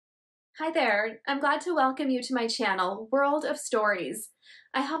Hi there. I'm glad to welcome you to my channel, World of Stories.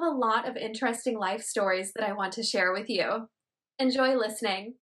 I have a lot of interesting life stories that I want to share with you. Enjoy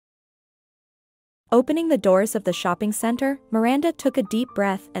listening. Opening the doors of the shopping center, Miranda took a deep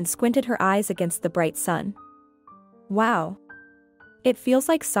breath and squinted her eyes against the bright sun. Wow. It feels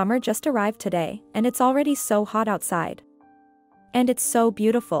like summer just arrived today, and it's already so hot outside. And it's so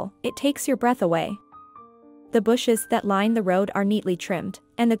beautiful, it takes your breath away. The bushes that line the road are neatly trimmed,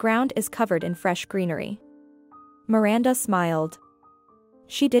 and the ground is covered in fresh greenery. Miranda smiled.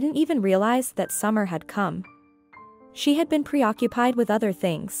 She didn't even realize that summer had come. She had been preoccupied with other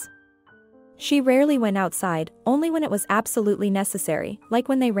things. She rarely went outside, only when it was absolutely necessary, like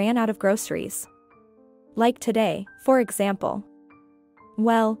when they ran out of groceries. Like today, for example.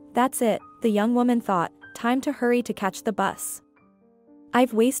 Well, that's it, the young woman thought, time to hurry to catch the bus.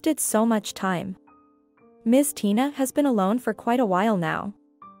 I've wasted so much time. Ms. Tina has been alone for quite a while now.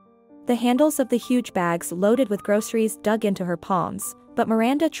 The handles of the huge bags loaded with groceries dug into her palms, but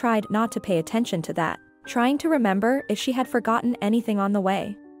Miranda tried not to pay attention to that, trying to remember if she had forgotten anything on the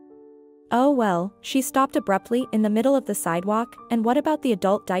way. Oh well, she stopped abruptly in the middle of the sidewalk, and what about the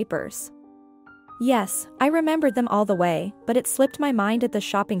adult diapers? Yes, I remembered them all the way, but it slipped my mind at the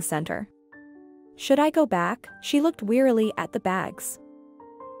shopping center. Should I go back? She looked wearily at the bags.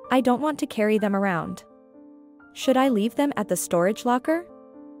 I don't want to carry them around. Should I leave them at the storage locker?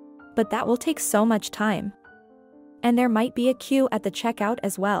 But that will take so much time. And there might be a queue at the checkout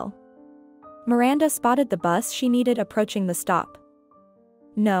as well. Miranda spotted the bus she needed approaching the stop.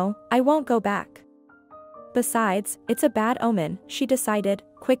 No, I won't go back. Besides, it's a bad omen, she decided,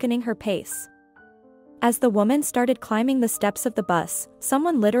 quickening her pace. As the woman started climbing the steps of the bus,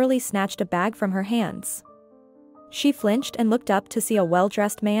 someone literally snatched a bag from her hands. She flinched and looked up to see a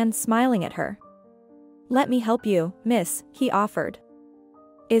well-dressed man smiling at her. Let me help you, miss, he offered.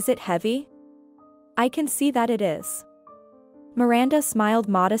 Is it heavy? I can see that it is. Miranda smiled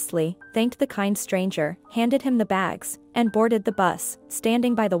modestly, thanked the kind stranger, handed him the bags, and boarded the bus,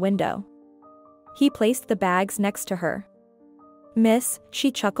 standing by the window. He placed the bags next to her. Miss, she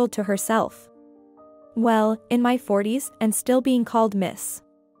chuckled to herself. Well, in my 40s and still being called miss.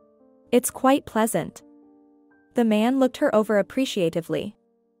 It's quite pleasant. The man looked her over appreciatively.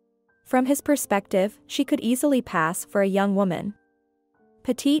 From his perspective, she could easily pass for a young woman.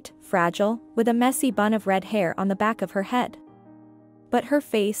 Petite, fragile, with a messy bun of red hair on the back of her head. But her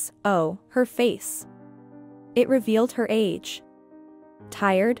face, oh, her face. It revealed her age.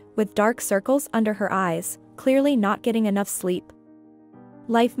 Tired, with dark circles under her eyes, clearly not getting enough sleep.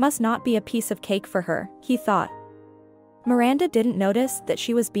 Life must not be a piece of cake for her, he thought. Miranda didn't notice that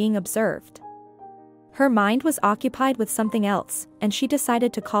she was being observed. Her mind was occupied with something else, and she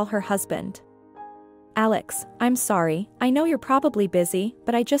decided to call her husband. Alex, I'm sorry, I know you're probably busy,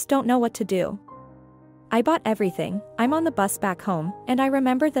 but I just don't know what to do. I bought everything, I'm on the bus back home, and I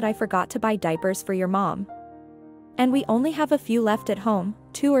remember that I forgot to buy diapers for your mom. And we only have a few left at home,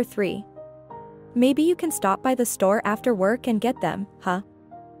 2 or 3. Maybe you can stop by the store after work and get them, huh?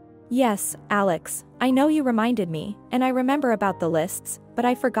 Yes, Alex, I know you reminded me, and I remember about the lists, but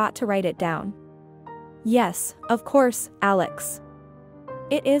I forgot to write it down. Yes, of course, Alex.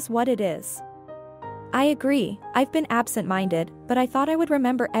 It is what it is. I agree, I've been absent-minded, but I thought I would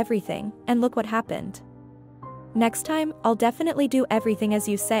remember everything, and look what happened. Next time, I'll definitely do everything as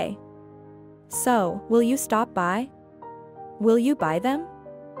you say. So, will you stop by? Will you buy them?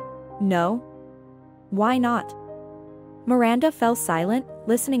 No. Why not? Miranda fell silent,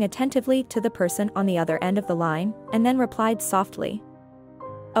 listening attentively to the person on the other end of the line, and then replied softly.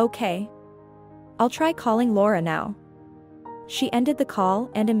 Okay. I'll try calling Laura now. She ended the call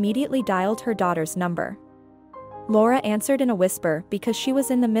and immediately dialed her daughter's number. Laura answered in a whisper because she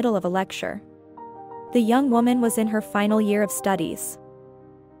was in the middle of a lecture. The young woman was in her final year of studies.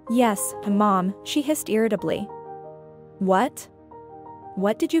 Yes, Mom, she hissed irritably. What?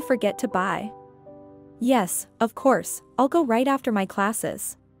 What did you forget to buy? Yes, of course, I'll go right after my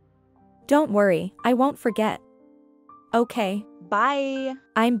classes. Don't worry, I won't forget. Okay. Bye.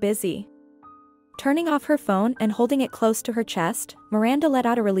 I'm busy. Turning off her phone and holding it close to her chest, Miranda let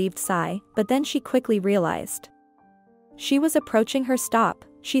out a relieved sigh, but then she quickly realized. She was approaching her stop,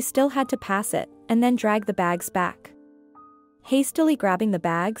 she still had to pass it, and then drag the bags back. Hastily grabbing the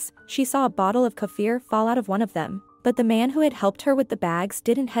bags, she saw a bottle of kefir fall out of one of them, but the man who had helped her with the bags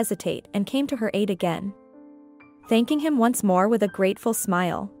didn't hesitate and came to her aid again. Thanking him once more with a grateful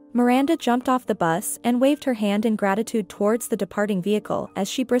smile, Miranda jumped off the bus and waved her hand in gratitude towards the departing vehicle as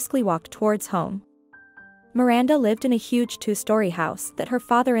she briskly walked towards home. Miranda lived in a huge 2-story house that her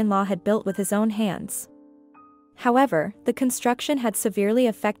father-in-law had built with his own hands. However, the construction had severely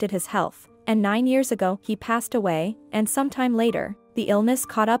affected his health, and 9 years ago he passed away, and sometime later, the illness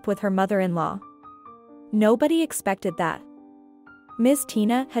caught up with her mother-in-law. Nobody expected that. Ms.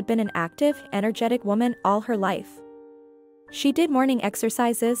 Tina had been an active, energetic woman all her life. She did morning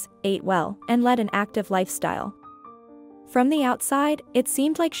exercises, ate well, and led an active lifestyle. From the outside, it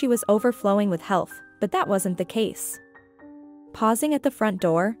seemed like she was overflowing with health, but that wasn't the case. Pausing at the front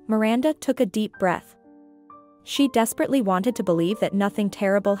door, Miranda took a deep breath. She desperately wanted to believe that nothing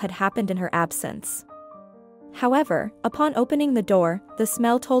terrible had happened in her absence. However, upon opening the door, the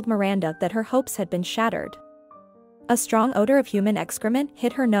smell told Miranda that her hopes had been shattered. A strong odor of human excrement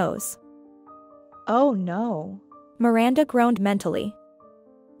hit her nose. Oh no. Miranda groaned mentally.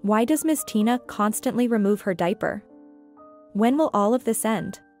 Why does Miss Tina constantly remove her diaper? When will all of this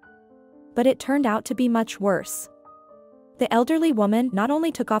end? But it turned out to be much worse. The elderly woman not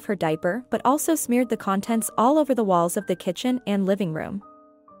only took off her diaper but also smeared the contents all over the walls of the kitchen and living room.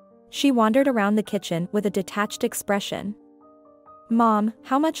 She wandered around the kitchen with a detached expression. Mom,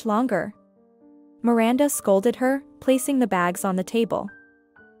 how much longer? Miranda scolded her, placing the bags on the table.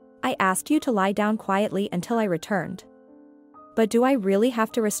 I asked you to lie down quietly until I returned. But do I really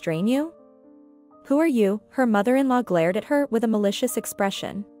have to restrain you? Who are you? Her mother-in-law glared at her with a malicious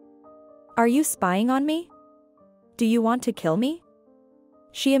expression. Are you spying on me? Do you want to kill me?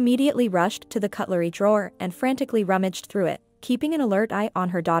 She immediately rushed to the cutlery drawer and frantically rummaged through it, keeping an alert eye on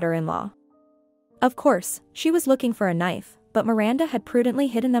her daughter-in-law. Of course, she was looking for a knife, but Miranda had prudently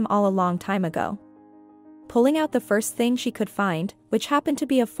hidden them all a long time ago. Pulling out the first thing she could find, which happened to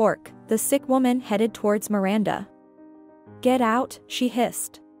be a fork, the sick woman headed towards Miranda. Get out, she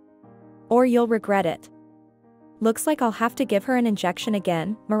hissed. Or you'll regret it. Looks like I'll have to give her an injection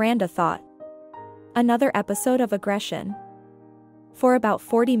again, Miranda thought. Another episode of aggression. For about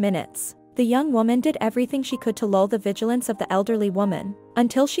 40 minutes, the young woman did everything she could to lull the vigilance of the elderly woman,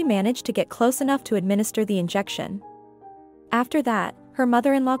 until she managed to get close enough to administer the injection. After that, her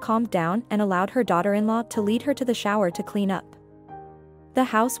mother-in-law calmed down and allowed her daughter-in-law to lead her to the shower to clean up. The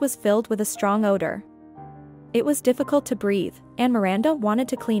house was filled with a strong odor. It was difficult to breathe, and Miranda wanted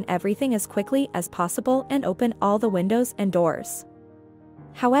to clean everything as quickly as possible and open all the windows and doors.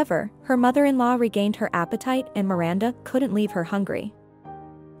 However, her mother-in-law regained her appetite and Miranda couldn't leave her hungry.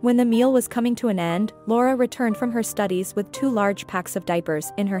 When the meal was coming to an end, Laura returned from her studies with 2 large packs of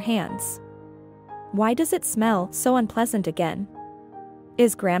diapers in her hands. Why does it smell so unpleasant again?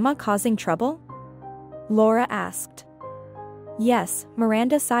 Is Grandma causing trouble? Laura asked. Yes,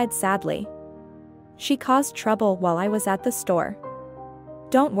 Miranda sighed sadly. She caused trouble while I was at the store.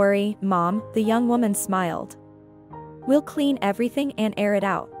 Don't worry, Mom, the young woman smiled. We'll clean everything and air it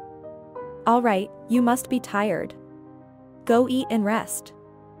out. All right, you must be tired. Go eat and rest.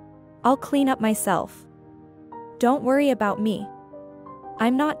 I'll clean up myself. Don't worry about me.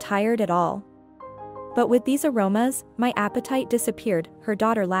 I'm not tired at all. But with these aromas, my appetite disappeared, her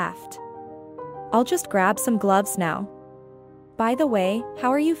daughter laughed. I'll just grab some gloves now. By the way, how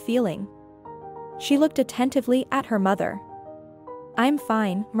are you feeling? She looked attentively at her mother. I'm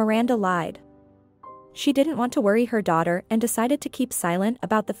fine, Miranda lied. She didn't want to worry her daughter and decided to keep silent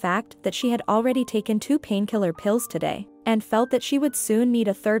about the fact that she had already taken 2 painkiller pills today, and felt that she would soon need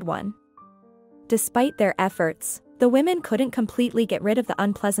a third one. Despite their efforts, the women couldn't completely get rid of the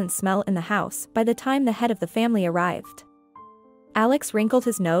unpleasant smell in the house by the time the head of the family arrived. Alex wrinkled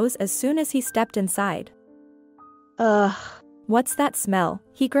his nose as soon as he stepped inside. Ugh. What's that smell?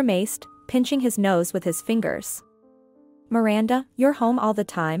 He grimaced, pinching his nose with his fingers. Miranda, you're home all the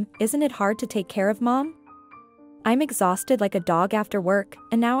time, isn't it hard to take care of Mom? I'm exhausted like a dog after work,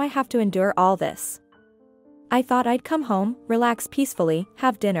 and now I have to endure all this. I thought I'd come home, relax peacefully,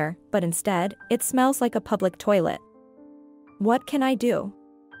 have dinner, but instead, it smells like a public toilet. What can I do?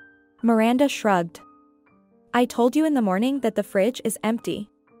 Miranda shrugged. I told you in the morning that the fridge is empty.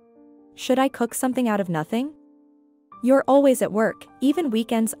 Should I cook something out of nothing? You're always at work, even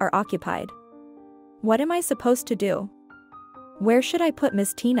weekends are occupied. What am I supposed to do? Where should I put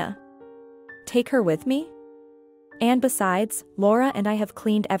Miss Tina? Take her with me? And besides, Laura and I have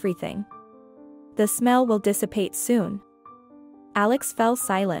cleaned everything. The smell will dissipate soon. Alex fell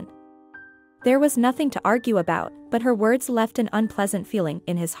silent. There was nothing to argue about, but her words left an unpleasant feeling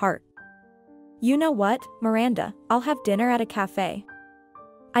in his heart. You know what, Miranda, I'll have dinner at a cafe.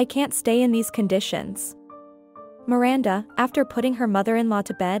 I can't stay in these conditions. Miranda, after putting her mother-in-law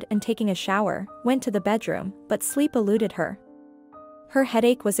to bed and taking a shower, went to the bedroom, but sleep eluded her. Her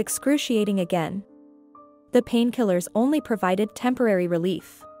headache was excruciating again. The painkillers only provided temporary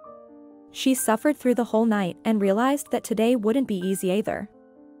relief. She suffered through the whole night and realized that today wouldn't be easy either.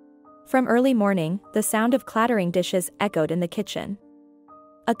 From early morning, the sound of clattering dishes echoed in the kitchen.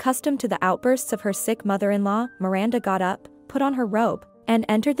 Accustomed to the outbursts of her sick mother-in-law, Miranda got up, put on her robe, and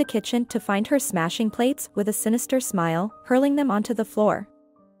entered the kitchen to find her smashing plates with a sinister smile, hurling them onto the floor.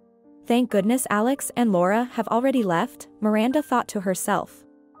 Thank goodness Alex and Laura have already left, Miranda thought to herself.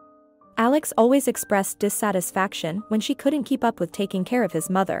 Alex always expressed dissatisfaction when she couldn't keep up with taking care of his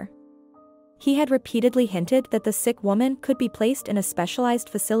mother. He had repeatedly hinted that the sick woman could be placed in a specialized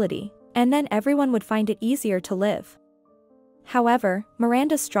facility, and then everyone would find it easier to live. However,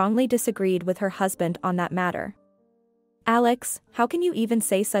 Miranda strongly disagreed with her husband on that matter. Alex, how can you even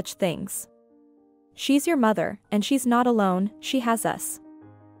say such things? She's your mother, and she's not alone, she has us.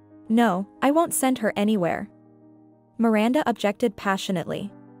 No, I won't send her anywhere. Miranda objected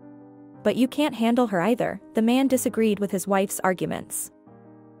passionately. But you can't handle her either, the man disagreed with his wife's arguments.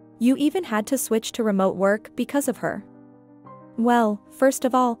 You even had to switch to remote work because of her. Well, first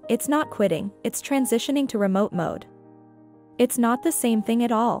of all, it's not quitting, it's transitioning to remote mode. It's not the same thing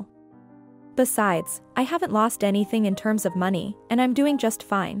at all. Besides, I haven't lost anything in terms of money, and I'm doing just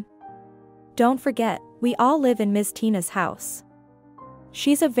fine. Don't forget, we all live in Ms. Tina's house.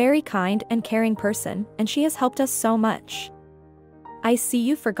 She's a very kind and caring person, and she has helped us so much. I see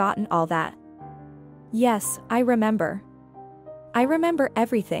you've forgotten all that. Yes, I remember. I remember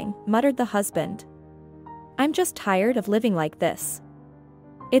everything, muttered the husband. I'm just tired of living like this.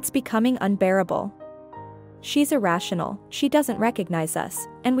 It's becoming unbearable. She's irrational, she doesn't recognize us,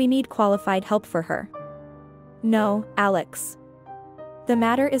 and we need qualified help for her. No, Alex. The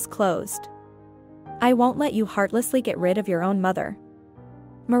matter is closed. I won't let you heartlessly get rid of your own mother.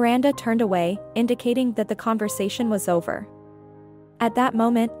 Miranda turned away, indicating that the conversation was over. At that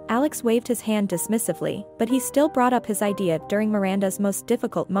moment, Alex waved his hand dismissively, but he still brought up his idea during Miranda's most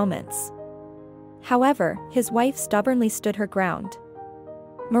difficult moments. However, his wife stubbornly stood her ground.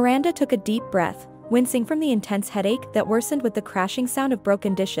 Miranda took a deep breath, wincing from the intense headache that worsened with the crashing sound of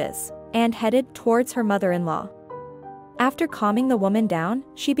broken dishes, and headed towards her mother-in-law. After calming the woman down,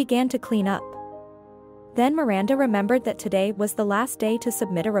 she began to clean up. Then Miranda remembered that today was the last day to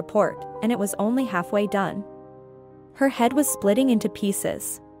submit a report, and it was only halfway done. Her head was splitting into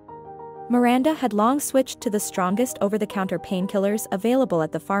pieces. Miranda had long switched to the strongest over-the-counter painkillers available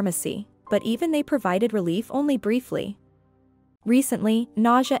at the pharmacy, but even they provided relief only briefly. Recently,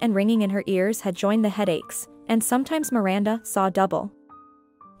 nausea and ringing in her ears had joined the headaches, and sometimes Miranda saw double.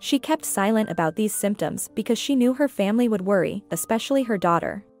 She kept silent about these symptoms because she knew her family would worry, especially her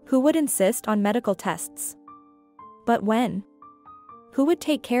daughter, who would insist on medical tests. But when? Who would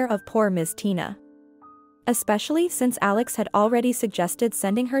take care of poor Ms. Tina? Especially since Alex had already suggested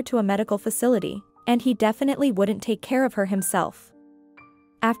sending her to a medical facility, and he definitely wouldn't take care of her himself.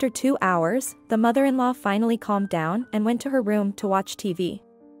 After 2 hours, the mother-in-law finally calmed down and went to her room to watch TV.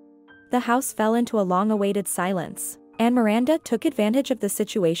 The house fell into a long-awaited silence, and Miranda took advantage of the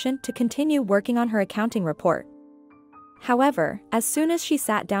situation to continue working on her accounting report. However, as soon as she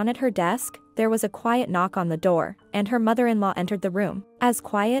sat down at her desk, there was a quiet knock on the door, and her mother-in-law entered the room, as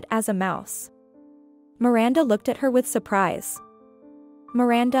quiet as a mouse. Miranda looked at her with surprise.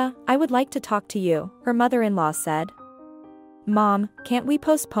 "Miranda, I would like to talk to you," her mother-in-law said. "Mom, can't we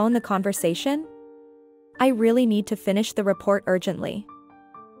postpone the conversation? I really need to finish the report urgently."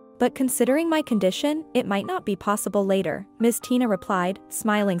 "But considering my condition, it might not be possible later," Ms. Tina replied,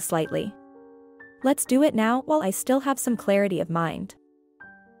 smiling slightly. "Let's do it now while I still have some clarity of mind."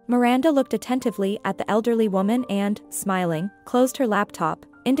 Miranda looked attentively at the elderly woman and, smiling, closed her laptop,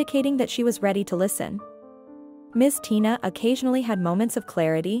 indicating that she was ready to listen. Ms. Tina occasionally had moments of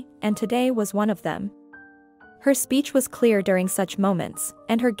clarity, and today was one of them. Her speech was clear during such moments,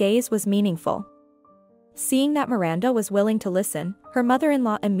 and her gaze was meaningful. Seeing that Miranda was willing to listen, her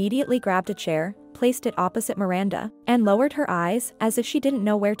mother-in-law immediately grabbed a chair, placed it opposite Miranda, and lowered her eyes as if she didn't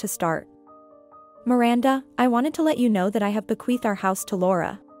know where to start. "Miranda, I wanted to let you know that I have bequeathed our house to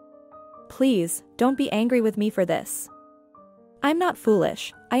Laura. Please, don't be angry with me for this. I'm not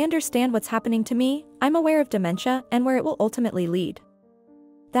foolish, I understand what's happening to me, I'm aware of dementia and where it will ultimately lead.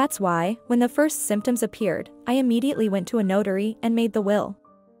 That's why, when the first symptoms appeared, I immediately went to a notary and made the will.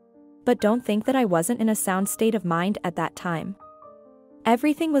 But don't think that I wasn't in a sound state of mind at that time.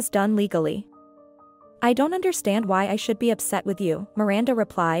 Everything was done legally." "I don't understand why I should be upset with you," Miranda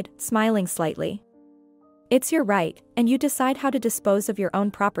replied, smiling slightly. "It's your right, and you decide how to dispose of your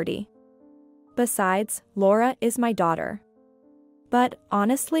own property. Besides, Laura is my daughter. But,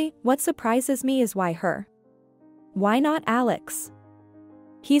 honestly, what surprises me is why her? Why not Alex?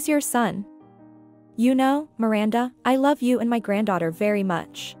 He's your son. You know, Miranda, I love you and my granddaughter very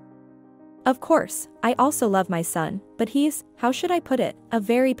much. Of course, I also love my son, but he's, how should I put it, a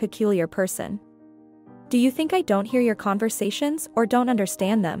very peculiar person. Do you think I don't hear your conversations or don't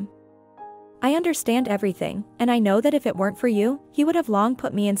understand them? I understand everything, and I know that if it weren't for you, he would have long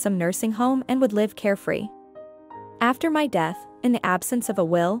put me in some nursing home and would live carefree. After my death, in the absence of a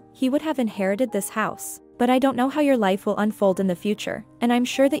will, he would have inherited this house. But I don't know how your life will unfold in the future, and I'm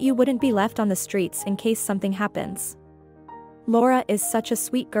sure that you wouldn't be left on the streets in case something happens. Laura is such a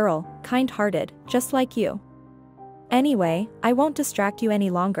sweet girl, kind-hearted, just like you. Anyway, I won't distract you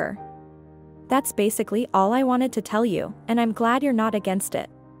any longer. That's basically all I wanted to tell you, and I'm glad you're not against it.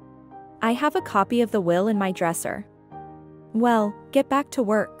 I have a copy of the will in my dresser. Well, get back to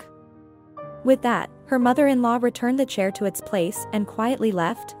work. With that, her mother-in-law returned the chair to its place and quietly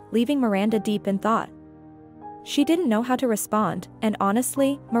left, leaving Miranda deep in thought. She didn't know how to respond, and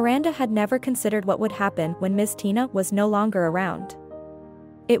honestly, Miranda had never considered what would happen when Miss Tina was no longer around.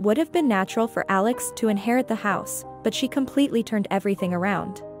 It would have been natural for Alex to inherit the house, but she completely turned everything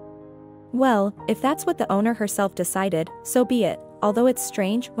around. Well, if that's what the owner herself decided, so be it, although it's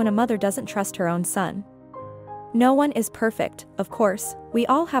strange when a mother doesn't trust her own son. No one is perfect, of course, we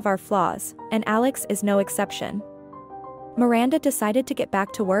all have our flaws, and Alex is no exception. Miranda decided to get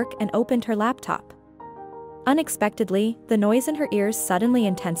back to work and opened her laptop. Unexpectedly, the noise in her ears suddenly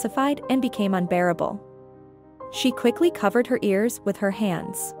intensified and became unbearable. She quickly covered her ears with her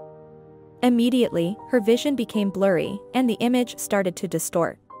hands. Immediately, her vision became blurry, and the image started to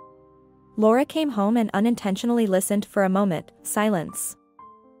distort. Laura came home and unintentionally listened for a moment. Silence.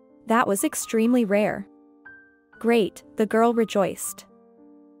 That was extremely rare. Great, the girl rejoiced.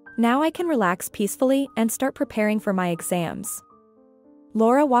 Now I can relax peacefully and start preparing for my exams.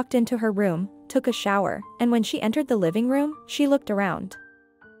 Laura walked into her room, took a shower, and when she entered the living room, she looked around.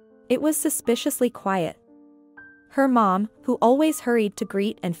 It was suspiciously quiet. Her mom, who always hurried to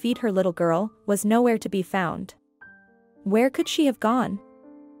greet and feed her little girl, was nowhere to be found. Where could she have gone?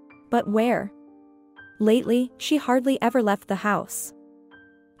 But where? Lately, she hardly ever left the house.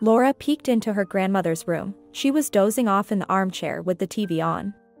 Laura peeked into her grandmother's room. She was dozing off in the armchair with the TV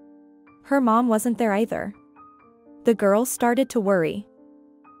on. Her mom wasn't there either. The girl started to worry.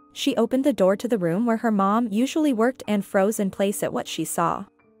 She opened the door to the room where her mom usually worked and froze in place at what she saw.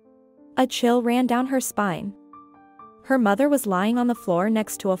 A chill ran down her spine. Her mother was lying on the floor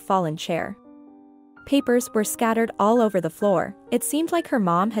next to a fallen chair. Papers were scattered all over the floor. It seemed like her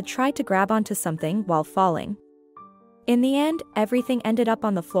mom had tried to grab onto something while falling. In the end, everything ended up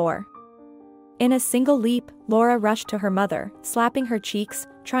on the floor. In a single leap, Laura rushed to her mother, slapping her cheeks,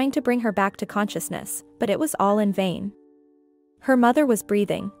 trying to bring her back to consciousness, but it was all in vain. Her mother was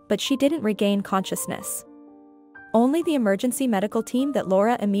breathing, but she didn't regain consciousness. Only the emergency medical team that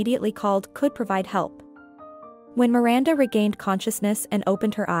Laura immediately called could provide help. When Miranda regained consciousness and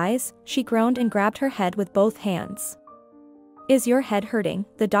opened her eyes, she groaned and grabbed her head with both hands. "Is your head hurting?"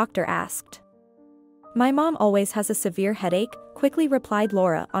 the doctor asked. "My mom always has a severe headache," quickly replied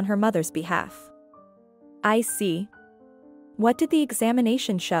Laura on her mother's behalf. "I see. What did the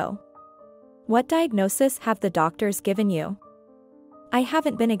examination show? What diagnosis have the doctors given you?" "I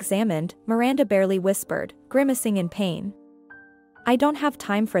haven't been examined," Miranda barely whispered, grimacing in pain. "I don't have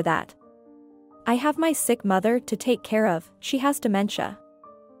time for that. I have my sick mother to take care of, she has dementia."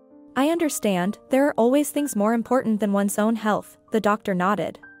 "I understand, there are always things more important than one's own health," the doctor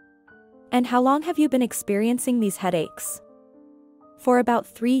nodded. "And how long have you been experiencing these headaches?" "For about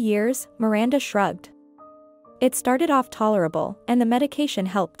 3 years," Miranda shrugged. "It started off tolerable, and the medication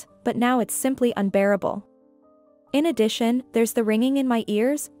helped, but now it's simply unbearable. In addition, there's the ringing in my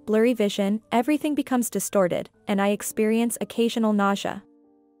ears, blurry vision, everything becomes distorted, and I experience occasional nausea."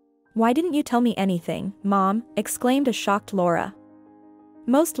 "Why didn't you tell me anything, Mom?" exclaimed a shocked Laura.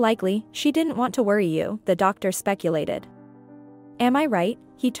 "Most likely, she didn't want to worry you," the doctor speculated. "Am I right?"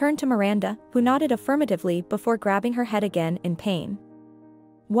 He turned to Miranda, who nodded affirmatively before grabbing her head again in pain.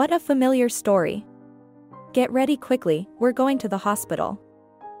 "What a familiar story. Get ready quickly, we're going to the hospital.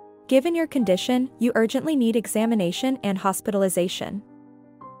 Given your condition, you urgently need examination and hospitalization."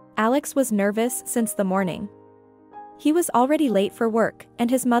 Alex was nervous since the morning. He was already late for work, and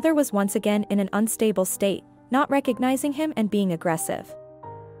his mother was once again in an unstable state, not recognizing him and being aggressive.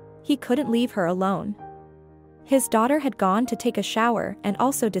 He couldn't leave her alone. His daughter had gone to take a shower and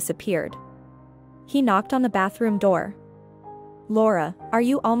also disappeared. He knocked on the bathroom door. "Laura, are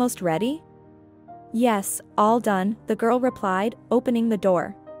you almost ready?" "Yes, all done," the girl replied, opening the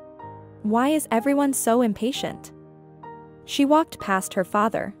door. "Why is everyone so impatient?" She walked past her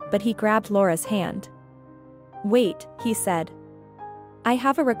father, but he grabbed Laura's hand. "Wait," he said. "I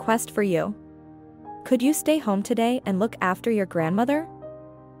have a request for you. Could you stay home today and look after your grandmother?"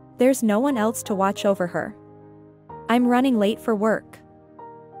 There's no one else to watch over her. I'm running late for work.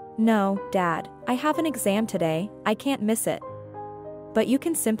 No, Dad, I have an exam today, I can't miss it. But you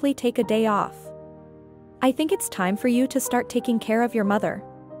can simply take a day off. I think it's time for you to start taking care of your mother.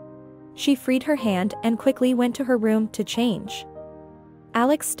 She freed her hand and quickly went to her room to change.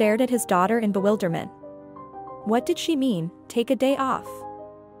 Alex stared at his daughter in bewilderment. What did she mean, take a day off?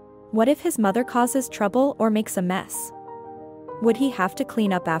 What if his mother causes trouble or makes a mess? Would he have to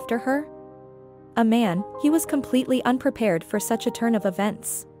clean up after her? A man, he was completely unprepared for such a turn of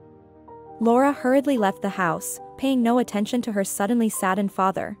events. Laura hurriedly left the house, paying no attention to her suddenly saddened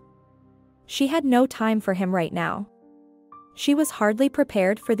father. She had no time for him right now. She was hardly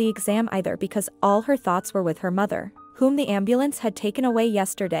prepared for the exam either because all her thoughts were with her mother, whom the ambulance had taken away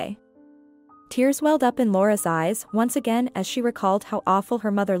yesterday. Tears welled up in Laura's eyes once again as she recalled how awful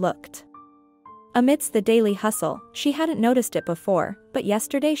her mother looked. Amidst the daily hustle, she hadn't noticed it before, but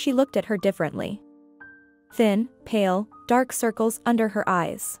yesterday she looked at her differently. Thin, pale, dark circles under her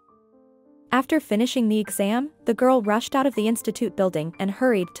eyes. After finishing the exam, the girl rushed out of the institute building and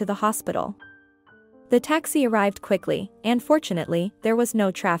hurried to the hospital. The taxi arrived quickly, and fortunately, there was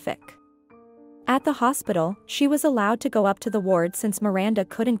no traffic. At the hospital, she was allowed to go up to the ward since Miranda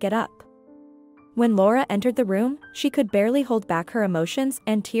couldn't get up. When Laura entered the room, she could barely hold back her emotions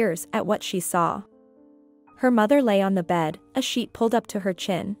and tears at what she saw. Her mother lay on the bed, a sheet pulled up to her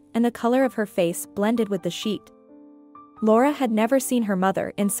chin, and the color of her face blended with the sheet. Laura had never seen her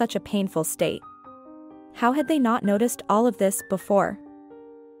mother in such a painful state. How had they not noticed all of this before?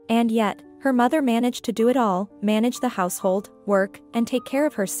 And yet, her mother managed to do it all, manage the household, work, and take care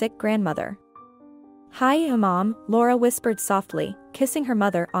of her sick grandmother. "Hi, Mom," Laura whispered softly, kissing her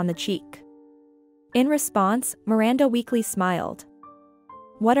mother on the cheek. In response, Miranda weakly smiled.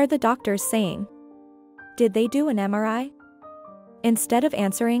 "What are the doctors saying? Did they do an MRI?" Instead of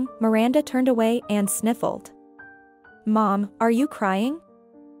answering, Miranda turned away and sniffled. "Mom, are you crying?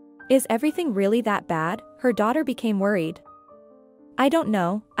 Is everything really that bad?" Her daughter became worried. "I don't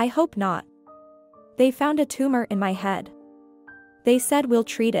know, I hope not. They found a tumor in my head. They said we'll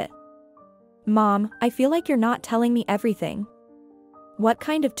treat it." "Mom, I feel like you're not telling me everything. What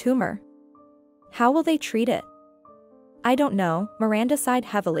kind of tumor? How will they treat it?" "I don't know," Miranda sighed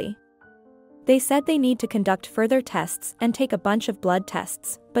heavily. "They said they need to conduct further tests and take a bunch of blood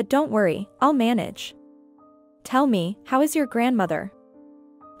tests, but don't worry, I'll manage." "Tell me, how is your grandmother?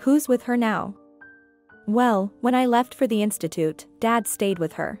 Who's with her now?" "Well, when I left for the institute, Dad stayed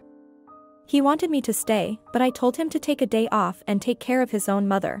with her. He wanted me to stay, but I told him to take a day off and take care of his own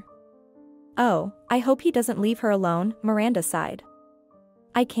mother." "Oh, I hope he doesn't leave her alone," Miranda sighed.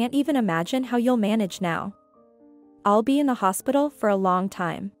 "I can't even imagine how you'll manage now. I'll be in the hospital for a long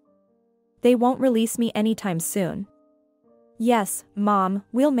time. They won't release me anytime soon." "Yes, Mom,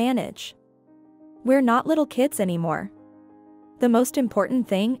 we'll manage. We're not little kids anymore. The most important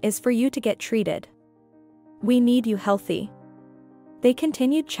thing is for you to get treated. We need you healthy." They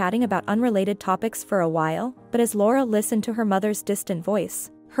continued chatting about unrelated topics for a while, but as Laura listened to her mother's distant voice,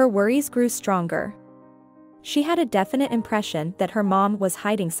 her worries grew stronger. She had a definite impression that her mom was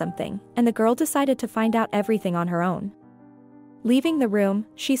hiding something, and the girl decided to find out everything on her own. Leaving the room,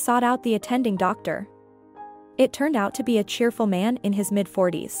 she sought out the attending doctor. It turned out to be a cheerful man in his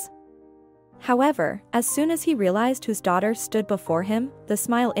mid-40s. However, as soon as he realized whose daughter stood before him, the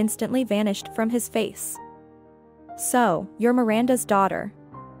smile instantly vanished from his face. "So, you're Miranda's daughter.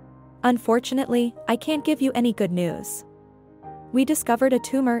 Unfortunately, I can't give you any good news. We discovered a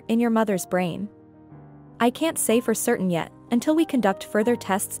tumor in your mother's brain. I can't say for certain yet, until we conduct further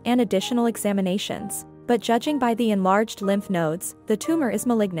tests and additional examinations, but judging by the enlarged lymph nodes, the tumor is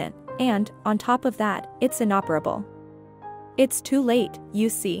malignant, and, on top of that, it's inoperable. It's too late, you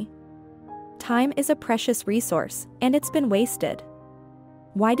see. Time is a precious resource, and it's been wasted.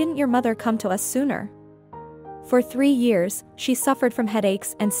 Why didn't your mother come to us sooner? For 3 years, she suffered from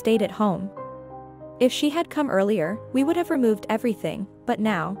headaches and stayed at home. If she had come earlier, we would have removed everything, but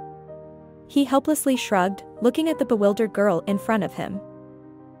now..." He helplessly shrugged, looking at the bewildered girl in front of him.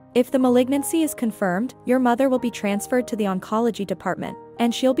 "If the malignancy is confirmed, your mother will be transferred to the oncology department,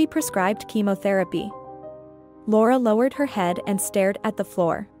 and she'll be prescribed chemotherapy." Laura lowered her head and stared at the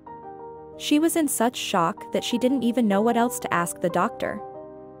floor. She was in such shock that she didn't even know what else to ask the doctor.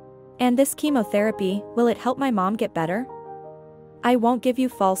 "And this chemotherapy, will it help my mom get better?" "I won't give you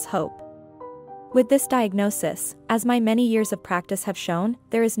false hope. With this diagnosis, as my many years of practice have shown,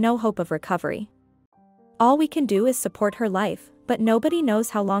 there is no hope of recovery. All we can do is support her life, but nobody knows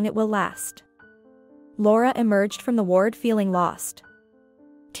how long it will last." Laura emerged from the ward feeling lost.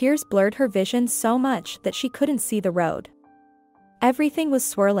 Tears blurred her vision so much that she couldn't see the road. Everything was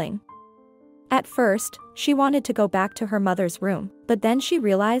swirling. At first, she wanted to go back to her mother's room, but then she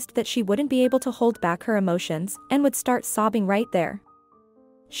realized that she wouldn't be able to hold back her emotions and would start sobbing right there.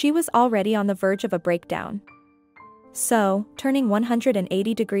 She was already on the verge of a breakdown. So, turning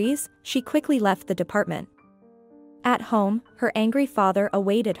 180 degrees, she quickly left the department. At home, her angry father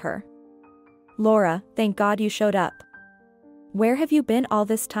awaited her. "Laura, thank God you showed up. Where have you been all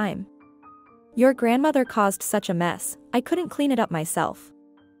this time? Your grandmother caused such a mess, I couldn't clean it up myself.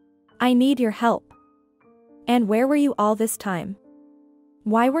 I need your help." "And where were you all this time?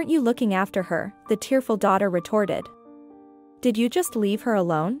 Why weren't you looking after her?" the tearful daughter retorted. "Did you just leave her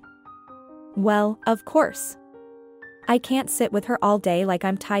alone?" "Well, of course. I can't sit with her all day like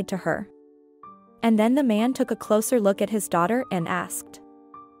I'm tied to her." And then the man took a closer look at his daughter and asked,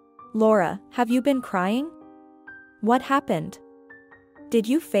 "Laura, have you been crying? What happened? Did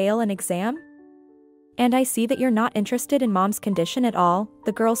you fail an exam? And I see that you're not interested in Mom's condition at all,"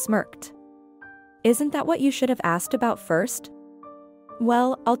 the girl smirked. "Isn't that what you should have asked about first?"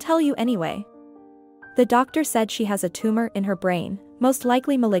 "Well, I'll tell you anyway. The doctor said she has a tumor in her brain, most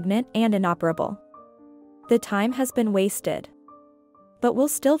likely malignant and inoperable. The time has been wasted. But we'll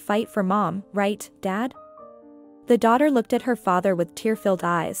still fight for Mom, right, Dad?" The daughter looked at her father with tear-filled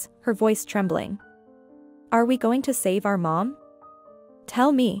eyes, her voice trembling. "Are we going to save our mom?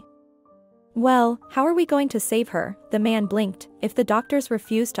 Tell me." "Well, how are we going to save her?" the man blinked. "If the doctors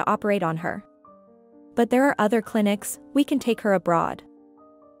refuse to operate on her. But there are other clinics, we can take her abroad.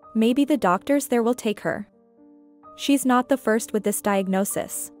 Maybe the doctors there will take her. She's not the first with this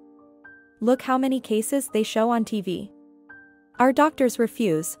diagnosis. Look how many cases they show on TV. Our doctors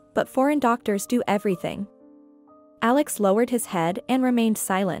refuse, but foreign doctors do everything." Alex lowered his head and remained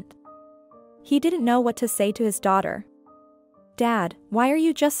silent. He didn't know what to say to his daughter. "Dad, why are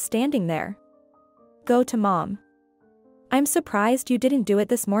you just standing there? Go to Mom. I'm surprised you didn't do it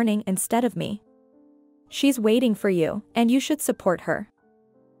this morning instead of me. She's waiting for you, and you should support her.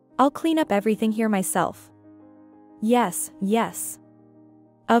 I'll clean up everything here myself." "Yes, yes.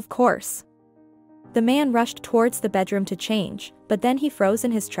 Of course." The man rushed towards the bedroom to change, but then he froze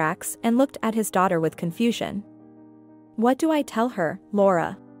in his tracks and looked at his daughter with confusion. "What do I tell her,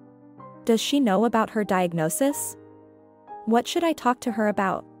 Laura? Does she know about her diagnosis? What should I talk to her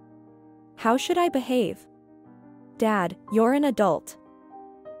about? How should I behave? Dad, you're an adult.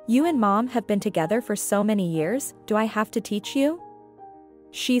 You and Mom have been together for so many years, do I have to teach you?"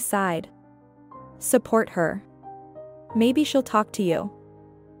 She sighed. "Support her. Maybe she'll talk to you.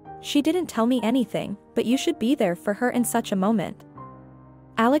 She didn't tell me anything, but you should be there for her in such a moment."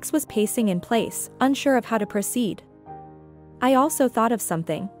 Alex was pacing in place, unsure of how to proceed. "I also thought of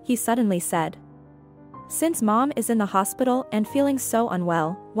something," he suddenly said. "Since Mom is in the hospital and feeling so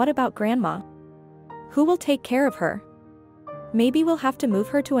unwell, what about Grandma? Who will take care of her? Maybe we'll have to move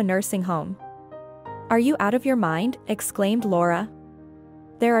her to a nursing home." "Are you out of your mind?" exclaimed Laura.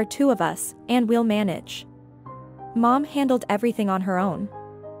 "There are two of us, and we'll manage. Mom handled everything on her own.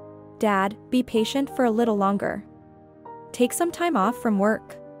 Dad, be patient for a little longer. Take some time off from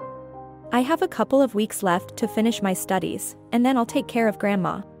work. I have a couple of weeks left to finish my studies, and then I'll take care of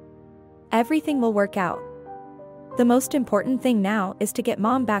Grandma. Everything will work out. The most important thing now is to get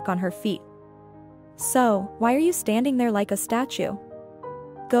Mom back on her feet. So, why are you standing there like a statue?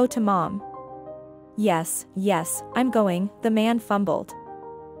 Go to Mom." Yes, I'm going," the man fumbled.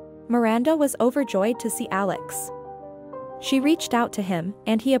 Miranda was overjoyed to see Alex. She reached out to him,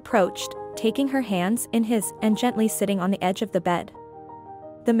 and he approached, taking her hands in his and gently sitting on the edge of the bed.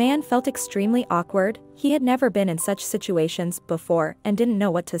 The man felt extremely awkward, he had never been in such situations before and didn't know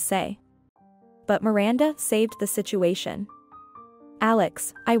what to say. But Miranda saved the situation.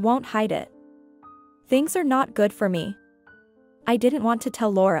 "Alex, I won't hide it. Things are not good for me. I didn't want to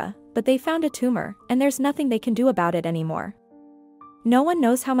tell Laura, but they found a tumor, and there's nothing they can do about it anymore. No one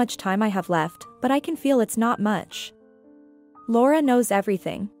knows how much time I have left, but I can feel it's not much. Laura knows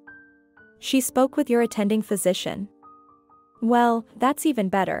everything. She spoke with your attending physician. Well, that's even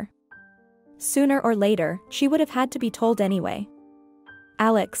better. Sooner or later, she would have had to be told anyway.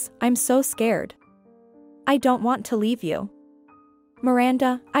 Alex, I'm so scared. I don't want to leave you.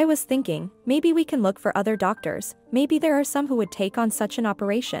 Miranda, I was thinking, maybe we can look for other doctors, maybe there are some who would take on such an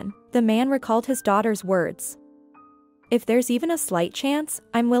operation." The man recalled his daughter's words. "If there's even a slight chance,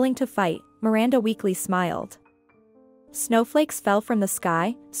 I'm willing to fight," Miranda weakly smiled. Snowflakes fell from the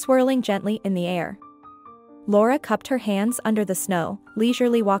sky, swirling gently in the air. Laura cupped her hands under the snow,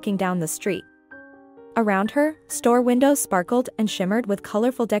 leisurely walking down the street. Around her, store windows sparkled and shimmered with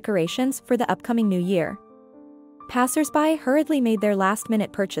colorful decorations for the upcoming new year. Passers-by hurriedly made their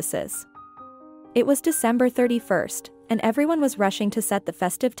last-minute purchases. It was December 31st, and everyone was rushing to set the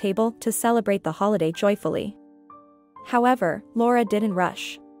festive table to celebrate the holiday joyfully. However, Laura didn't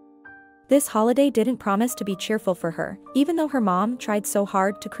rush. This holiday didn't promise to be cheerful for her, even though her mom tried so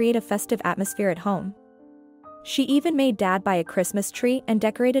hard to create a festive atmosphere at home. She even made Dad buy a Christmas tree and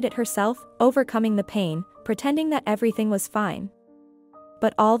decorated it herself, overcoming the pain, pretending that everything was fine.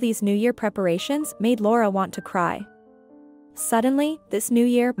 But all these New Year preparations made Laura want to cry. Suddenly, this New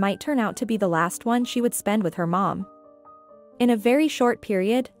Year might turn out to be the last one she would spend with her mom. In a very short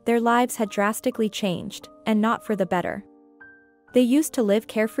period, their lives had drastically changed, and not for the better. They used to live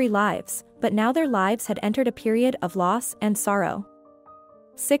carefree lives, but now their lives had entered a period of loss and sorrow.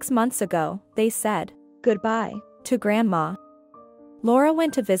 6 months ago, they said Goodbye. to Grandma. Laura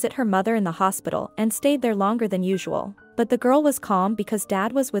went to visit her mother in the hospital and stayed there longer than usual, but the girl was calm because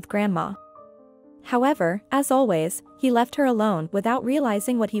Dad was with Grandma. However, as always, he left her alone without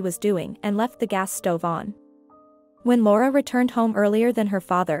realizing what he was doing and left the gas stove on. When Laura returned home earlier than her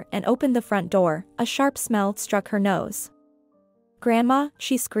father and opened the front door, a sharp smell struck her nose. "Grandma,"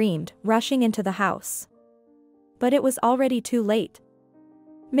 she screamed, rushing into the house. But it was already too late.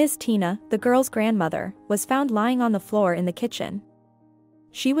 Miss Tina, the girl's grandmother, was found lying on the floor in the kitchen.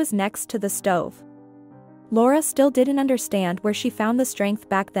 She was next to the stove. Laura still didn't understand where she found the strength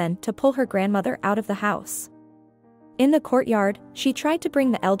back then to pull her grandmother out of the house. In the courtyard, she tried to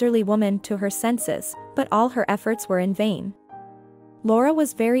bring the elderly woman to her senses, but all her efforts were in vain. Laura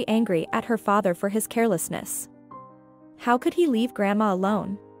was very angry at her father for his carelessness. How could he leave Grandma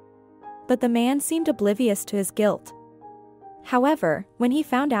alone? But the man seemed oblivious to his guilt. However, when he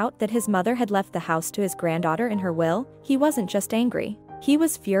found out that his mother had left the house to his granddaughter in her will, he wasn't just angry, he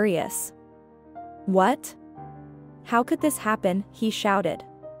was furious. "What? How could this happen?" he shouted.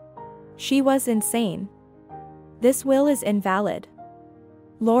 "She was insane. This will is invalid.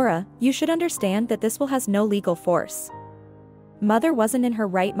 Laura, you should understand that this will has no legal force. Mother wasn't in her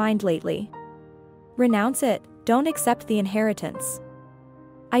right mind lately. Renounce it, don't accept the inheritance.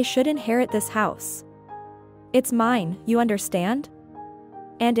 I should inherit this house. It's mine, you understand?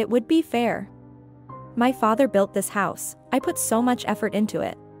 And it would be fair. My father built this house, I put so much effort into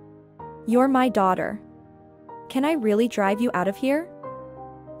it. You're my daughter. Can I really drive you out of here?"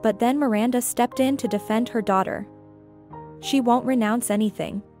 But then Miranda stepped in to defend her daughter. "She won't renounce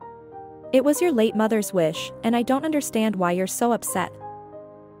anything. It was your late mother's wish, and I don't understand why you're so upset.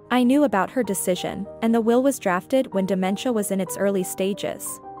 I knew about her decision, and the will was drafted when dementia was in its early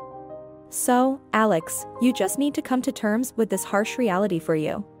stages. So, Alex, you just need to come to terms with this harsh reality for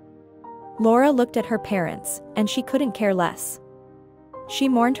you." Laura looked at her parents, and she couldn't care less. She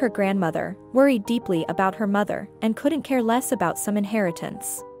mourned her grandmother, worried deeply about her mother, and couldn't care less about some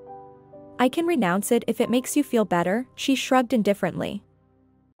inheritance. "I can renounce it if it makes you feel better," she shrugged indifferently.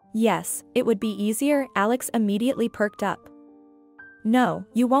 "Yes, it would be easier," Alex immediately perked up. "No,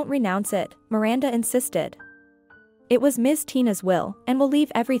 you won't renounce it," Miranda insisted. "It was Miss Tina's will, and we'll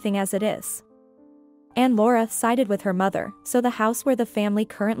leave everything as it is." And Laura sided with her mother, so the house where the family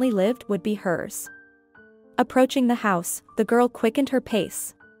currently lived would be hers. Approaching the house, the girl quickened her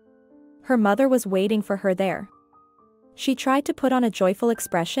pace. Her mother was waiting for her there. She tried to put on a joyful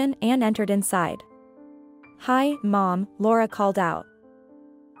expression and entered inside. "Hi, Mom," Laura called out.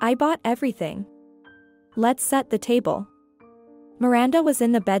 "I bought everything. Let's set the table." Miranda was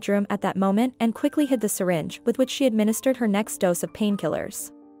in the bedroom at that moment and quickly hid the syringe with which she administered her next dose of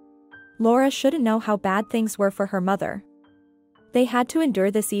painkillers. Laura shouldn't know how bad things were for her mother. They had to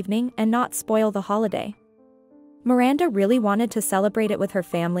endure this evening and not spoil the holiday. Miranda really wanted to celebrate it with her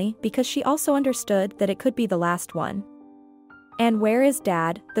family because she also understood that it could be the last one. "And where is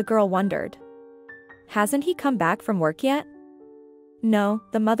Dad?" the girl wondered. "Hasn't he come back from work yet?" "No,"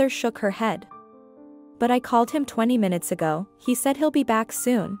 the mother shook her head. "But I called him 20 minutes ago, he said he'll be back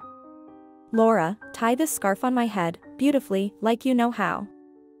soon." "Laura, tie this scarf on my head, beautifully, like you know how."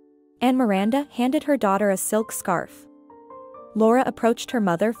 And Miranda handed her daughter a silk scarf. Laura approached her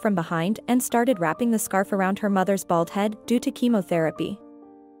mother from behind and started wrapping the scarf around her mother's bald head due to chemotherapy.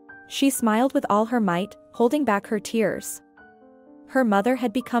 She smiled with all her might, holding back her tears. Her mother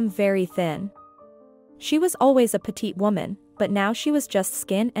had become very thin. She was always a petite woman, but now she was just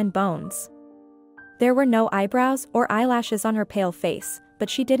skin and bones. There were no eyebrows or eyelashes on her pale face, but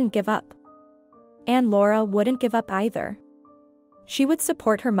she didn't give up. And Laura wouldn't give up either. She would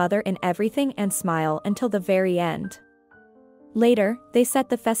support her mother in everything and smile until the very end. Later, they set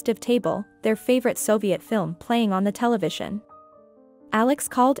the festive table, their favorite Soviet film playing on the television. Alex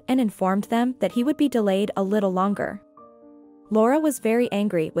called and informed them that he would be delayed a little longer. Laura was very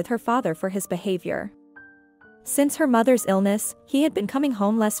angry with her father for his behavior. Since her mother's illness, he had been coming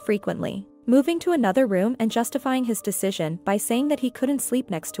home less frequently, moving to another room and justifying his decision by saying that he couldn't sleep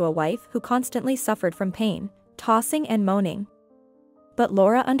next to a wife who constantly suffered from pain, tossing and moaning. But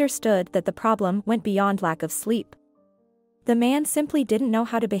Laura understood that the problem went beyond lack of sleep. The man simply didn't know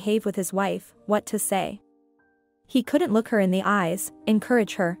how to behave with his wife, what to say. He couldn't look her in the eyes,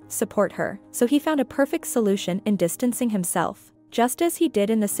 encourage her, support her, so he found a perfect solution in distancing himself, just as he did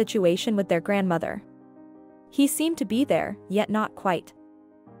in the situation with their grandmother. He seemed to be there, yet not quite.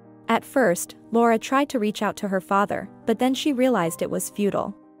 At first, Laura tried to reach out to her father, but then she realized it was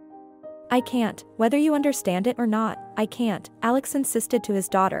futile. "I can't, whether you understand it or not, I can't," Alex insisted to his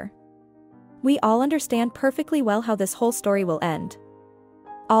daughter. "We all understand perfectly well how this whole story will end.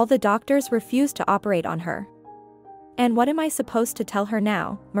 All the doctors refused to operate on her. And what am I supposed to tell her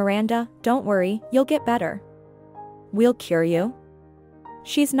now? Miranda, don't worry, you'll get better. We'll cure you."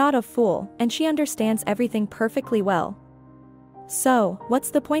 She's not a fool, and she understands everything perfectly well. So,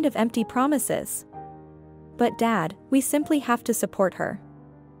 what's the point of empty promises? "But Dad, we simply have to support her.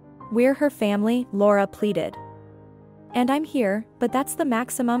 We're her family," Laura pleaded. "And I'm here, but that's the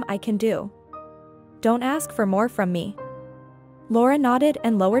maximum I can do. Don't ask for more from me." Laura nodded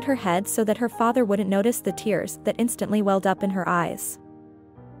and lowered her head so that her father wouldn't notice the tears that instantly welled up in her eyes.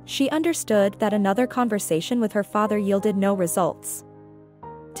 She understood that another conversation with her father yielded no results.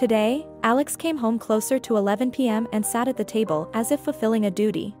 Today, Alex came home closer to 11 p.m. and sat at the table as if fulfilling a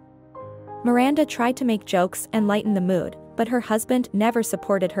duty. Miranda tried to make jokes and lighten the mood, but her husband never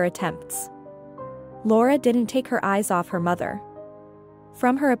supported her attempts. Laura didn't take her eyes off her mother.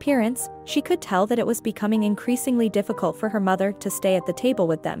 From her appearance, she could tell that it was becoming increasingly difficult for her mother to stay at the table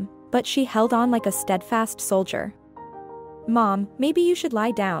with them, but she held on like a steadfast soldier. "Mom, maybe you should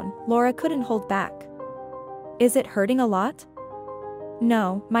lie down," Laura couldn't hold back. "Is it hurting a lot?"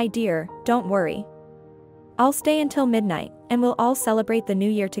 "No, my dear, don't worry. I'll stay until midnight, and we'll all celebrate the new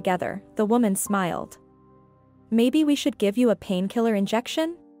year together," the woman smiled. "Maybe we should give you a painkiller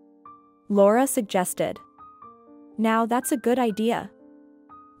injection?" Laura suggested. "Now that's a good idea.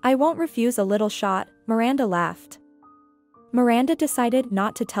 I won't refuse a little shot," Miranda laughed. Miranda decided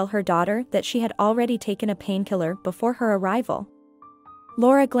not to tell her daughter that she had already taken a painkiller before her arrival.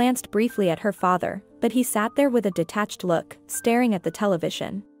 Laura glanced briefly at her father, but he sat there with a detached look, staring at the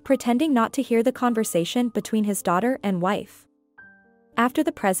television, pretending not to hear the conversation between his daughter and wife. After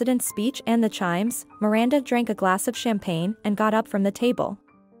the president's speech and the chimes, Miranda drank a glass of champagne and got up from the table.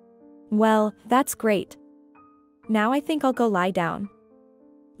 "Well, that's great. Now I think I'll go lie down.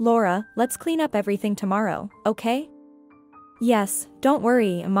 Laura, let's clean up everything tomorrow, okay?" "Yes, don't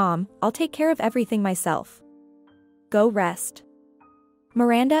worry, Mom, I'll take care of everything myself. Go rest."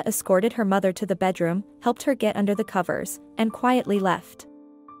 Miranda escorted her mother to the bedroom, helped her get under the covers, and quietly left.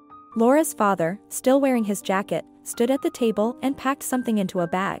 Laura's father, still wearing his jacket, stood at the table and packed something into a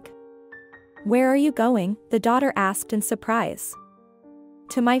bag. "Where are you going?" the daughter asked in surprise.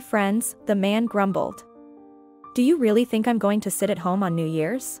 "To my friends," the man grumbled. "Do you really think I'm going to sit at home on New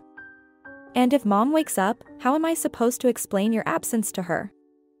Year's? And if Mom wakes up, how am I supposed to explain your absence to her?"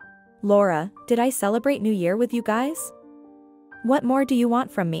 "Laura, did I celebrate New Year with you guys? What more do you want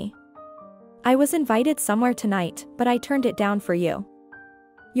from me? I was invited somewhere tonight, but I turned it down for you.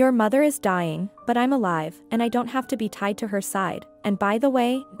 Your mother is dying, but I'm alive, and I don't have to be tied to her side, and by the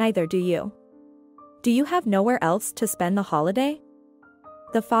way, neither do you. Do you have nowhere else to spend the holiday?"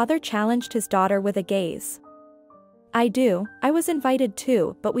 The father challenged his daughter with a gaze. "I do, I was invited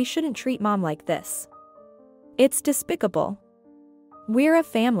too, but we shouldn't treat Mom like this. It's despicable. We're a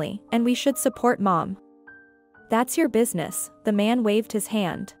family, and we should support Mom." "That's your business," the man waved his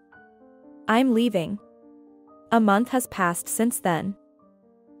hand. "I'm leaving." A month has passed since then.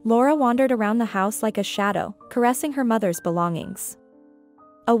 Laura wandered around the house like a shadow, caressing her mother's belongings.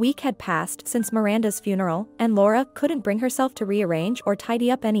 A week had passed since Miranda's funeral, and Laura couldn't bring herself to rearrange or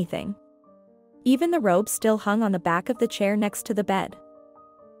tidy up anything. Even the robe still hung on the back of the chair next to the bed.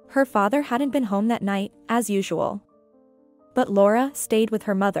 Her father hadn't been home that night, as usual. But Laura stayed with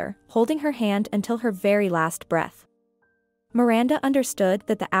her mother, holding her hand until her very last breath. Miranda understood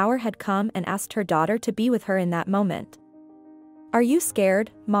that the hour had come and asked her daughter to be with her in that moment. "Are you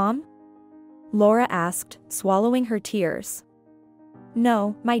scared, Mom?" Laura asked, swallowing her tears.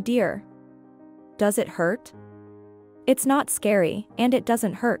 "No, my dear." "Does it hurt?" "It's not scary, and it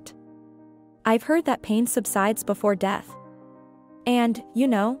doesn't hurt. I've heard that pain subsides before death. And, you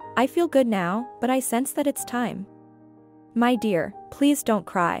know, I feel good now, but I sense that it's time. My dear, please don't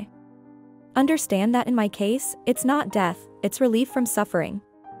cry. Understand that in my case, it's not death, it's relief from suffering.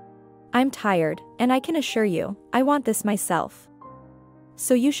 I'm tired, and I can assure you, I want this myself.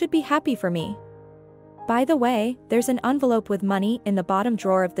 So you should be happy for me. By the way, there's an envelope with money in the bottom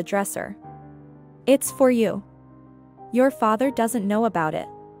drawer of the dresser. It's for you. Your father doesn't know about it.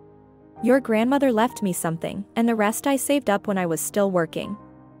 Your grandmother left me something, and the rest I saved up when I was still working.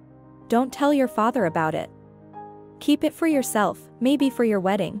 Don't tell your father about it. Keep it for yourself, maybe for your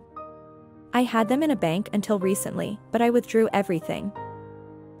wedding. I had them in a bank until recently, but I withdrew everything.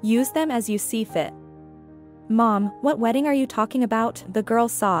 Use them as you see fit. Mom, what wedding are you talking about? The girl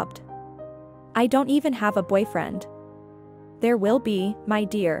sobbed. I don't even have a boyfriend. There will be, my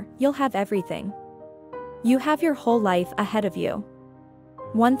dear, you'll have everything. You have your whole life ahead of you.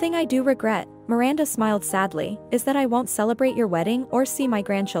 One thing I do regret, Miranda smiled sadly, is that I won't celebrate your wedding or see my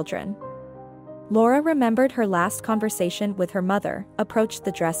grandchildren. Laura remembered her last conversation with her mother, approached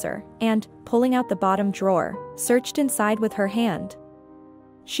the dresser, and, pulling out the bottom drawer, searched inside with her hand.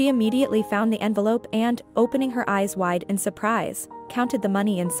 She immediately found the envelope and, opening her eyes wide in surprise, counted the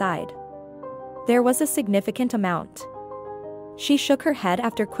money inside. There was a significant amount. She shook her head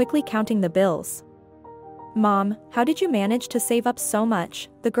after quickly counting the bills. Mom, how did you manage to save up so much?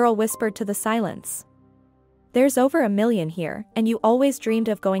 The girl whispered to the silence. There's over $1 million here, and you always dreamed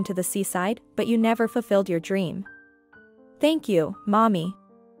of going to the seaside, but you never fulfilled your dream. Thank you, Mommy.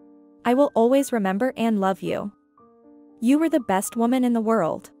 I will always remember and love you. You were the best woman in the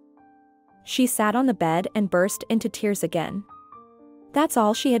world. She sat on the bed and burst into tears again. That's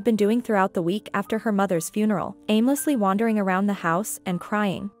all she had been doing throughout the week after her mother's funeral, aimlessly wandering around the house and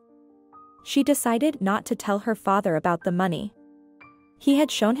crying. She decided not to tell her father about the money. He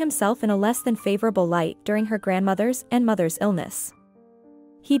had shown himself in a less than favorable light during her grandmother's and mother's illness.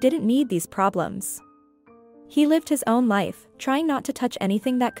 He didn't need these problems. He lived his own life, trying not to touch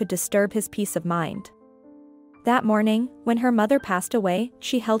anything that could disturb his peace of mind. That morning, when her mother passed away,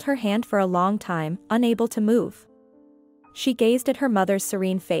 she held her hand for a long time, unable to move. She gazed at her mother's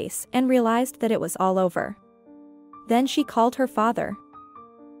serene face and realized that it was all over. Then she called her father.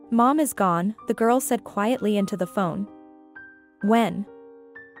 Mom is gone, the girl said quietly into the phone. When?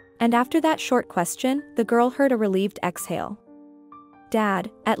 And after that short question, the girl heard a relieved exhale.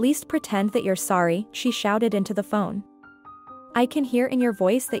 Dad, at least pretend that you're sorry, she shouted into the phone. I can hear in your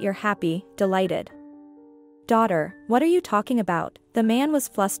voice that you're happy, delighted. Daughter, what are you talking about? The man was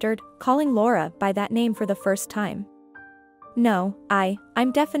flustered, calling Laura by that name for the first time. No,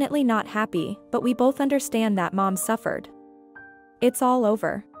 I'm definitely not happy, but we both understand that Mom suffered. It's all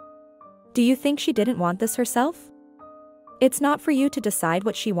over. Do you think she didn't want this herself? It's not for you to decide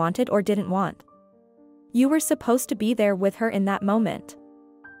what she wanted or didn't want. You were supposed to be there with her in that moment.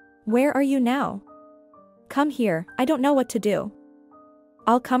 Where are you now? Come here, I don't know what to do.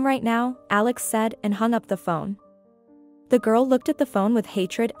 I'll come right now, Alex said and hung up the phone. The girl looked at the phone with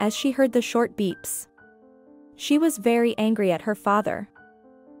hatred as she heard the short beeps. She was very angry at her father.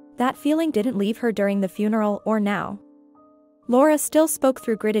 That feeling didn't leave her during the funeral or now. Laura still spoke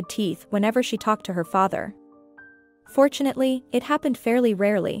through gritted teeth whenever she talked to her father. Fortunately, it happened fairly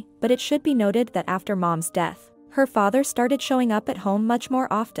rarely, but it should be noted that after Mom's death, her father started showing up at home much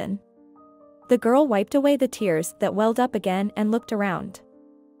more often. The girl wiped away the tears that welled up again and looked around.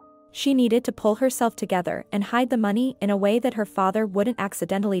 She needed to pull herself together and hide the money in a way that her father wouldn't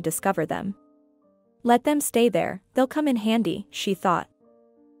accidentally discover them. Let them stay there, they'll come in handy, she thought.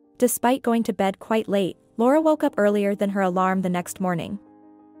 Despite going to bed quite late, Laura woke up earlier than her alarm the next morning.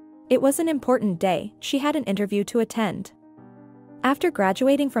 It was an important day, she had an interview to attend. After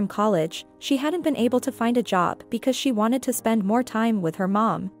graduating from college, she hadn't been able to find a job because she wanted to spend more time with her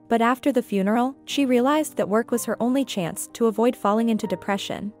mom, but after the funeral, she realized that work was her only chance to avoid falling into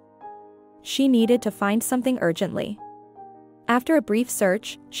depression. She needed to find something urgently. After a brief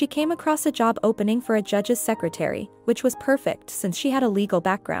search, she came across a job opening for a judge's secretary, which was perfect since she had a legal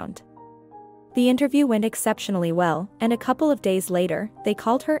background. The interview went exceptionally well, and a couple of days later, they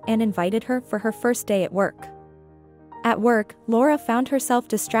called her and invited her for her first day at work. At work, Laura found herself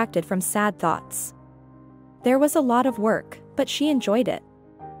distracted from sad thoughts. There was a lot of work, but she enjoyed it.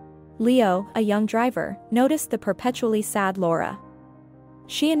 Leo, a young driver, noticed the perpetually sad Laura.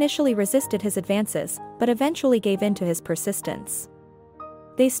 She initially resisted his advances, but eventually gave in to his persistence.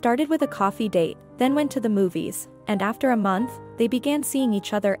 They started with a coffee date, then went to the movies, and after a month, they began seeing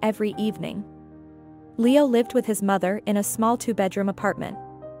each other every evening. Leo lived with his mother in a small 2-bedroom apartment.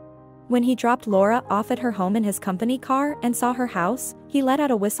 When he dropped Laura off at her home in his company car and saw her house, he let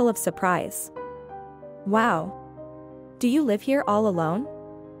out a whistle of surprise. Wow! Do you live here all alone?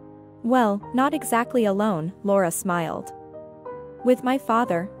 Well, not exactly alone, Laura smiled. With my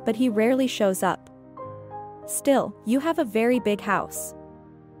father, but he rarely shows up. Still, you have a very big house.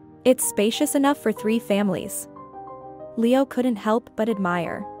 It's spacious enough for 3 families. Leo couldn't help but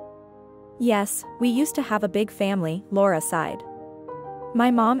admire. Yes, we used to have a big family, Laura sighed. My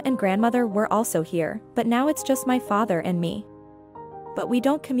mom and grandmother were also here, but now it's just my father and me. But we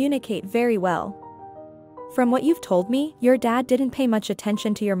don't communicate very well. From what you've told me, your dad didn't pay much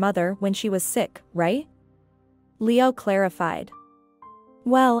attention to your mother when she was sick, right? Leo clarified.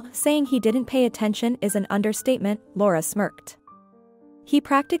 Well, saying he didn't pay attention is an understatement, Laura smirked. He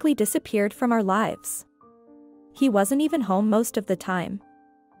practically disappeared from our lives. He wasn't even home most of the time.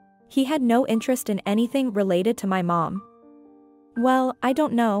 He had no interest in anything related to my mom. Well, I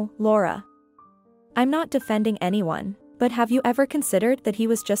don't know, Laura. I'm not defending anyone, but have you ever considered that he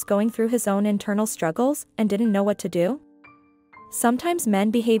was just going through his own internal struggles and didn't know what to do? Sometimes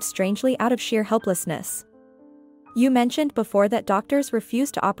men behave strangely out of sheer helplessness. You mentioned before that doctors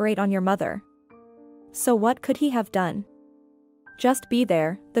refused to operate on your mother. So what could he have done? Just be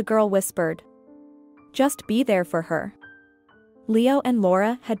there, the girl whispered. Just be there for her. Leo and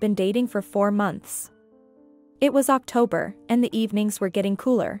Laura had been dating for 4 months. It was October, and the evenings were getting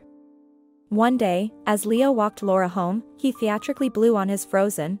cooler. One day, as Leo walked Laura home, he theatrically blew on his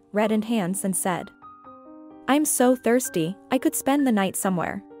frozen, reddened hands and said, "I'm so thirsty, I could spend the night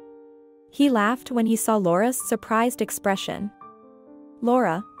somewhere." He laughed when he saw Laura's surprised expression.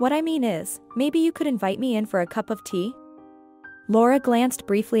 "Laura, what I mean is, maybe you could invite me in for a cup of tea?" Laura glanced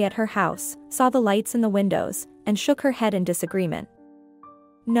briefly at her house, saw the lights in the windows, and shook her head in disagreement.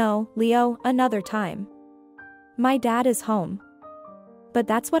 "No, Leo, another time. My dad is home." "But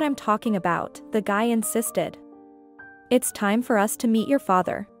that's what I'm talking about," the guy insisted. "It's time for us to meet your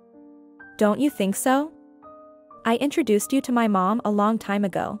father. Don't you think so? I introduced you to my mom a long time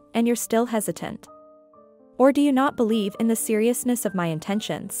ago, and you're still hesitant. Or do you not believe in the seriousness of my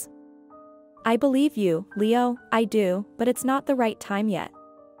intentions?" "I believe you, Leo, I do, but it's not the right time yet.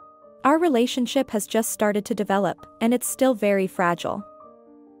 Our relationship has just started to develop, and it's still very fragile.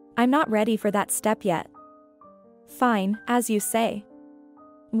 I'm not ready for that step yet." "Fine, as you say.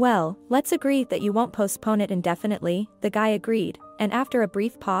 Well, let's agree that you won't postpone it indefinitely," the guy agreed, and after a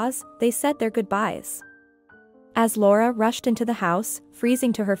brief pause, they said their goodbyes. As Laura rushed into the house,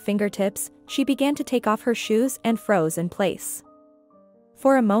 freezing to her fingertips, she began to take off her shoes and froze in place.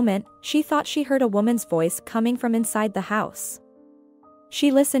 For a moment, she thought she heard a woman's voice coming from inside the house.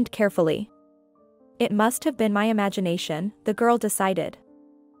 She listened carefully. It must have been my imagination, the girl decided.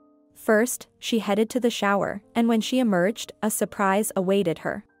 First, she headed to the shower, and when she emerged, a surprise awaited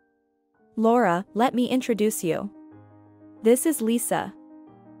her. "Laura, let me introduce you. This is Lisa.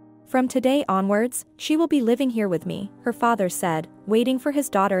 From today onwards, she will be living here with me," her father said, waiting for his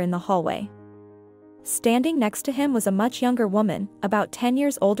daughter in the hallway. Standing next to him was a much younger woman, about 10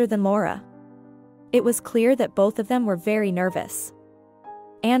 years older than Laura. It was clear that both of them were very nervous.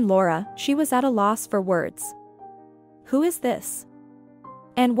 And Laura, she was at a loss for words. "Who is this?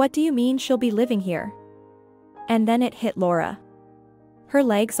 And what do you mean she'll be living here?" And then it hit Laura. Her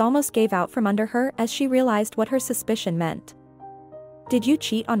legs almost gave out from under her as she realized what her suspicion meant. "Did you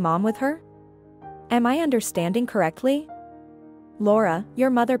cheat on mom with her? Am I understanding correctly? Laura, your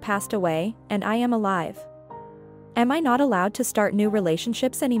mother passed away, and I am alive. Am I not allowed to start new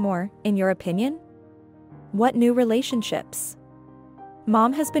relationships anymore, in your opinion?" "What new relationships?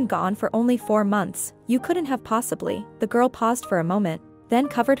 Mom has been gone for only 4 months, you couldn't have possibly." The girl paused for a moment, then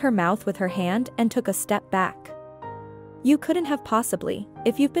covered her mouth with her hand and took a step back. "You couldn't have possibly,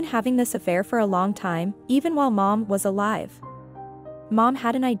 if you've been having this affair for a long time, even while Mom was alive. Mom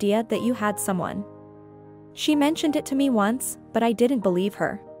had an idea that you had someone. She mentioned it to me once, but I didn't believe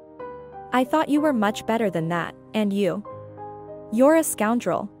her. I thought you were much better than that, and you're a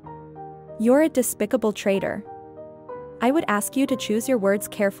scoundrel. You're a despicable traitor. I would ask you to choose your words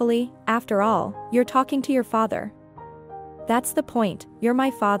carefully, after all, you're talking to your father." "That's the point, you're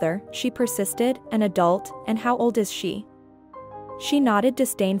my father," she persisted, "an adult, and how old is she?" She nodded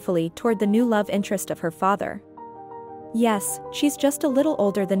disdainfully toward the new love interest of her father. "Yes, she's just a little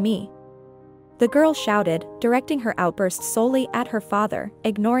older than me," the girl shouted, directing her outburst solely at her father,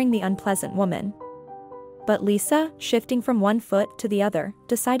 ignoring the unpleasant woman. But Lisa, shifting from one foot to the other,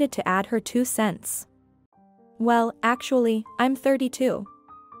 decided to add her 2 cents. "Well, actually, I'm 32.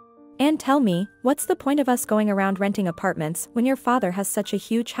 And tell me, what's the point of us going around renting apartments when your father has such a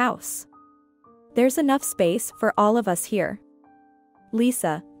huge house? There's enough space for all of us here."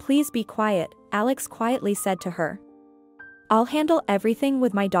 "Lisa, please be quiet," Alex quietly said to her. "I'll handle everything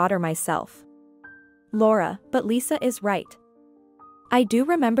with my daughter myself." "Laura, but Lisa is right. I do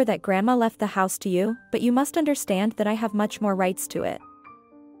remember that Grandma left the house to you, but you must understand that I have much more rights to it.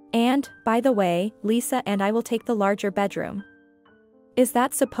 And, by the way, Lisa and I will take the larger bedroom." "Is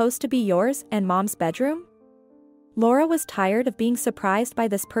that supposed to be yours and Mom's bedroom?" Laura was tired of being surprised by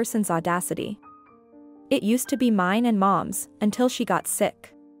this person's audacity. It used to be mine and Mom's, until she got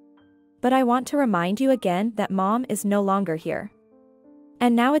sick. But I want to remind you again that Mom is no longer here.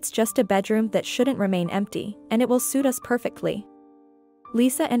 And now it's just a bedroom that shouldn't remain empty, and it will suit us perfectly.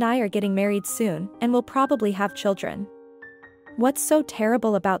 Lisa and I are getting married soon, and will probably have children. What's so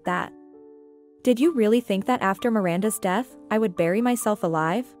terrible about that? Did you really think that after Miranda's death, I would bury myself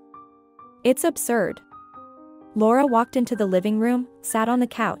alive? It's absurd. Laura walked into the living room, sat on the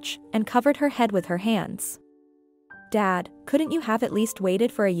couch, and covered her head with her hands. Dad, couldn't you have at least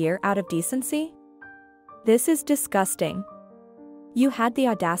waited for a year out of decency? This is disgusting. You had the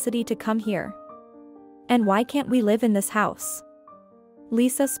audacity to come here. And why can't we live in this house?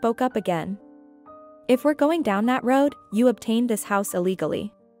 Lisa spoke up again. If we're going down that road, you obtained this house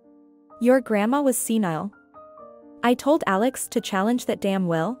illegally. Your grandma was senile. I told Alex to challenge that damn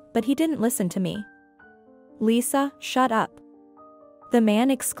will, but he didn't listen to me. Lisa, shut up. The man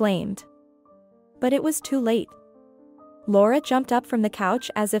exclaimed. But it was too late. Laura jumped up from the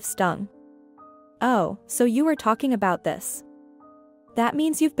couch as if stung. Oh, so you were talking about this. That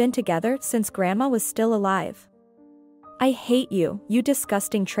means you've been together since Grandma was still alive. I hate you, you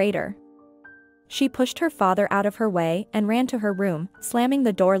disgusting traitor. She pushed her father out of her way and ran to her room, slamming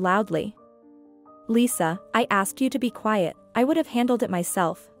the door loudly. Lisa, I asked you to be quiet, I would have handled it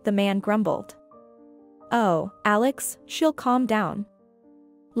myself, the man grumbled. Oh, Alex, she'll calm down.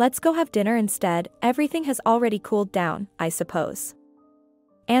 Let's go have dinner instead, everything has already cooled down, I suppose.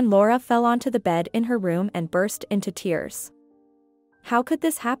 And Laura fell onto the bed in her room and burst into tears. How could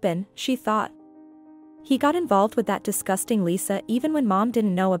this happen, she thought. He got involved with that disgusting Lisa even when Mom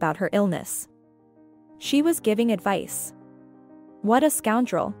didn't know about her illness. She was giving advice. What a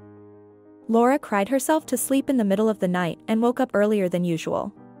scoundrel. Laura cried herself to sleep in the middle of the night and woke up earlier than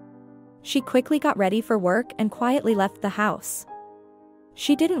usual. She quickly got ready for work and quietly left the house.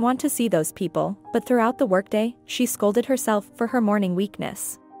 She didn't want to see those people, but throughout the workday, she scolded herself for her morning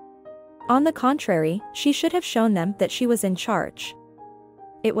weakness. On the contrary, she should have shown them that she was in charge.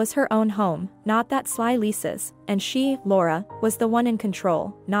 It was her own home, not that sly Lisa's, and she, Laura, was the one in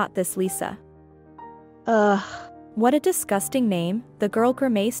control, not this Lisa. Ugh. What a disgusting name, the girl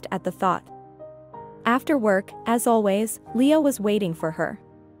grimaced at the thought. After work, as always, Leo was waiting for her.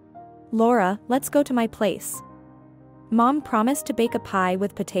 Laura, let's go to my place. Mom promised to bake a pie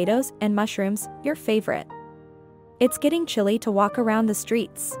with potatoes and mushrooms, your favorite. It's getting chilly to walk around the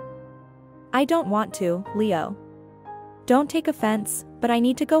streets. I don't want to, Leo. Don't take offense, but I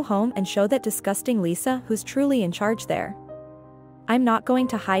need to go home and show that disgusting Lisa who's truly in charge there. I'm not going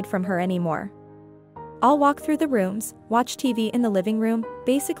to hide from her anymore. I'll walk through the rooms, watch TV in the living room,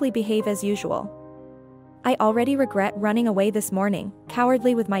 basically behave as usual. I already regret running away this morning,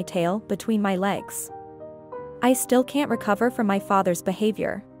 cowardly with my tail between my legs. I still can't recover from my father's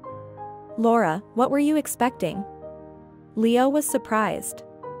behavior. Laura, what were you expecting? Leo was surprised.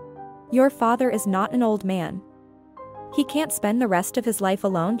 Your father is not an old man. He can't spend the rest of his life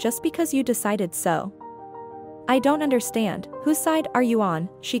alone just because you decided so. I don't understand, whose side are you on?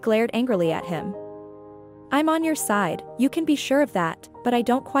 She glared angrily at him. I'm on your side, you can be sure of that, but I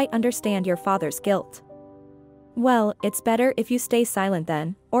don't quite understand your father's guilt. Well, it's better if you stay silent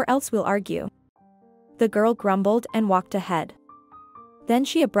then, or else we'll argue. The girl grumbled and walked ahead. Then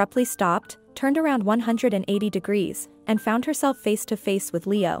she abruptly stopped, turned around 180 degrees, and found herself face to face with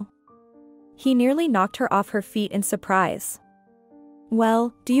Leo. He nearly knocked her off her feet in surprise.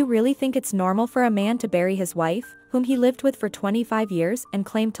 Well, do you really think it's normal for a man to bury his wife, whom he lived with for 25 years and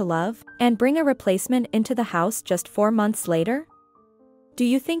claimed to love, and bring a replacement into the house just 4 months later? Do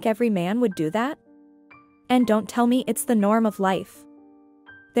you think every man would do that? And don't tell me it's the norm of life.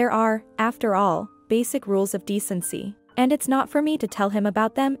 There are, after all, basic rules of decency, and it's not for me to tell him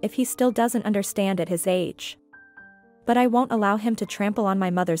about them if he still doesn't understand at his age. But I won't allow him to trample on my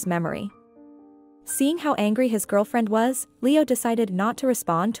mother's memory. Seeing how angry his girlfriend was, Leo decided not to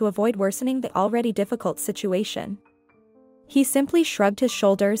respond to avoid worsening the already difficult situation. He simply shrugged his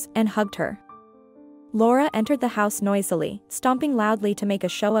shoulders and hugged her. Laura entered the house noisily, stomping loudly to make a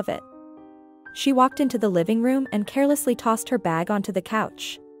show of it. She walked into the living room and carelessly tossed her bag onto the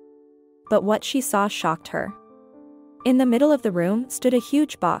couch. But what she saw shocked her. In the middle of the room stood a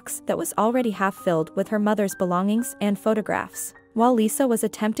huge box that was already half filled with her mother's belongings and photographs, while Lisa was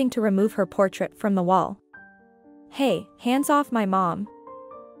attempting to remove her portrait from the wall. Hey, hands off my mom!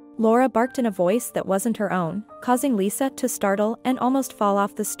 Laura barked in a voice that wasn't her own, causing Lisa to startle and almost fall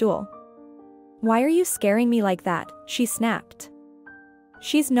off the stool. Why are you scaring me like that? She snapped.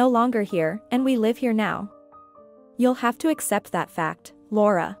 She's no longer here, and we live here now. You'll have to accept that fact,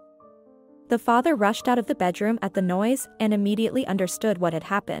 Laura. The father rushed out of the bedroom at the noise and immediately understood what had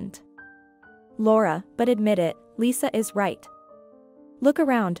happened. Laura, but admit it, Lisa is right. Look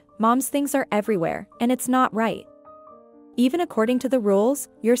around, Mom's things are everywhere, and it's not right. Even according to the rules,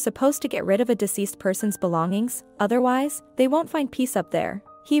 you're supposed to get rid of a deceased person's belongings, otherwise, they won't find peace up there.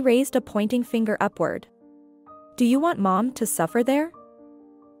 He raised a pointing finger upward. Do you want Mom to suffer there?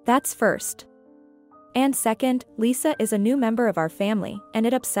 That's first. And second, Lisa is a new member of our family, and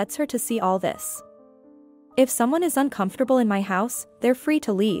it upsets her to see all this. If someone is uncomfortable in my house, they're free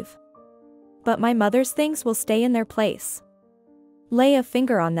to leave. But my mother's things will stay in their place. Lay a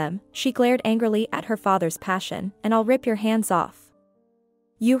finger on them, she glared angrily at her father's passion, and I'll rip your hands off.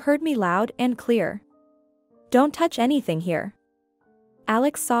 You heard me loud and clear. Don't touch anything here.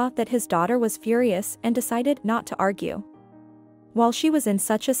 Alex saw that his daughter was furious and decided not to argue. While she was in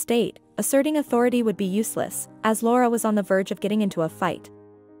such a state, asserting authority would be useless, as Laura was on the verge of getting into a fight.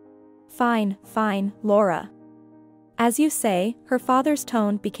 Fine, Laura. As you say, her father's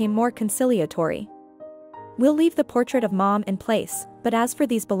tone became more conciliatory. We'll leave the portrait of Mom in place, but as for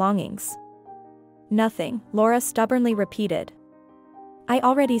these belongings. Nothing, Laura stubbornly repeated. I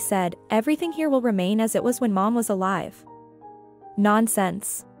already said, everything here will remain as it was when Mom was alive.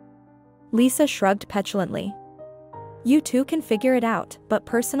 Nonsense. Lisa shrugged petulantly. You two can figure it out, but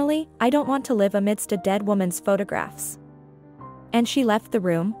personally, I don't want to live amidst a dead woman's photographs. And she left the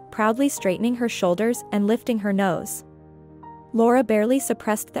room, proudly straightening her shoulders and lifting her nose. Laura barely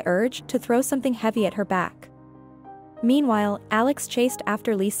suppressed the urge to throw something heavy at her back. Meanwhile, Alex chased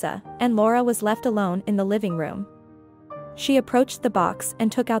after Lisa, and Laura was left alone in the living room. She approached the box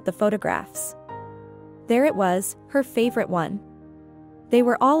and took out the photographs. There it was, her favorite one. They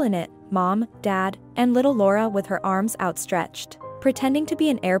were all in it, Mom, Dad, and little Laura with her arms outstretched, pretending to be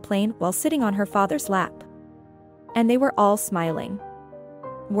an airplane while sitting on her father's lap. And they were all smiling.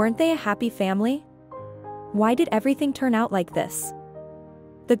 Weren't they a happy family? Why did everything turn out like this?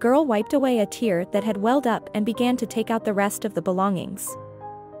 The girl wiped away a tear that had welled up and began to take out the rest of the belongings.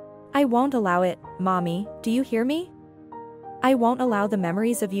 I won't allow it, Mommy, do you hear me? I won't allow the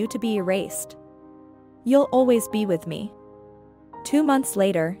memories of you to be erased. You'll always be with me. 2 months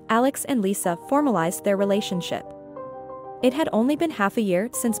later, Alex and Lisa formalized their relationship. It had only been half a year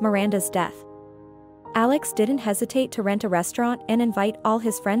since Miranda's death. Alex didn't hesitate to rent a restaurant and invite all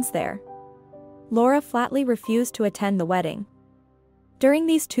his friends there. Laura flatly refused to attend the wedding. During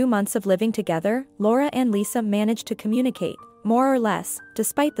these 2 months of living together, Laura and Lisa managed to communicate, more or less,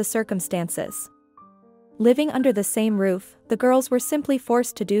 despite the circumstances. Living under the same roof, the girls were simply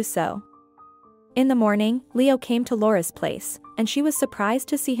forced to do so. In the morning, Leo came to Laura's place, and she was surprised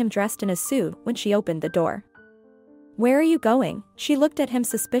to see him dressed in a suit when she opened the door. Where are you going? She looked at him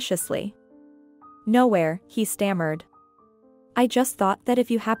suspiciously. Nowhere, he stammered. I just thought that if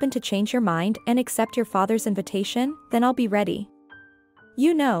you happen to change your mind and accept your father's invitation, then I'll be ready.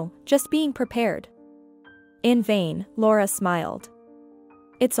 You know, just being prepared. In vain, Laura smiled.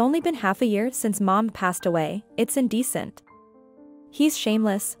 It's only been half a year since Mom passed away, it's indecent. He's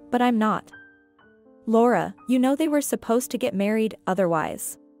shameless, but I'm not. Laura, you know they were supposed to get married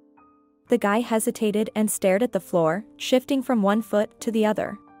otherwise. The guy hesitated and stared at the floor, shifting from one foot to the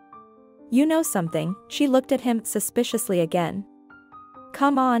other. You know something, she looked at him suspiciously again.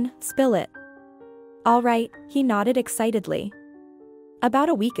 Come on, spill it. All right, he nodded excitedly. About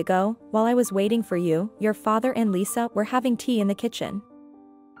a week ago, while I was waiting for you, your father and Lisa were having tea in the kitchen.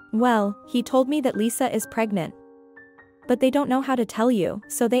 Well, he told me that Lisa is pregnant. But they don't know how to tell you,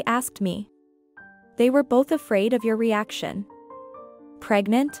 so they asked me. They were both afraid of your reaction.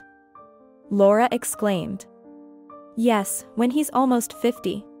 Pregnant? Laura exclaimed. Yes, when he's almost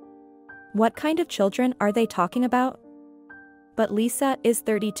 50. What kind of children are they talking about? But Lisa is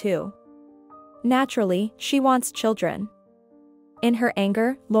 32. Naturally, she wants children. In her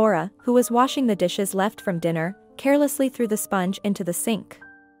anger, Laura, who was washing the dishes left from dinner, carelessly threw the sponge into the sink.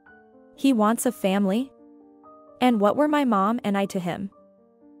 He wants a family? And what were my mom and I to him?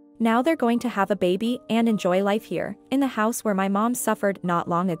 Now they're going to have a baby and enjoy life here, in the house where my mom suffered not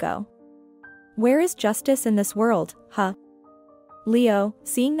long ago. Where is justice in this world, huh? Leo,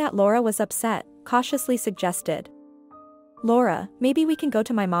 seeing that Laura was upset, cautiously suggested. Laura, maybe we can go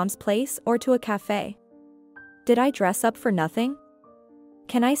to my mom's place or to a cafe. Did I dress up for nothing?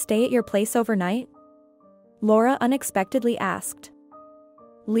 Can I stay at your place overnight? Laura unexpectedly asked.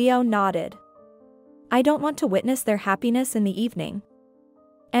 Leo nodded. I don't want to witness their happiness in the evening.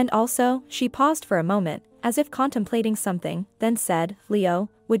 And also, she paused for a moment, as if contemplating something, then said, Leo,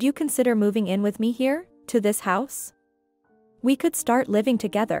 would you consider moving in with me here, to this house? We could start living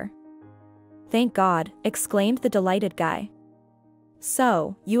together. Thank God, exclaimed the delighted guy.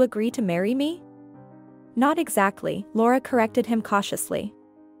 So, you agree to marry me? Not exactly, Laura corrected him cautiously.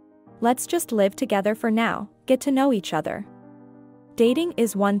 Let's just live together for now, get to know each other. Dating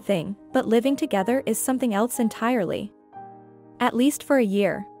is one thing, but living together is something else entirely. At least for a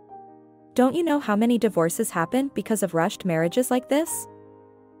year. Don't you know how many divorces happen because of rushed marriages like this?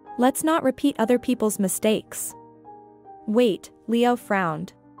 Let's not repeat other people's mistakes. Wait, Leo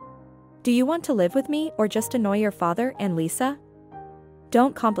frowned. Do you want to live with me or just annoy your father and Lisa?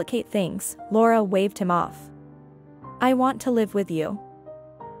 Don't complicate things, Laura waved him off. I want to live with you.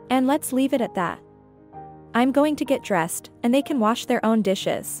 And let's leave it at that. I'm going to get dressed, and they can wash their own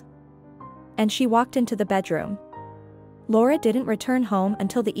dishes. And she walked into the bedroom. Laura didn't return home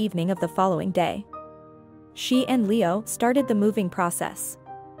until the evening of the following day. She and Leo started the moving process.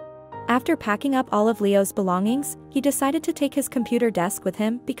 After packing up all of Leo's belongings, he decided to take his computer desk with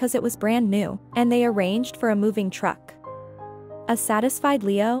him because it was brand new, and they arranged for a moving truck. A satisfied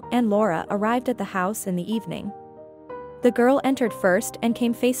Leo and Laura arrived at the house in the evening. The girl entered first and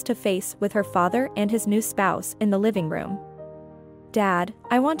came face to face with her father and his new spouse in the living room. Dad,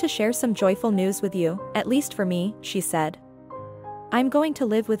 I want to share some joyful news with you, at least for me, she said. I'm going to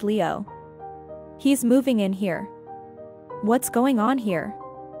live with Leo. He's moving in here. What's going on here?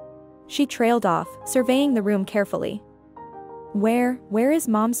 She trailed off, surveying the room carefully. Where is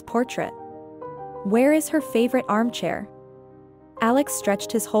Mom's portrait? Where is her favorite armchair? Alex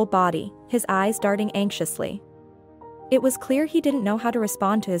stretched his whole body, his eyes darting anxiously. It was clear he didn't know how to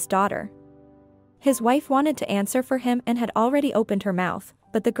respond to his daughter. His wife wanted to answer for him and had already opened her mouth,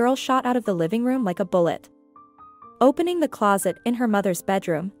 but the girl shot out of the living room like a bullet. Opening the closet in her mother's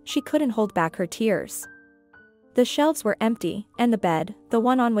bedroom, she couldn't hold back her tears. The shelves were empty, and the bed, the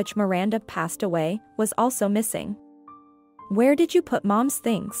one on which Miranda passed away, was also missing. Where did you put Mom's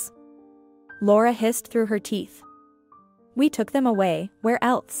things? Laura hissed through her teeth. We took them away, where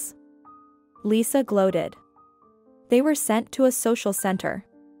else? Lisa gloated. They were sent to a social center.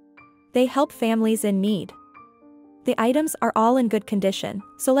 They help families in need. The items are all in good condition,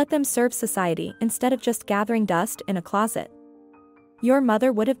 so let them serve society instead of just gathering dust in a closet. Your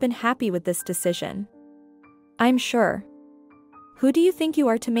mother would have been happy with this decision. I'm sure. Who do you think you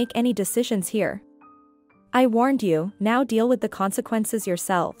are to make any decisions here? I warned you, now deal with the consequences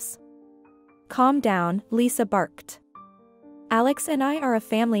yourselves. Calm down, Lisa barked. Alex and I are a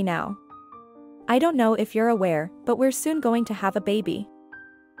family now. I don't know if you're aware, but we're soon going to have a baby.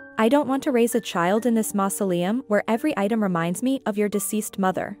 I don't want to raise a child in this mausoleum where every item reminds me of your deceased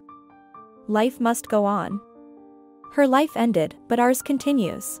mother. Life must go on. Her life ended, but ours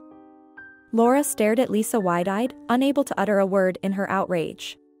continues. Laura stared at Lisa wide-eyed, unable to utter a word in her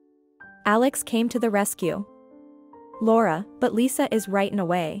outrage. Alex came to the rescue. Laura, but Lisa is right in a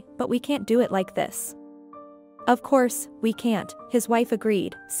way, but we can't do it like this. Of course, we can't, his wife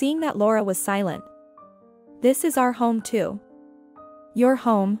agreed, seeing that Laura was silent. This is our home too. Your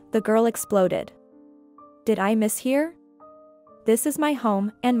home, the girl exploded. Did I miss here? This is my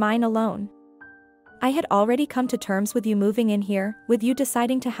home, and mine alone. I had already come to terms with you moving in here, with you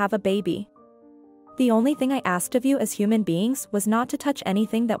deciding to have a baby. The only thing I asked of you as human beings was not to touch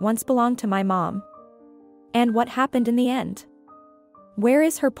anything that once belonged to my mom. And what happened in the end? Where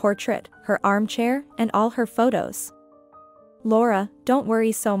is her portrait, her armchair, and all her photos? Laura, don't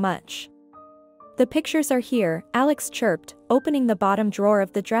worry so much. The pictures are here, Alex chirped, opening the bottom drawer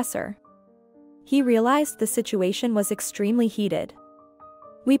of the dresser. He realized the situation was extremely heated.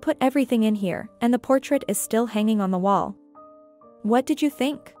 We put everything in here, and the portrait is still hanging on the wall. What did you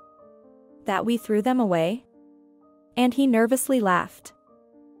think? That we threw them away? And he nervously laughed.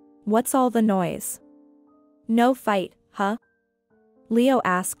 What's all the noise? No fight, huh? Leo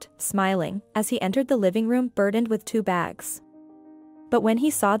asked, smiling, as he entered the living room burdened with 2 bags. But when he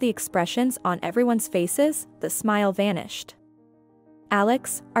saw the expressions on everyone's faces, the smile vanished.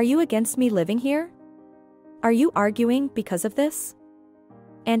 Alex, are you against me living here? Are you arguing because of this?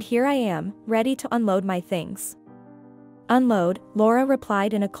 And here I am, ready to unload my things. Unload, Laura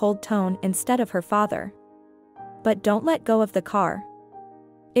replied in a cold tone instead of her father. But don't let go of the car.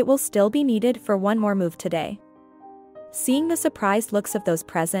 It will still be needed for one more move today. Seeing the surprised looks of those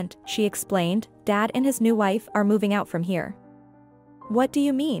present, she explained, Dad and his new wife are moving out from here. What do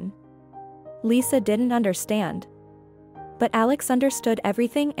you mean? Lisa didn't understand. But Alex understood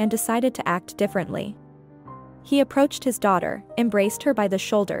everything and decided to act differently. He approached his daughter, embraced her by the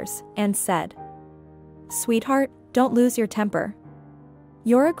shoulders, and said, Sweetheart, don't lose your temper.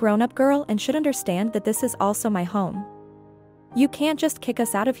 You're a grown-up girl and should understand that this is also my home. You can't just kick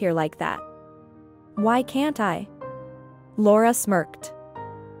us out of here like that. Why can't I? Laura smirked.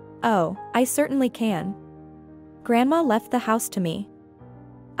 Oh, I certainly can. Grandma left the house to me.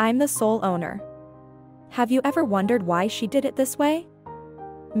 I'm the sole owner. Have you ever wondered why she did it this way?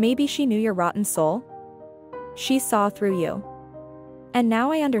 Maybe she knew your rotten soul? She saw through you. And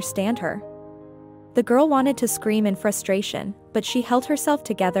now I understand her. The girl wanted to scream in frustration, but she held herself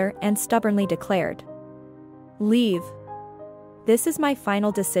together and stubbornly declared, "Leave. This is my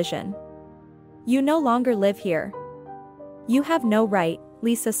final decision. You no longer live here." "You have no right,"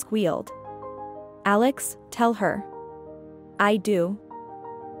 Lisa squealed. "Alex, tell her." "I do.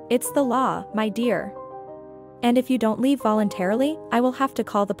 It's the law, my dear. And if you don't leave voluntarily, I will have to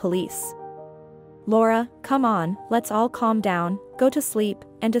call the police." "Laura, come on, let's all calm down, go to sleep,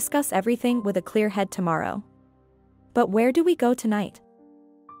 and discuss everything with a clear head tomorrow." "But where do we go tonight?"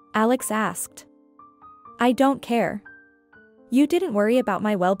 Alex asked. "I don't care. You didn't worry about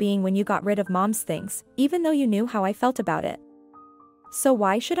my well-being when you got rid of Mom's things, even though you knew how I felt about it. So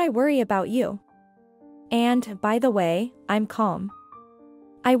why should I worry about you? And, by the way, I'm calm.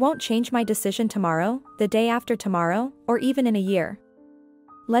 I won't change my decision tomorrow, the day after tomorrow, or even in a year.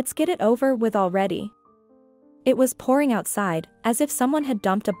 Let's get it over with already." It was pouring outside, as if someone had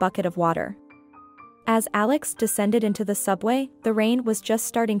dumped a bucket of water. As Alex descended into the subway, the rain was just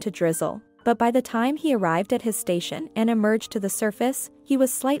starting to drizzle, but by the time he arrived at his station and emerged to the surface, he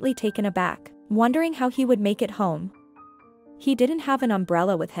was slightly taken aback, wondering how he would make it home. He didn't have an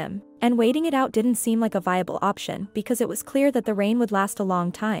umbrella with him, and waiting it out didn't seem like a viable option because it was clear that the rain would last a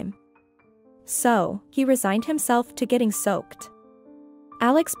long time. So, he resigned himself to getting soaked.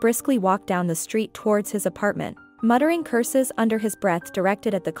 Alex briskly walked down the street towards his apartment, muttering curses under his breath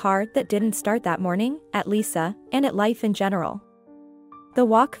directed at the car that didn't start that morning, at Lisa, and at life in general. The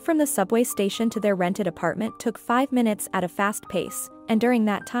walk from the subway station to their rented apartment took 5 minutes at a fast pace, and during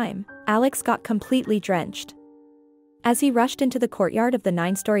that time, Alex got completely drenched. As he rushed into the courtyard of the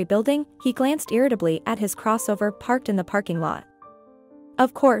 9-story building, he glanced irritably at his crossover parked in the parking lot.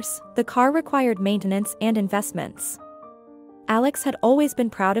 Of course, the car required maintenance and investments. Alex had always been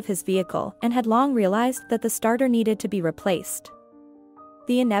proud of his vehicle and had long realized that the starter needed to be replaced.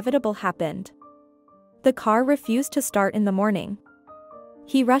 The inevitable happened. The car refused to start in the morning.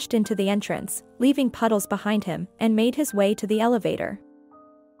 He rushed into the entrance, leaving puddles behind him, and made his way to the elevator.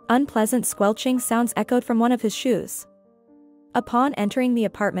 Unpleasant squelching sounds echoed from one of his shoes. Upon entering the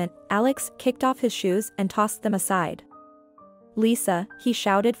apartment, Alex kicked off his shoes and tossed them aside. "Lisa," he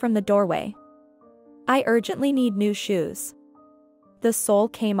shouted from the doorway. "I urgently need new shoes." The sole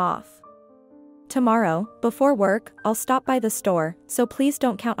came off. "Tomorrow, before work, I'll stop by the store, so please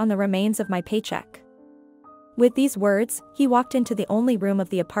don't count on the remains of my paycheck." With these words, he walked into the only room of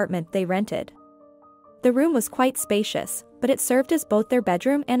the apartment they rented. The room was quite spacious, but it served as both their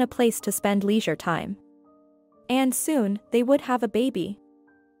bedroom and a place to spend leisure time. And soon, they would have a baby.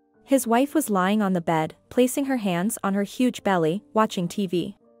 His wife was lying on the bed, placing her hands on her huge belly, watching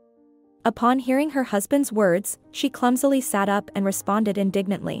TV. Upon hearing her husband's words, she clumsily sat up and responded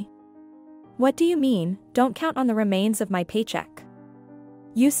indignantly. "What do you mean, don't count on the remains of my paycheck?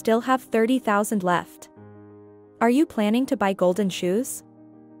 You still have 30,000 left. Are you planning to buy golden shoes?"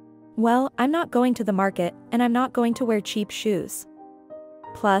 "Well, I'm not going to the market, and I'm not going to wear cheap shoes.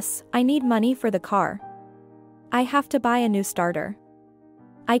 Plus, I need money for the car. I have to buy a new starter."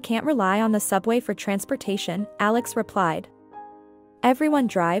 "I can't rely on the subway for transportation," Alex replied. "Everyone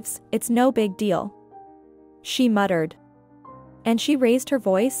drives, it's no big deal." She muttered. And she raised her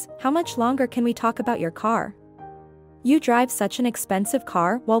voice, "How much longer can we talk about your car? You drive such an expensive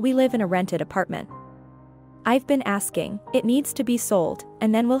car while we live in a rented apartment. I've been asking, it needs to be sold,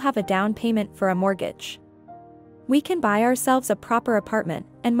 and then we'll have a down payment for a mortgage. We can buy ourselves a proper apartment,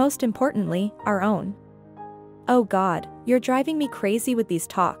 and most importantly, our own." "Oh God, you're driving me crazy with these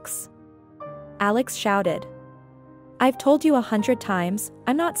talks," Alex shouted. "I've told you 100 times,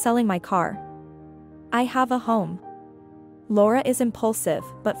 I'm not selling my car. I have a home. Laura is impulsive,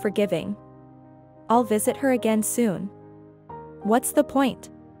 but forgiving. I'll visit her again soon. What's the point?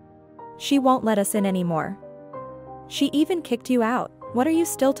 She won't let us in anymore. She even kicked you out, what are you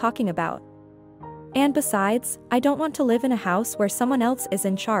still talking about? And besides, I don't want to live in a house where someone else is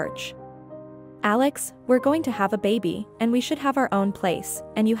in charge. Alex, we're going to have a baby, and we should have our own place,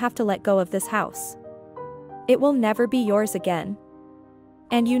 and you have to let go of this house. It will never be yours again.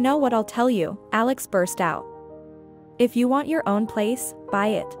 And you know what I'll tell you," Alex burst out. "If you want your own place, buy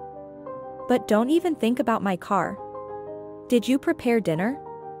it. But don't even think about my car. Did you prepare dinner?"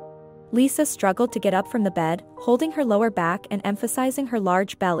 Lisa struggled to get up from the bed, holding her lower back and emphasizing her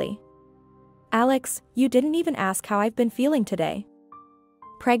large belly. "Alex, you didn't even ask how I've been feeling today."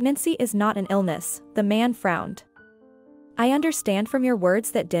 "Pregnancy is not an illness," the man frowned. "I understand from your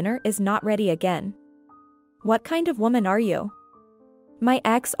words that dinner is not ready again. What kind of woman are you? My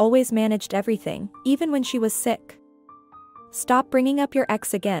ex always managed everything, even when she was sick. Stop bringing up your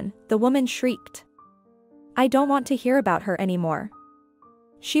ex again, the woman shrieked. I don't want to hear about her anymore.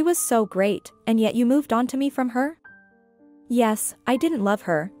 She was so great, and yet you moved on to me from her? Yes, I didn't love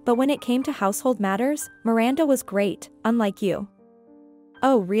her, but when it came to household matters, Miranda was great, unlike you.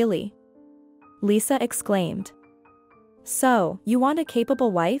 Oh really? Lisa exclaimed. So, you want a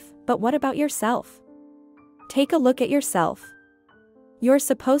capable wife, but what about yourself? Take a look at yourself. You're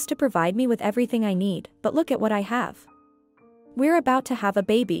supposed to provide me with everything I need, but look at what I have. We're about to have a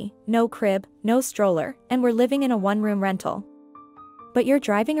baby, no crib, no stroller, and we're living in a one-room rental. But you're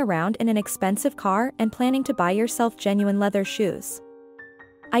driving around in an expensive car and planning to buy yourself genuine leather shoes.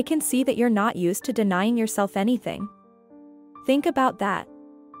 I can see that you're not used to denying yourself anything. Think about that.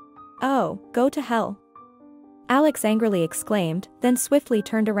 Oh, go to hell. Alex angrily exclaimed, then swiftly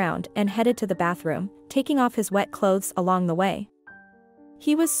turned around and headed to the bathroom, taking off his wet clothes along the way.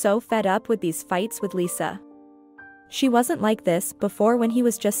 He was so fed up with these fights with Lisa. She wasn't like this before when he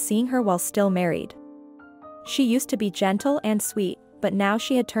was just seeing her while still married. She used to be gentle and sweet, but now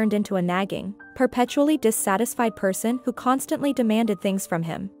she had turned into a nagging, perpetually dissatisfied person who constantly demanded things from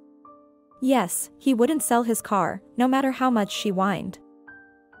him. Yes, he wouldn't sell his car, no matter how much she whined.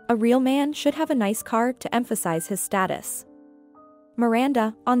 A real man should have a nice car to emphasize his status.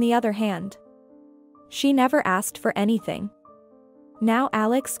 Miranda, on the other hand, she never asked for anything. Now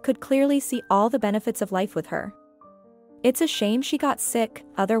Alex could clearly see all the benefits of life with her. It's a shame she got sick,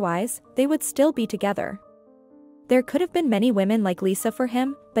 otherwise, they would still be together. There could have been many women like Lisa for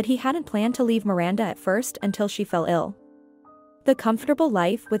him, but he hadn't planned to leave Miranda at first until she fell ill. The comfortable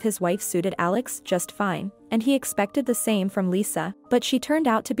life with his wife suited Alex just fine, and he expected the same from Lisa, but she turned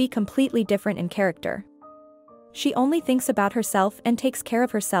out to be completely different in character. She only thinks about herself and takes care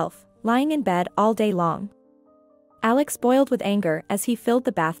of herself, lying in bed all day long. Alex boiled with anger as he filled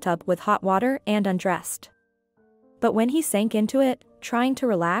the bathtub with hot water and undressed. But when he sank into it, trying to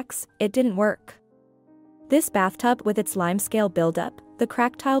relax, it didn't work. This bathtub with its limescale buildup, the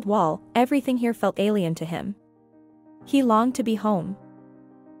cracked-tiled wall, everything here felt alien to him. He longed to be home.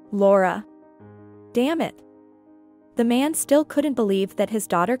 Laura. Damn it. The man still couldn't believe that his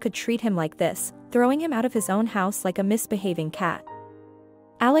daughter could treat him like this, throwing him out of his own house like a misbehaving cat.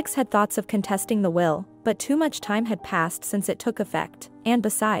 Alex had thoughts of contesting the will, but too much time had passed since it took effect, and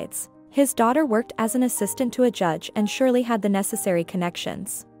besides, his daughter worked as an assistant to a judge and surely had the necessary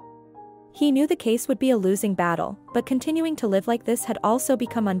connections. He knew the case would be a losing battle, but continuing to live like this had also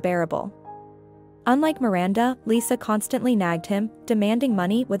become unbearable. Unlike Miranda, Lisa constantly nagged him, demanding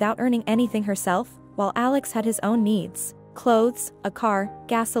money without earning anything herself, while Alex had his own needs: clothes, a car,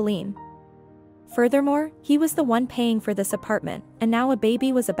 gasoline. Furthermore, he was the one paying for this apartment, and now a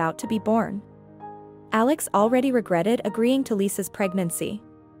baby was about to be born. Alex already regretted agreeing to Lisa's pregnancy.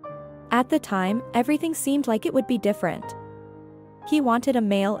 At the time, everything seemed like it would be different. He wanted a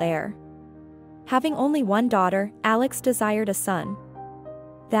male heir. Having only one daughter, Alex desired a son.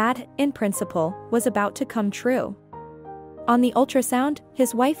 That, in principle, was about to come true. On the ultrasound,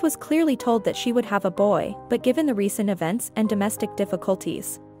 his wife was clearly told that she would have a boy, but given the recent events and domestic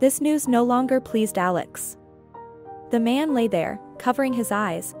difficulties, this news no longer pleased Alex. The man lay there, covering his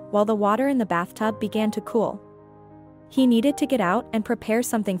eyes, while the water in the bathtub began to cool. He needed to get out and prepare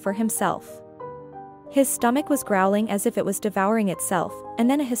something for himself. His stomach was growling as if it was devouring itself, and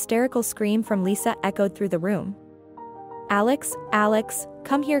then a hysterical scream from Lisa echoed through the room. Alex, Alex,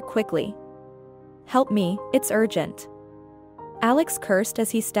 come here quickly. Help me, it's urgent. Alex cursed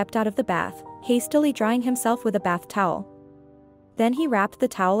as he stepped out of the bath, hastily drying himself with a bath towel. Then he wrapped the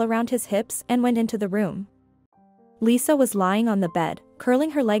towel around his hips and went into the room. Lisa was lying on the bed,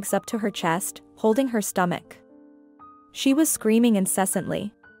 curling her legs up to her chest, holding her stomach. She was screaming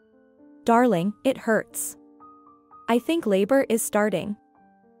incessantly. Darling, it hurts. I think labor is starting.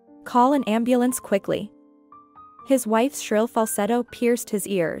 Call an ambulance quickly. His wife's shrill falsetto pierced his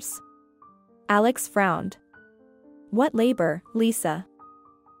ears. Alex frowned. What labor, Lisa?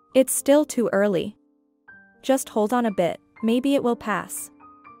 It's still too early. Just hold on a bit, maybe it will pass.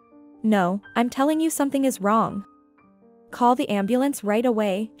 No, I'm telling you something is wrong. Call the ambulance right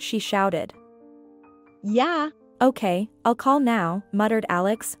away, she shouted. Yeah. Okay, I'll call now, muttered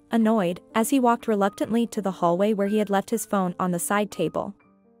Alex, annoyed, as he walked reluctantly to the hallway where he had left his phone on the side table.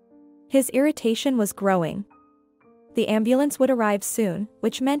 His irritation was growing. The ambulance would arrive soon,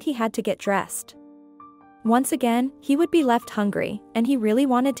 which meant he had to get dressed. Once again, he would be left hungry, and he really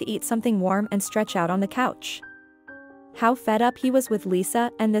wanted to eat something warm and stretch out on the couch. How fed up he was with Lisa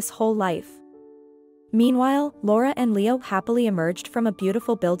and this whole life. Meanwhile, Laura and Leo happily emerged from a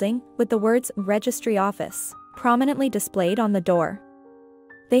beautiful building, with the words "Registry Office" prominently displayed on the door.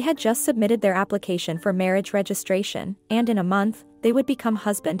 They had just submitted their application for marriage registration, and in a month, they would become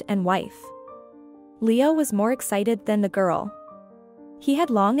husband and wife. Leo was more excited than the girl. He had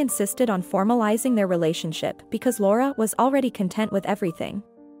long insisted on formalizing their relationship because Laura was already content with everything.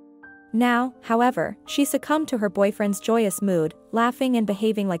 Now, however, she succumbed to her boyfriend's joyous mood, laughing and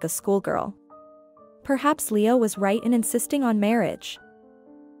behaving like a schoolgirl. Perhaps Leo was right in insisting on marriage.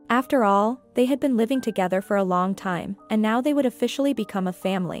 After all, they had been living together for a long time, and now they would officially become a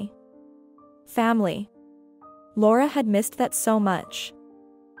family. Family. Laura had missed that so much.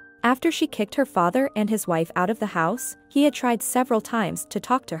 After she kicked her father and his wife out of the house, he had tried several times to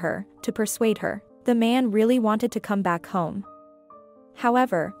talk to her, to persuade her. The man really wanted to come back home.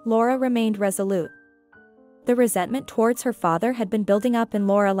 However, Laura remained resolute. The resentment towards her father had been building up in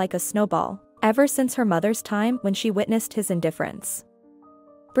Laura like a snowball, ever since her mother's time when she witnessed his indifference.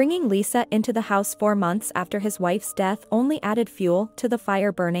 Bringing Lisa into the house 4 months after his wife's death only added fuel to the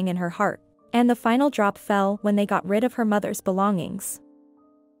fire burning in her heart, and the final drop fell when they got rid of her mother's belongings.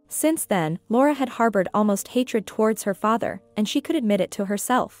 Since then, Laura had harbored almost hatred towards her father, and she could admit it to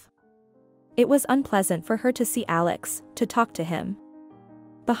herself. It was unpleasant for her to see Alex, to talk to him.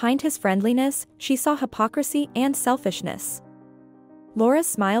 Behind his friendliness, she saw hypocrisy and selfishness. Laura's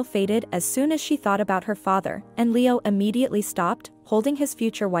smile faded as soon as she thought about her father, and Leo immediately stopped, holding his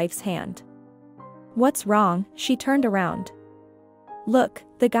future wife's hand. "What's wrong?" She turned around. "Look,"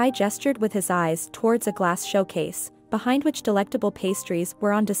 the guy gestured with his eyes towards a glass showcase, behind which delectable pastries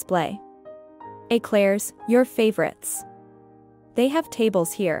were on display. "Eclairs, your favorites. They have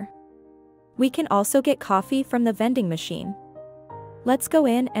tables here. We can also get coffee from the vending machine. Let's go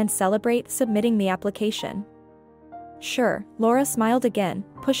in and celebrate submitting the application." "Sure," Laura smiled again,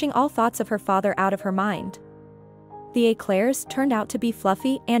 pushing all thoughts of her father out of her mind. The eclairs turned out to be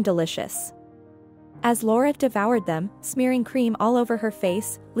fluffy and delicious. As Laura devoured them, smearing cream all over her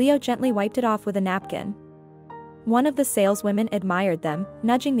face, Leo gently wiped it off with a napkin. One of the saleswomen admired them,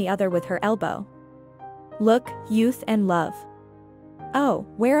 nudging the other with her elbow. "Look, youth and love. Oh,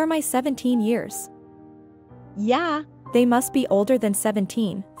 where are my 17 years? Yeah, They must be older than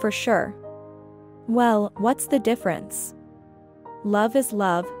 17, for sure." "Well, what's the difference?" "Love is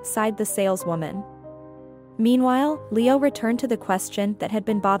love," sighed the saleswoman. Meanwhile, Leo returned to the question that had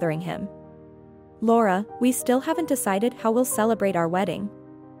been bothering him. "Laura, we still haven't decided how we'll celebrate our wedding.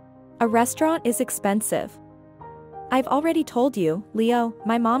 A restaurant is expensive." "I've already told you, Leo,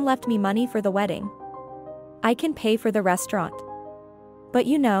 my mom left me money for the wedding. I can pay for the restaurant. But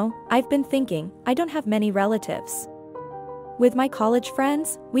you know, I've been thinking, I don't have many relatives. With my college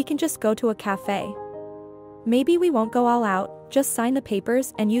friends, we can just go to a cafe. Maybe we won't go all out, just sign the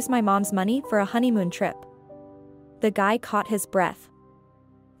papers and use my mom's money for a honeymoon trip." The guy caught his breath.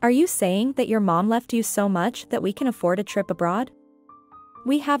 "Are you saying that your mom left you so much that we can afford a trip abroad?"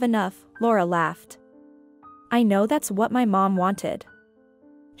 "We have enough," Laura laughed. "I know that's what my mom wanted.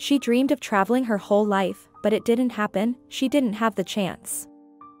 She dreamed of traveling her whole life, but it didn't happen, she didn't have the chance.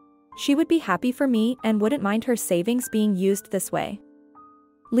 She would be happy for me and wouldn't mind her savings being used this way."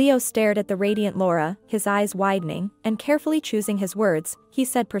 Leo stared at the radiant Laura, his eyes widening, and carefully choosing his words, he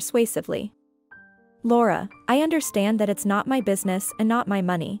said persuasively. "Laura, I understand that it's not my business and not my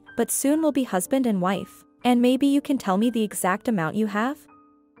money, but soon we'll be husband and wife, and maybe you can tell me the exact amount you have?"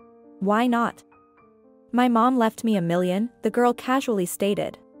 "Why not? My mom left me $1 million, the girl casually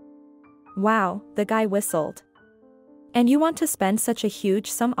stated. "Wow," the guy whistled. "And you want to spend such a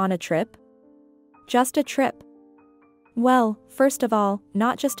huge sum on a trip?" "Just a trip." "Well, first of all,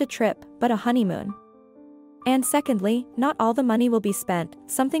 not just a trip, but a honeymoon. And secondly, not all the money will be spent,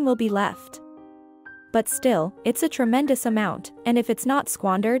 something will be left. But still, it's a tremendous amount, and if it's not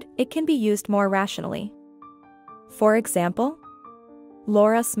squandered, it can be used more rationally." "For example?"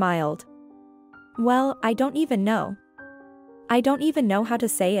 Laura smiled. "Well, I don't even know. I don't even know how to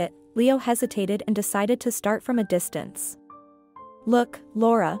say it." Leo hesitated and decided to start from a distance. "Look,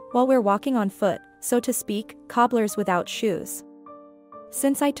 Laura, while we're walking on foot, so to speak, cobblers without shoes.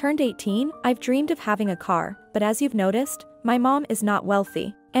 Since I turned 18, I've dreamed of having a car, but as you've noticed, my mom is not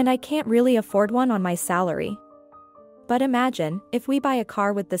wealthy, and I can't really afford one on my salary. But imagine, if we buy a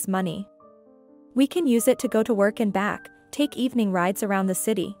car with this money. We can use it to go to work and back, take evening rides around the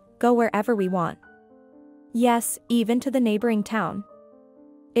city, go wherever we want. Yes, even to the neighboring town.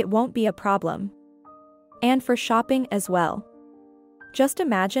 It won't be a problem. And for shopping as well. Just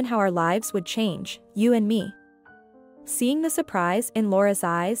imagine how our lives would change, you and me." Seeing the surprise in Laura's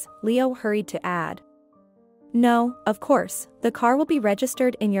eyes, Leo hurried to add. "No, of course, the car will be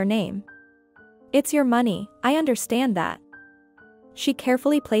registered in your name. It's your money, I understand that." She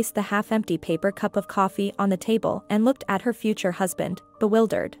carefully placed the half-empty paper cup of coffee on the table and looked at her future husband,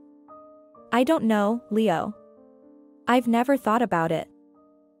 bewildered. I don't know, Leo. I've never thought about it.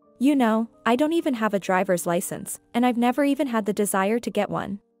 You know, I don't even have a driver's license, and I've never even had the desire to get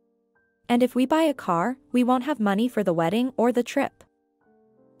one. And if we buy a car, we won't have money for the wedding or the trip.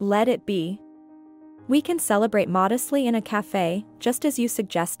 Let it be. We can celebrate modestly in a cafe, just as you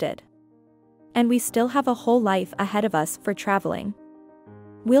suggested. And we still have a whole life ahead of us for traveling.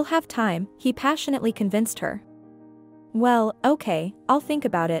 We'll have time, he passionately convinced her. Well, okay, I'll think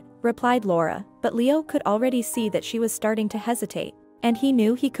about it, replied Laura, but Leo could already see that she was starting to hesitate, and he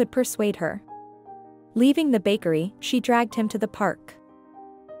knew he could persuade her. Leaving the bakery, she dragged him to the park.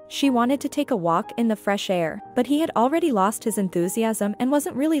 She wanted to take a walk in the fresh air, but he had already lost his enthusiasm and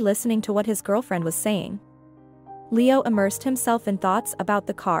wasn't really listening to what his girlfriend was saying. Leo immersed himself in thoughts about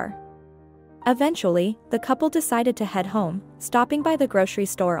the car. Eventually, the couple decided to head home, stopping by the grocery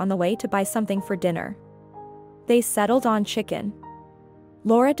store on the way to buy something for dinner. They settled on chicken.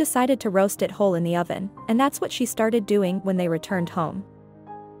 Laura decided to roast it whole in the oven, and that's what she started doing when they returned home.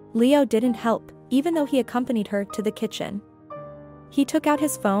 Leo didn't help, even though he accompanied her to the kitchen. He took out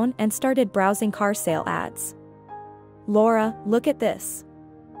his phone and started browsing car sale ads. Laura, look at this.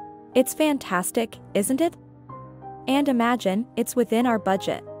 It's fantastic, isn't it? And imagine, it's within our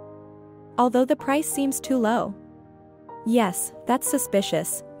budget. Although the price seems too low. Yes, that's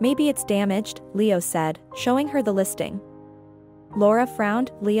suspicious, maybe it's damaged, Leo said, showing her the listing. Laura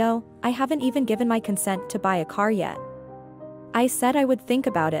frowned. Leo, I haven't even given my consent to buy a car yet. I said I would think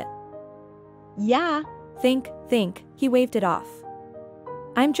about it. Yeah. Think, he waved it off.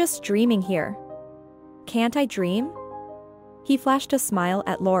 I'm just dreaming here. Can't I dream? He flashed a smile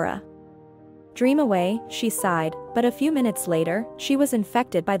at Laura. Dream away, she sighed, but a few minutes later, she was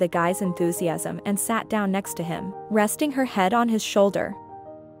infected by the guy's enthusiasm and sat down next to him, resting her head on his shoulder.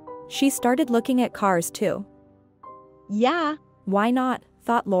 She started looking at cars too. Yeah. Why not,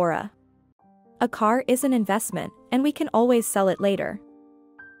 thought Laura. A car is an investment, and we can always sell it later.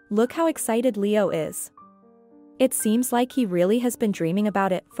 Look how excited Leo is. It seems like he really has been dreaming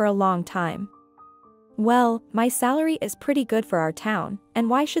about it for a long time. Well, my salary is pretty good for our town, and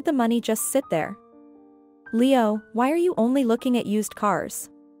why should the money just sit there? Leo, why are you only looking at used cars?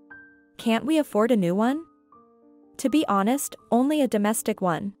 Can't we afford a new one? To be honest, only a domestic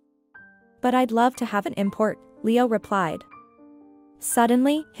one. But I'd love to have an import, Leo replied.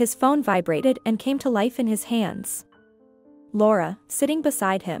 Suddenly, his phone vibrated and came to life in his hands. Laura, sitting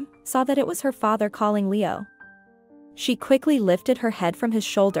beside him, saw that it was her father calling Leo. She quickly lifted her head from his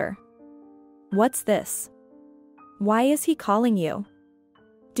shoulder. What's this? Why is he calling you?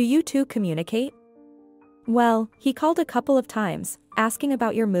 Do you two communicate? Well, he called a couple of times, asking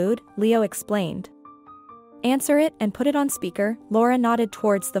about your mood, Leo explained. Answer it and put it on speaker, Laura nodded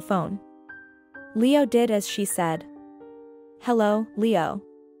towards the phone. Leo did as she said. Hello, Leo.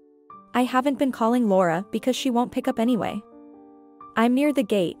 I haven't been calling Laura because she won't pick up anyway. I'm near the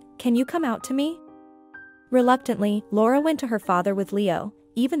gate, can you come out to me? Reluctantly, Laura went to her father with Leo,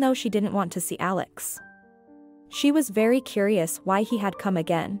 even though she didn't want to see Alex. She was very curious why he had come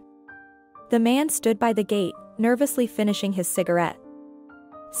again. The man stood by the gate, nervously finishing his cigarette.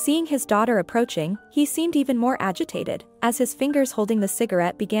 Seeing his daughter approaching, he seemed even more agitated, as his fingers holding the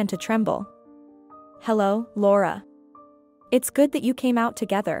cigarette began to tremble. Hello, Laura. It's good that you came out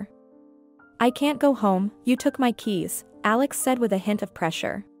together. I can't go home, you took my keys, Alex said with a hint of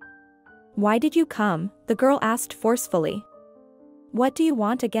pressure. Why did you come? The girl asked forcefully. What do you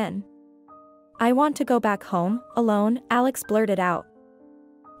want again? I want to go back home, alone, Alex blurted out.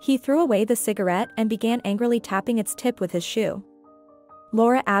 He threw away the cigarette and began angrily tapping its tip with his shoe.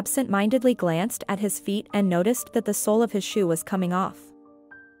 Laura absent-mindedly glanced at his feet and noticed that the sole of his shoe was coming off.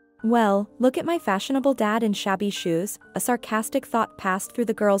 Well, look at my fashionable dad in shabby shoes, a sarcastic thought passed through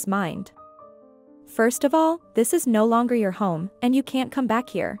the girl's mind. First of all, this is no longer your home, and you can't come back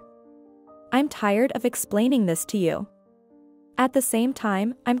here. I'm tired of explaining this to you. At the same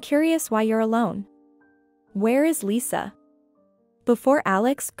time, I'm curious why you're alone. Where is Lisa? Before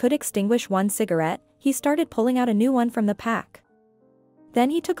Alex could extinguish one cigarette, he started pulling out a new one from the pack. Then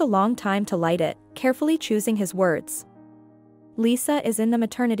he took a long time to light it, carefully choosing his words. Lisa is in the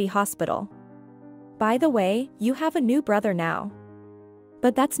maternity hospital. By the way, you have a new brother now.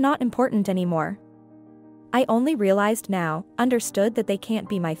 But that's not important anymore. I only realized now, understood that they can't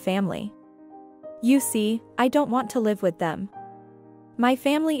be my family. You see, I don't want to live with them. My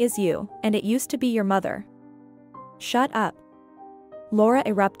family is you, and it used to be your mother. Shut up. Laura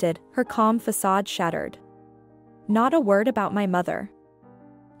erupted, her calm facade shattered. Not a word about my mother.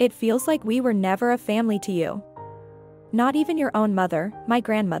 It feels like we were never a family to you. Not even your own mother, my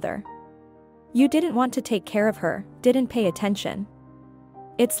grandmother. You didn't want to take care of her, didn't pay attention.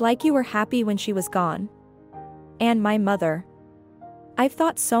 It's like you were happy when she was gone. And my mother. I've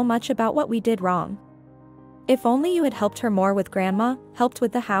thought so much about what we did wrong. If only you had helped her more with grandma, helped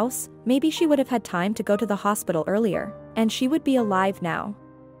with the house, maybe she would have had time to go to the hospital earlier, and she would be alive now.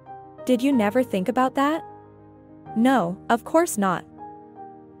 Did you never think about that? No, of course not.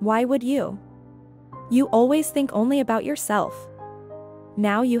 Why would you? You always think only about yourself.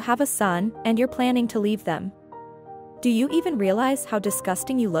 Now you have a son, and you're planning to leave them. Do you even realize how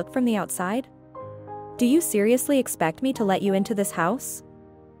disgusting you look from the outside? Do you seriously expect me to let you into this house?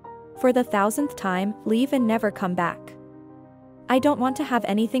 For the 1000th time, leave and never come back. I don't want to have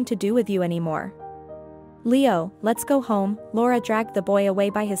anything to do with you anymore. Leo, let's go home. Laura dragged the boy away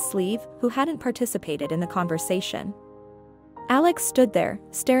by his sleeve, who hadn't participated in the conversation. Alex stood there,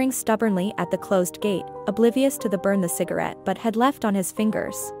 staring stubbornly at the closed gate, oblivious to the burn the cigarette but had left on his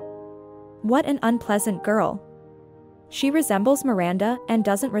fingers. What an unpleasant girl. She resembles Miranda and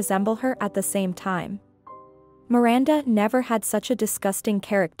doesn't resemble her at the same time. Miranda never had such a disgusting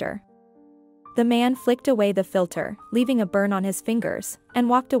character. The man flicked away the filter, leaving a burn on his fingers, and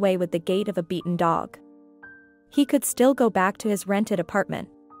walked away with the gait of a beaten dog. He could still go back to his rented apartment.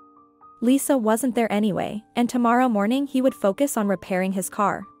 Lisa wasn't there anyway, and tomorrow morning he would focus on repairing his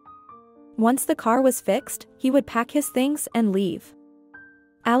car. Once the car was fixed, he would pack his things and leave.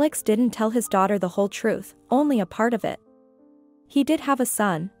 Alex didn't tell his daughter the whole truth, only a part of it. He did have a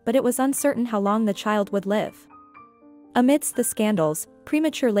son, but it was uncertain how long the child would live. Amidst the scandals,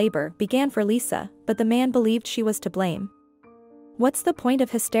 premature labor began for Lisa, but the man believed she was to blame. What's the point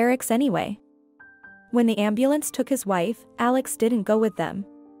of hysterics anyway? When the ambulance took his wife, Alex didn't go with them.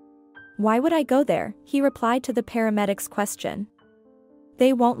 Why would I go there? He replied to the paramedics' question.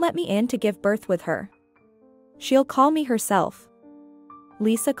 They won't let me in to give birth with her. She'll call me herself.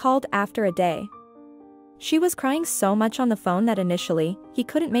 Lisa called after a day. She was crying so much on the phone that initially, he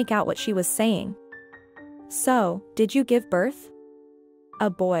couldn't make out what she was saying. So, did you give birth? A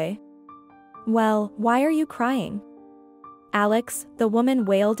boy. Well, why are you crying? Alex, the woman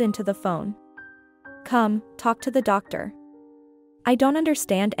wailed into the phone. Come, talk to the doctor. I don't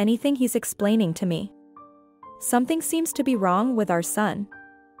understand anything he's explaining to me. Something seems to be wrong with our son.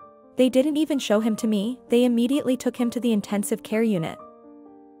 They didn't even show him to me, they immediately took him to the intensive care unit.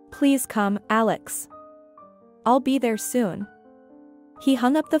 Please come, Alex. I'll be there soon. He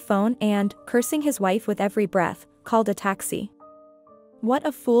hung up the phone and, cursing his wife with every breath, called a taxi. What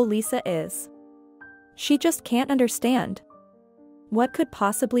a fool Lisa is. She just can't understand. What could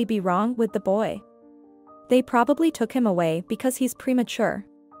possibly be wrong with the boy? They probably took him away because he's premature.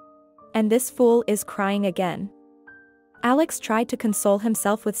 And this fool is crying again. Alex tried to console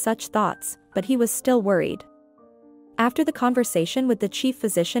himself with such thoughts, but he was still worried. After the conversation with the chief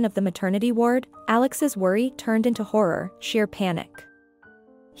physician of the maternity ward, Alex's worry turned into horror, sheer panic.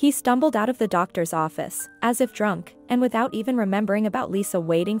 He stumbled out of the doctor's office, as if drunk, and without even remembering about Lisa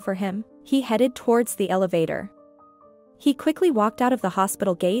waiting for him, he headed towards the elevator. He quickly walked out of the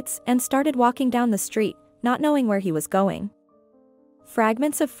hospital gates and started walking down the street, not knowing where he was going.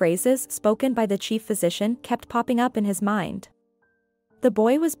 Fragments of phrases spoken by the chief physician kept popping up in his mind. The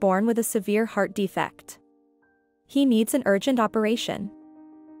boy was born with a severe heart defect. He needs an urgent operation.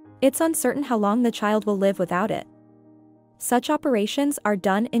 It's uncertain how long the child will live without it. Such operations are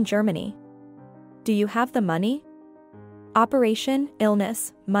done in Germany. Do you have the money? Operation,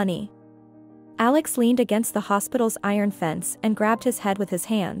 illness, money. Alex leaned against the hospital's iron fence and grabbed his head with his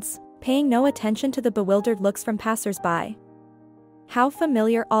hands, paying no attention to the bewildered looks from passers-by. How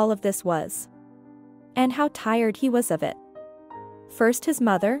familiar all of this was. And how tired he was of it. First his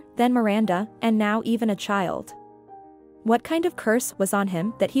mother, then Miranda, and now even a child. What kind of curse was on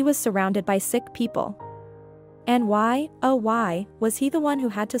him that he was surrounded by sick people? And why, oh why, was he the one who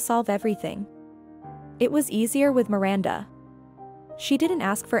had to solve everything? It was easier with Miranda. She didn't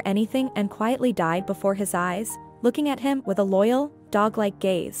ask for anything and quietly died before his eyes, looking at him with a loyal, dog-like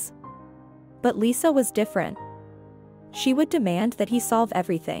gaze. But Lisa was different. She would demand that he solve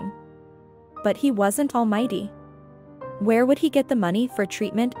everything. But he wasn't almighty. Where would he get the money for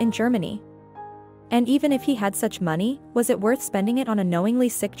treatment in Germany? And even if he had such money, was it worth spending it on a knowingly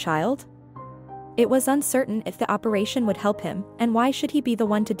sick child? It was uncertain if the operation would help him, and why should he be the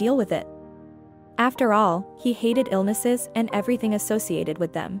one to deal with it? After all, he hated illnesses and everything associated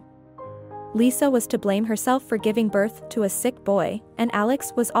with them. Lisa was to blame herself for giving birth to a sick boy, and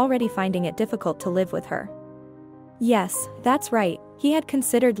Alex was already finding it difficult to live with her. Yes, that's right, he had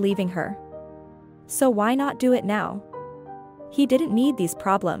considered leaving her. So why not do it now? He didn't need these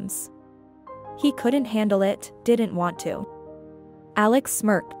problems. He couldn't handle it, didn't want to. Alex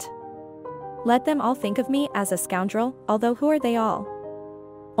smirked. Let them all think of me as a scoundrel, although who are they all?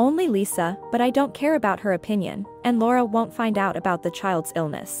 Only Lisa, but I don't care about her opinion, and Laura won't find out about the child's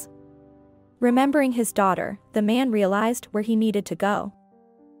illness. Remembering his daughter, the man realized where he needed to go.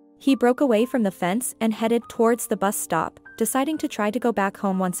 He broke away from the fence and headed towards the bus stop, deciding to try to go back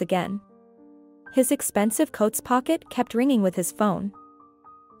home once again. His expensive coat's pocket kept ringing with his phone.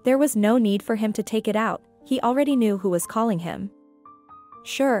 There was no need for him to take it out, he already knew who was calling him.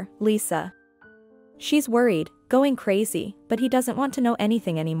 Sure, Lisa. She's worried, going crazy, but he doesn't want to know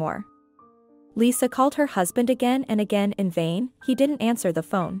anything anymore. Lisa called her husband again and again in vain, he didn't answer the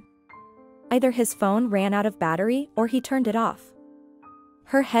phone. Either his phone ran out of battery or he turned it off.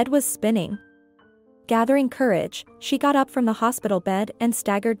 Her head was spinning. Gathering courage, she got up from the hospital bed and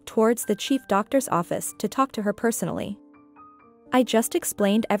staggered towards the chief doctor's office to talk to her personally. I just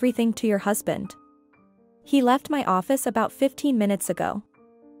explained everything to your husband. He left my office about 15 minutes ago.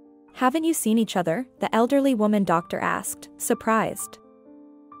 Haven't you seen each other? The elderly woman doctor asked, surprised.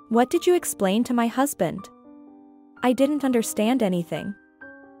 What did you explain to my husband? I didn't understand anything.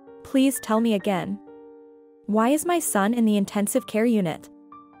 Please tell me again. Why is my son in the intensive care unit?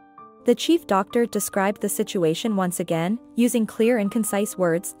 The chief doctor described the situation once again, using clear and concise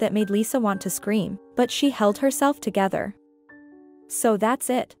words that made Lisa want to scream, but she held herself together. So that's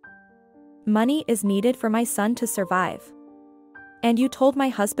it. Money is needed for my son to survive. And you told my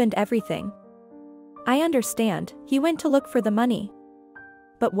husband everything. I understand, he went to look for the money.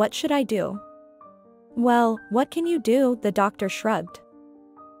 But what should I do? Well, what can you do? The doctor shrugged.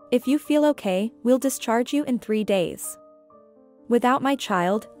 If you feel okay, we'll discharge you in 3 days. Without my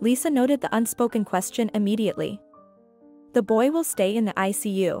child, Lisa noted the unspoken question immediately. The boy will stay in the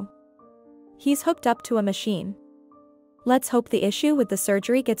ICU. He's hooked up to a machine. Let's hope the issue with the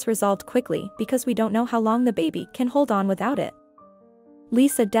surgery gets resolved quickly because we don't know how long the baby can hold on without it.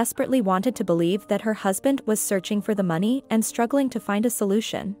 Lisa desperately wanted to believe that her husband was searching for the money and struggling to find a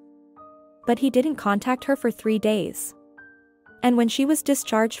solution. But he didn't contact her for 3 days. And when she was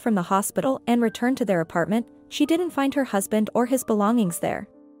discharged from the hospital and returned to their apartment, she didn't find her husband or his belongings there.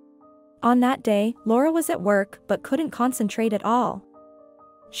 On that day, Laura was at work but couldn't concentrate at all.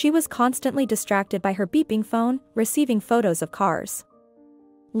 She was constantly distracted by her beeping phone, receiving photos of cars.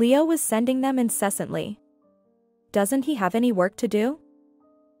 Leo was sending them incessantly. Doesn't he have any work to do?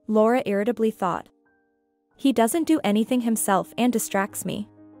 Laura irritably thought. He doesn't do anything himself and distracts me.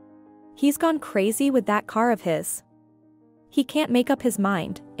 He's gone crazy with that car of his. He can't make up his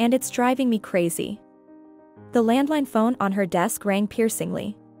mind, and it's driving me crazy. The landline phone on her desk rang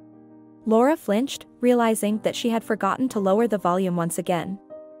piercingly. Laura flinched, realizing that she had forgotten to lower the volume once again.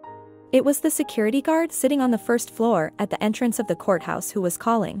 It was the security guard sitting on the first floor at the entrance of the courthouse who was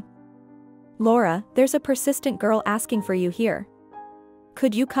calling. Laura, there's a persistent girl asking for you here.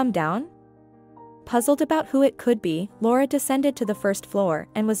 Could you come down? Puzzled about who it could be, Laura descended to the first floor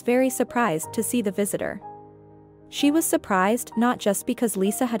and was very surprised to see the visitor. She was surprised not just because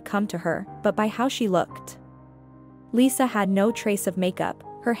Lisa had come to her, but by how she looked. Lisa had no trace of makeup,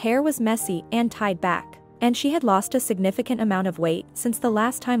 her hair was messy and tied back, and she had lost a significant amount of weight since the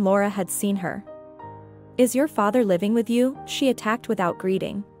last time Laura had seen her. Is your father living with you? She attacked without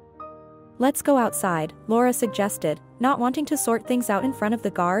greeting. Let's go outside, Laura suggested, not wanting to sort things out in front of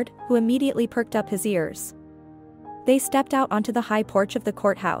the guard, who immediately perked up his ears. They stepped out onto the high porch of the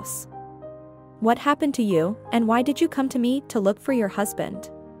courthouse. What happened to you, and why did you come to me to look for your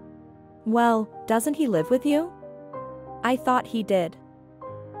husband? Well, doesn't he live with you? I thought he did.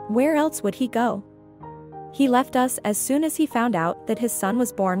 Where else would he go? He left us as soon as he found out that his son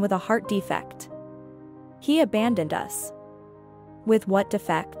was born with a heart defect. He abandoned us. With what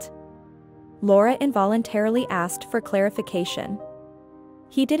defect? Laura involuntarily asked for clarification.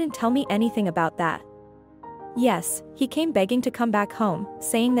 He didn't tell me anything about that. Yes, he came begging to come back home,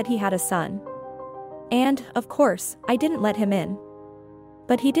 saying that he had a son. And, of course, I didn't let him in.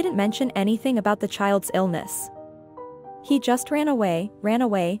 But he didn't mention anything about the child's illness. He just ran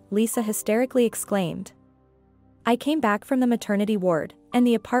away, Lisa hysterically exclaimed. I came back from the maternity ward, and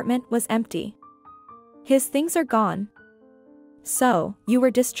the apartment was empty. His things are gone. So, you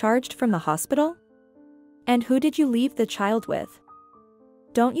were discharged from the hospital? And who did you leave the child with?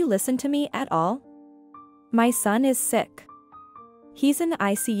 Don't you listen to me at all? My son is sick. He's in the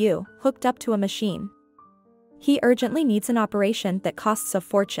ICU, hooked up to a machine. He urgently needs an operation that costs a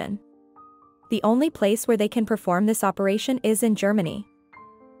fortune. The only place where they can perform this operation is in Germany.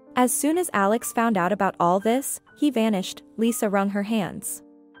 As soon as Alex found out about all this, he vanished. Lisa wrung her hands.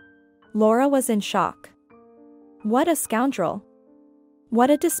 Laura was in shock. What a scoundrel. What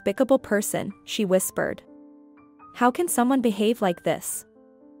a despicable person, she whispered. How can someone behave like this?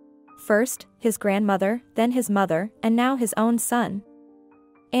 First, his grandmother, then his mother, and now his own son.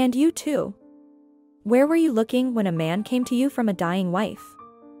 And you too. Where were you looking when a man came to you from a dying wife?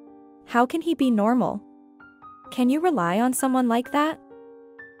 How can he be normal? Can you rely on someone like that?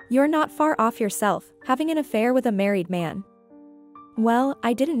 You're not far off yourself, having an affair with a married man. Well,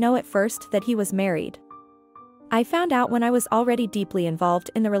 I didn't know at first that he was married. I found out when I was already deeply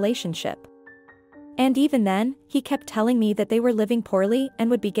involved in the relationship. And even then, he kept telling me that they were living poorly and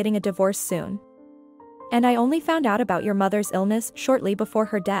would be getting a divorce soon. And I only found out about your mother's illness shortly before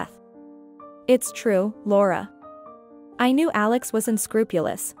her death. It's true, Laura. I knew Alex was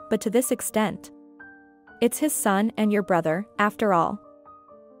unscrupulous, but to this extent. It's his son and your brother, after all.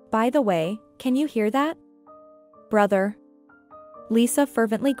 By the way, can you hear that? Brother. Lisa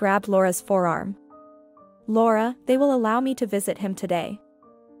fervently grabbed Laura's forearm. Laura, they will allow me to visit him today.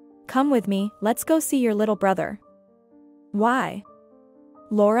 Come with me, let's go see your little brother. Why?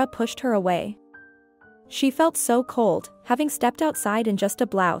 Laura pushed her away. She felt so cold, having stepped outside in just a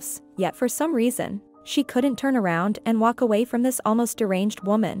blouse, yet for some reason, she couldn't turn around and walk away from this almost deranged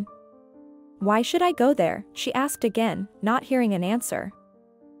woman. Why should I go there? She asked again, not hearing an answer.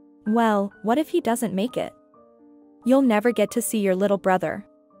 Well, what if he doesn't make it? You'll never get to see your little brother.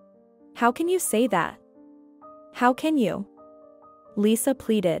 How can you say that? How can you? Lisa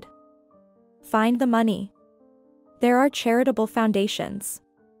pleaded. Find the money. There are charitable foundations.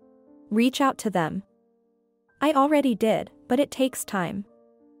 Reach out to them. I already did, but it takes time.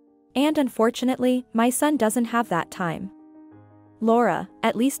 And unfortunately, my son doesn't have that time. Laura,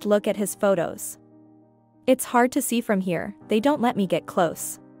 at least look at his photos. It's hard to see from here, they don't let me get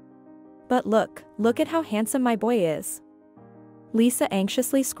close. But look at how handsome my boy is. Lisa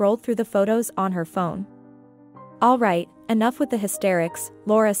anxiously scrolled through the photos on her phone. All right, enough with the hysterics,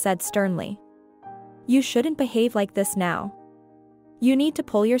 Laura said sternly. You shouldn't behave like this now. You need to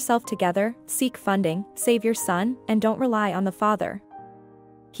pull yourself together, seek funding, save your son, and don't rely on the father.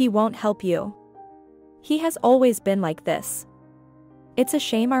 He won't help you. He has always been like this. It's a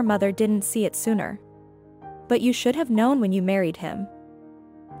shame our mother didn't see it sooner. But you should have known when you married him.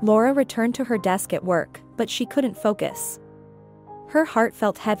 Laura returned to her desk at work, but she couldn't focus. Her heart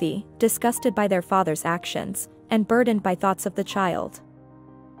felt heavy, disgusted by their father's actions, and burdened by thoughts of the child.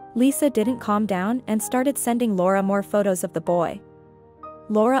 Lisa didn't calm down and started sending Laura more photos of the boy.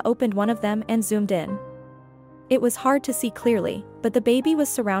 Laura opened one of them and zoomed in. It was hard to see clearly, but the baby was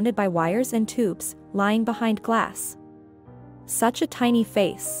surrounded by wires and tubes, lying behind glass. Such a tiny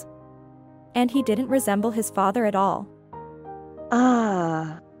face. And he didn't resemble his father at all.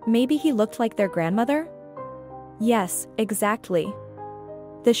 Maybe he looked like their grandmother? Yes, exactly.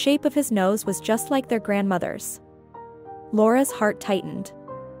 The shape of his nose was just like their grandmother's. Laura's heart tightened.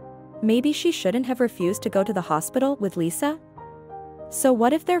 Maybe she shouldn't have refused to go to the hospital with Lisa? So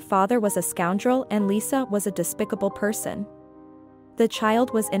what if their father was a scoundrel and Lisa was a despicable person? The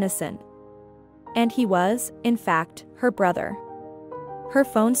child was innocent. And he was, in fact, her brother. Her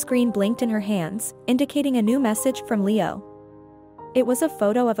phone screen blinked in her hands, indicating a new message from Leo. It was a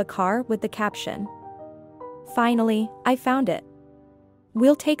photo of a car with the caption, "Finally, I found it.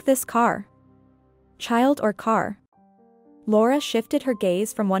 We'll take this car." Child or car? Laura shifted her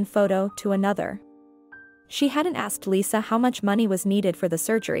gaze from one photo to another. She hadn't asked Lisa how much money was needed for the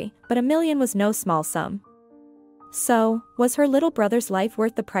surgery, but $1 million was no small sum. So, was her little brother's life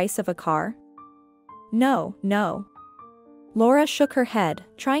worth the price of a car? No. Laura shook her head,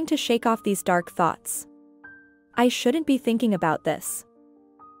 trying to shake off these dark thoughts. I shouldn't be thinking about this.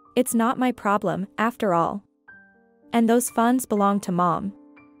 It's not my problem, after all. And those funds belong to Mom.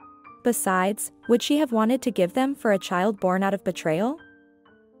 Besides, would she have wanted to give them for a child born out of betrayal?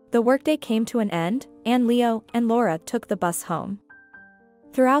 The workday came to an end, and Leo and Laura took the bus home.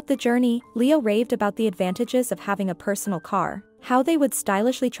 Throughout the journey, Leo raved about the advantages of having a personal car, how they would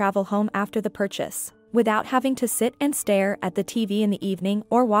stylishly travel home after the purchase, without having to sit and stare at the TV in the evening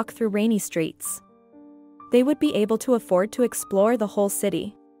or walk through rainy streets. They would be able to afford to explore the whole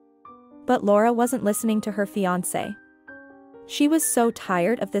city. But Laura wasn't listening to her fiancé. She was so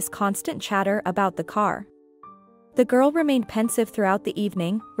tired of this constant chatter about the car. The girl remained pensive throughout the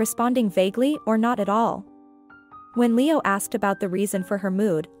evening, responding vaguely or not at all. When Leo asked about the reason for her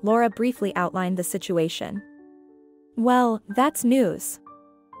mood, Laura briefly outlined the situation. Well, that's news.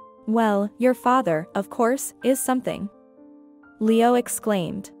 Well, your father, of course, is something. Leo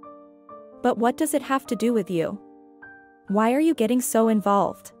exclaimed. But what does it have to do with you? Why are you getting so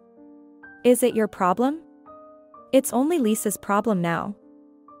involved? Is it your problem? It's only Lisa's problem now.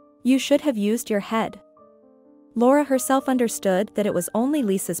 You should have used your head. Laura herself understood that it was only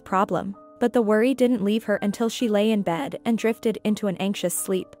Lisa's problem, but the worry didn't leave her until she lay in bed and drifted into an anxious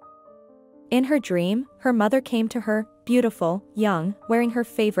sleep. In her dream, her mother came to her, beautiful, young, wearing her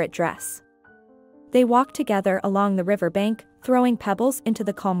favorite dress. They walked together along the riverbank, throwing pebbles into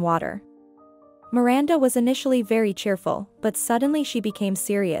the calm water. Miranda was initially very cheerful, but suddenly she became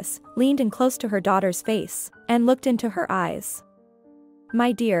serious, leaned in close to her daughter's face, and looked into her eyes.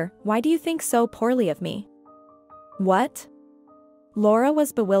 "My dear, why do you think so poorly of me?" "What?" Laura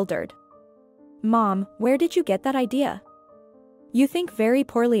was bewildered. "Mom, where did you get that idea?" "You think very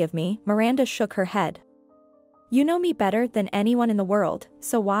poorly of me," Miranda shook her head. "You know me better than anyone in the world,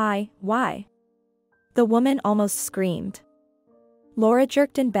 so why?" The woman almost screamed. Laura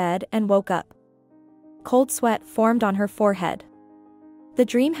jerked in bed and woke up. Cold sweat formed on her forehead. The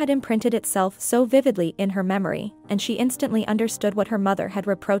dream had imprinted itself so vividly in her memory, and she instantly understood what her mother had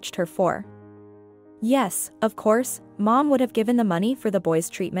reproached her for. Yes, of course, Mom would have given the money for the boy's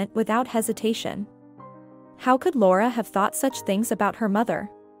treatment without hesitation. How could Laura have thought such things about her mother?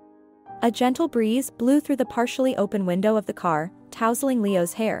 A gentle breeze blew through the partially open window of the car, tousling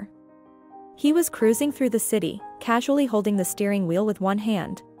Leo's hair. He was cruising through the city, casually holding the steering wheel with one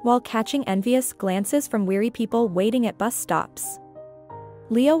hand, while catching envious glances from weary people waiting at bus stops.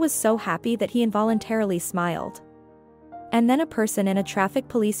 Leo was so happy that he involuntarily smiled. And then a person in a traffic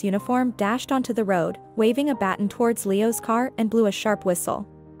police uniform dashed onto the road, waving a baton towards Leo's car and blew a sharp whistle.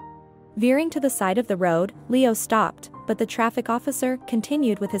 Veering to the side of the road, Leo stopped, but the traffic officer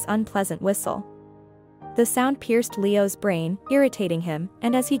continued with his unpleasant whistle. The sound pierced Leo's brain, irritating him,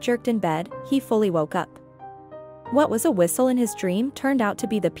 and as he jerked in bed, he fully woke up. What was a whistle in his dream turned out to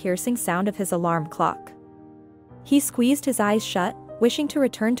be the piercing sound of his alarm clock. He squeezed his eyes shut, wishing to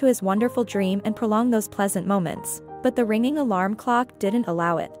return to his wonderful dream and prolong those pleasant moments, but the ringing alarm clock didn't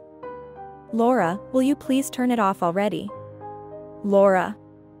allow it. "Laura, will you please turn it off already?" "Laura."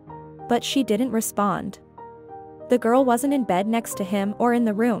 But she didn't respond. The girl wasn't in bed next to him or in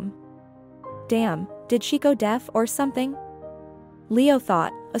the room. Damn, did she go deaf or something? Leo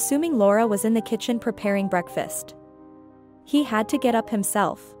thought, assuming Laura was in the kitchen preparing breakfast. He had to get up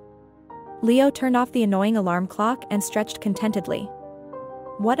himself. Leo turned off the annoying alarm clock and stretched contentedly.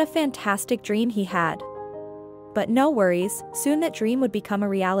 What a fantastic dream he had. But no worries, soon that dream would become a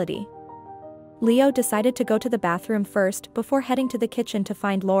reality. Leo decided to go to the bathroom first before heading to the kitchen to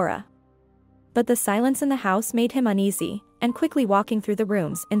find Laura. But the silence in the house made him uneasy, and quickly walking through the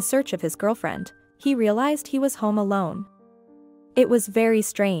rooms in search of his girlfriend, he realized he was home alone. It was very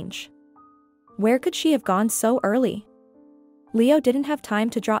strange. Where could she have gone so early? Leo didn't have time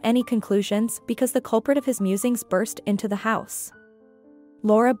to draw any conclusions because the culprit of his musings burst into the house.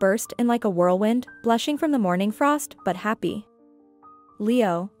 Laura burst in like a whirlwind, blushing from the morning frost but happy.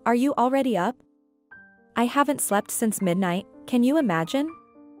 "Leo, are you already up?" "I haven't slept since midnight, can you imagine?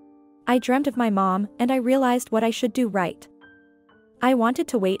 I dreamt of my mom and I realized what I should do right. I wanted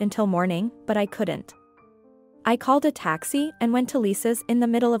to wait until morning, but I couldn't. I called a taxi and went to Lisa's in the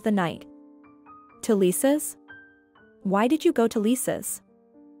middle of the night." "To Lisa's? Why did you go to Lisa's?"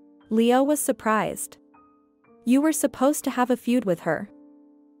 Leo was surprised. "You were supposed to have a feud with her.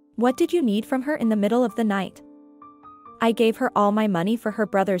 What did you need from her in the middle of the night?" "I gave her all my money for her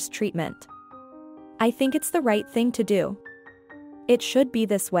brother's treatment. I think it's the right thing to do. It should be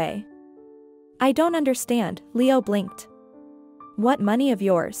this way." "I don't understand," Leo blinked. "What money of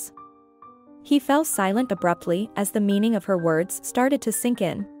yours?" He fell silent abruptly as the meaning of her words started to sink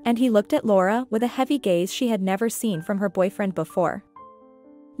in, and he looked at Laura with a heavy gaze she had never seen from her boyfriend before.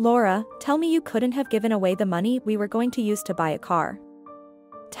 "Laura, tell me you couldn't have given away the money we were going to use to buy a car.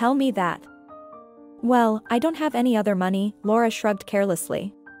 Tell me that." "Well, I don't have any other money," Laura shrugged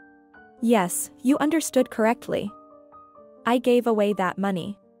carelessly. "Yes, you understood correctly. I gave away that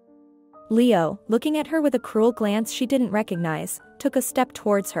money." Leo, looking at her with a cruel glance she didn't recognize, took a step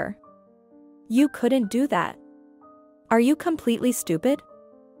towards her. "You couldn't do that. Are you completely stupid?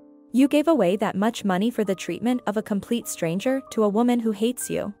 You gave away that much money for the treatment of a complete stranger to a woman who hates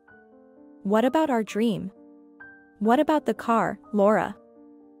you. What about our dream? What about the car, Laura?"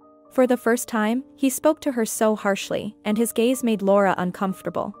 For the first time, he spoke to her so harshly, and his gaze made Laura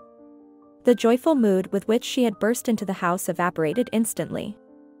uncomfortable. The joyful mood with which she had burst into the house evaporated instantly.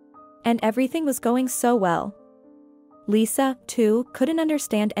 And everything was going so well. Lisa, too, couldn't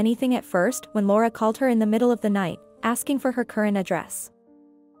understand anything at first when Laura called her in the middle of the night, asking for her current address.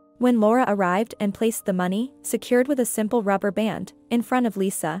 When Laura arrived and placed the money, secured with a simple rubber band, in front of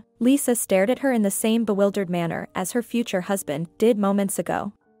Lisa, Lisa stared at her in the same bewildered manner as her future husband did moments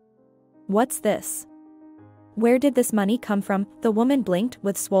ago. "What's this? Where did this money come from?" The woman blinked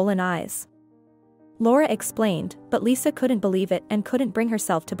with swollen eyes. Laura explained, but Lisa couldn't believe it and couldn't bring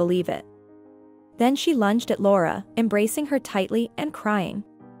herself to believe it. Then she lunged at Laura, embracing her tightly and crying.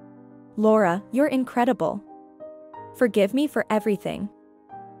 "Laura, you're incredible. Forgive me for everything.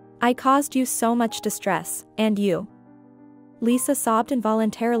 I caused you so much distress, and you." Lisa sobbed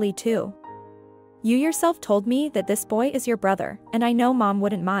involuntarily too. "You yourself told me that this boy is your brother, and I know Mom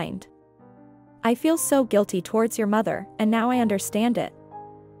wouldn't mind. I feel so guilty towards your mother, and now I understand it.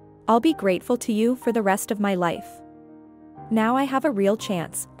 I'll be grateful to you for the rest of my life. Now I have a real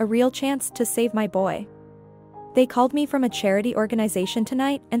chance to save my boy. They called me from a charity organization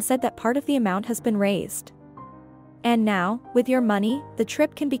tonight and said that part of the amount has been raised. And now, with your money, the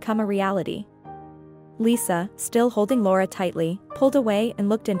trip can become a reality." Lisa, still holding Laura tightly, pulled away and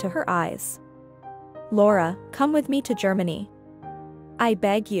looked into her eyes. "Laura, come with me to Germany. I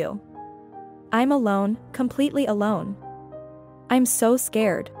beg you. I'm alone, completely alone. I'm so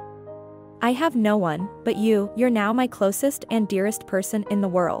scared. I have no one but you. You're now my closest and dearest person in the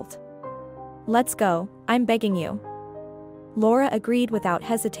world. Let's go, I'm begging you." Laura agreed without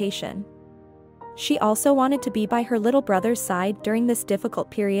hesitation. She also wanted to be by her little brother's side during this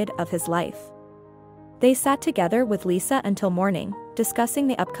difficult period of his life. They sat together with Lisa until morning, discussing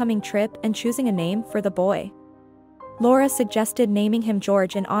the upcoming trip and choosing a name for the boy. Laura suggested naming him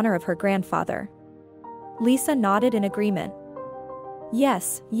George in honor of her grandfather. Lisa nodded in agreement.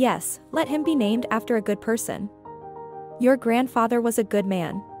 Yes, let him be named after a good person. Your grandfather was a good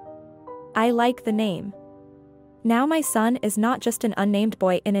man. I like the name. Now my son is not just an unnamed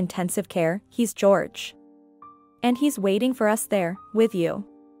boy in intensive care, he's George. And he's waiting for us there, with you."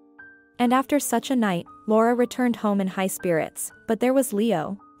 And after such a night, Laura returned home in high spirits, but there was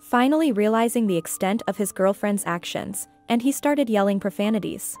Leo, finally realizing the extent of his girlfriend's actions, and he started yelling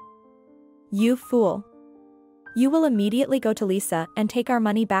profanities. "You fool. You will immediately go to Lisa and take our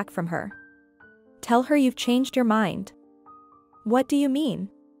money back from her. Tell her you've changed your mind." "What do you mean?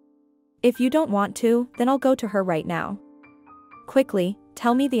 If you don't want to, then I'll go to her right now. Quickly,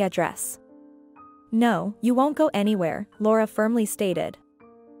 tell me the address." "No, you won't go anywhere," Laura firmly stated.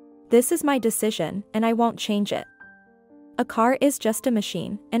 "This is my decision, and I won't change it. A car is just a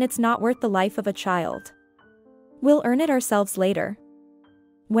machine, and it's not worth the life of a child. We'll earn it ourselves later."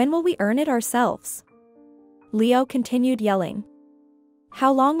 "When will we earn it ourselves?" Leo continued yelling.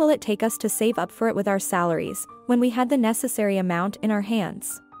 "How long will it take us to save up for it with our salaries, when we had the necessary amount in our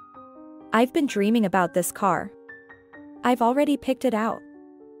hands? I've been dreaming about this car. I've already picked it out.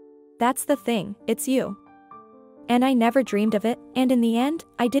 That's the thing, it's you. And I never dreamed of it, and in the end,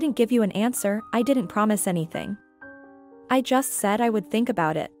 I didn't give you an answer, I didn't promise anything. I just said I would think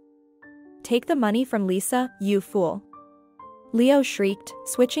about it. Take the money from Lisa, you fool." Leo shrieked,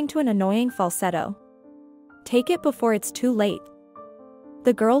 switching to an annoying falsetto. "Take it before it's too late."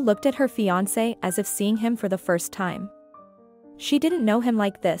 The girl looked at her fiancé as if seeing him for the first time. She didn't know him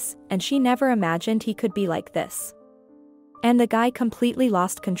like this, and she never imagined he could be like this. And the guy completely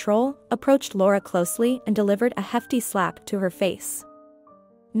lost control, approached Laura closely and delivered a hefty slap to her face.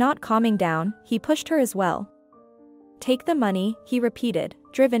 Not calming down, he pushed her as well. "Take the money," he repeated,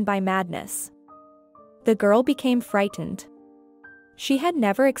 driven by madness. The girl became frightened. She had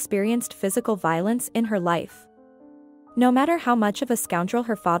never experienced physical violence in her life. No matter how much of a scoundrel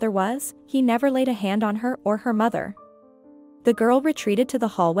her father was, he never laid a hand on her or her mother. The girl retreated to the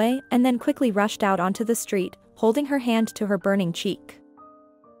hallway and then quickly rushed out onto the street, holding her hand to her burning cheek.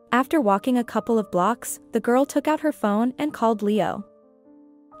 After walking a couple of blocks, the girl took out her phone and called Leo.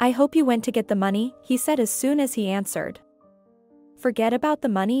 "I hope you went to get the money," he said as soon as he answered. "Forget about the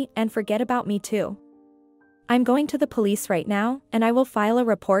money and forget about me too. I'm going to the police right now, and I will file a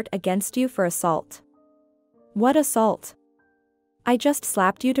report against you for assault." "What assault?" "I just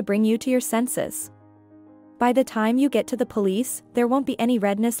slapped you to bring you to your senses. By the time you get to the police, there won't be any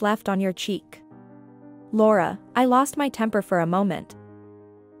redness left on your cheek." "Laura, I lost my temper for a moment.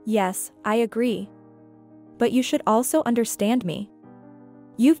 Yes, I agree. But you should also understand me.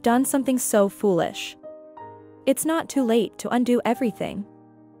 You've done something so foolish. It's not too late to undo everything.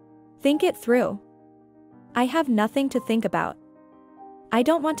 Think it through." "I have nothing to think about. I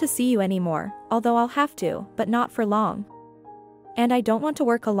don't want to see you anymore, although I'll have to, but not for long. And I don't want to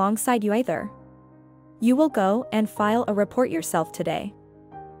work alongside you either. You will go and file a report yourself today.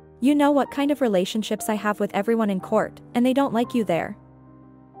 You know what kind of relationships I have with everyone in court, and they don't like you there.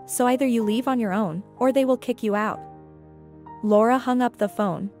 So either you leave on your own, or they will kick you out." Laura hung up the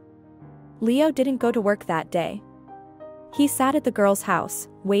phone. Leo didn't go to work that day. He sat at the girl's house,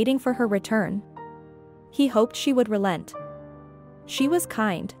 waiting for her return. He hoped she would relent. She was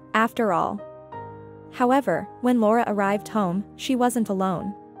kind, after all. However, when Laura arrived home, she wasn't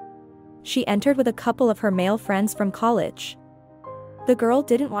alone. She entered with a couple of her male friends from college. The girl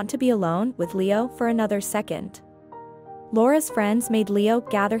didn't want to be alone with Leo for another second. Laura's friends made Leo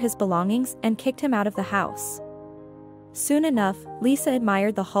gather his belongings and kicked him out of the house. Soon enough, Lisa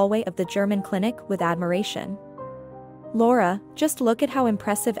admired the hallway of the German clinic with admiration. "Laura, just look at how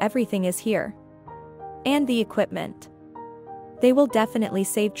impressive everything is here. And the equipment. They will definitely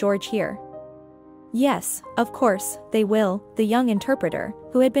save George here." "Yes, of course, they will," the young interpreter,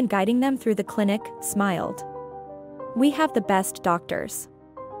 who had been guiding them through the clinic, smiled. "We have the best doctors.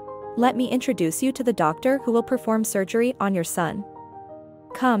 Let me introduce you to the doctor who will perform surgery on your son.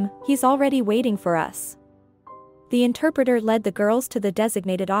 Come, he's already waiting for us." The interpreter led the girls to the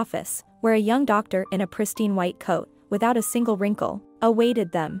designated office, where a young doctor in a pristine white coat, without a single wrinkle,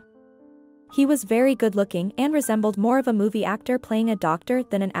 awaited them. He was very good-looking and resembled more of a movie actor playing a doctor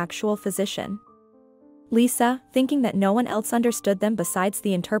than an actual physician. Lisa, thinking that no one else understood them besides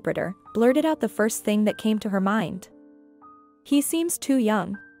the interpreter, blurted out the first thing that came to her mind. "He seems too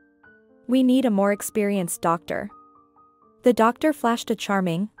young. We need a more experienced doctor." The doctor flashed a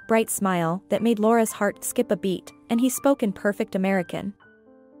charming, bright smile that made Laura's heart skip a beat, and he spoke in perfect American.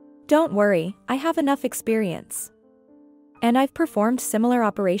 "Don't worry, I have enough experience. And I've performed similar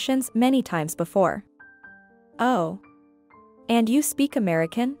operations many times before." "Oh. And you speak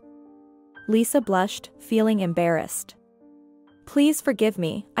American?" Lisa blushed, feeling embarrassed. "Please forgive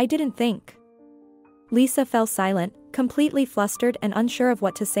me, I didn't think." Lisa fell silent, completely flustered and unsure of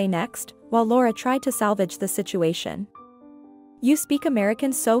what to say next, while Laura tried to salvage the situation. "You speak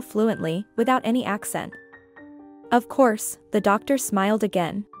American so fluently, without any accent." "Of course," the doctor smiled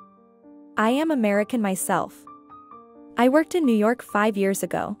again. "I am American myself. I worked in New York 5 years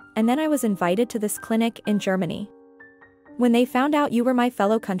ago, and then I was invited to this clinic in Germany. When they found out you were my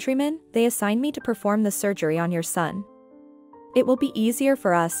fellow countrymen, they assigned me to perform the surgery on your son. It will be easier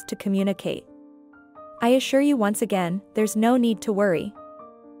for us to communicate. I assure you once again, there's no need to worry.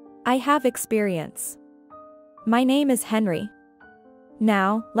 I have experience. My name is Henry.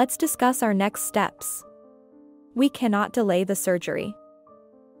 Now, let's discuss our next steps. We cannot delay the surgery.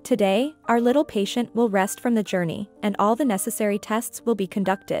 Today, our little patient will rest from the journey, and all the necessary tests will be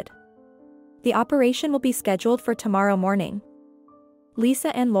conducted. The operation will be scheduled for tomorrow morning."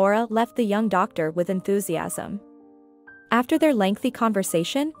 Lisa and Laura left the young doctor with enthusiasm. After their lengthy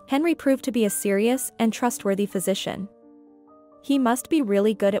conversation, Henry proved to be a serious and trustworthy physician. He must be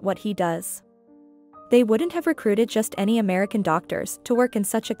really good at what he does. They wouldn't have recruited just any American doctors to work in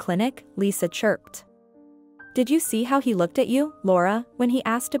such a clinic, Lisa chirped. "Did you see how he looked at you, Laura, when he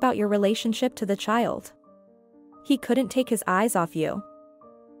asked about your relationship to the child? He couldn't take his eyes off you.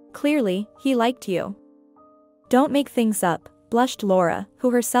 Clearly, he liked you." "Don't make things up," blushed Laura, who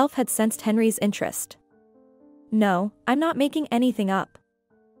herself had sensed Henry's interest. "No, I'm not making anything up.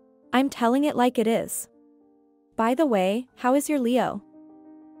 I'm telling it like it is. By the way, how is your Leo?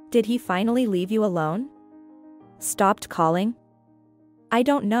 Did he finally leave you alone? Stopped calling?" "I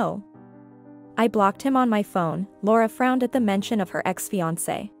don't know. I blocked him on my phone." Laura frowned at the mention of her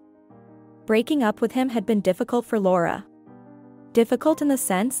ex-fiancé. Breaking up with him had been difficult for Laura. Difficult in the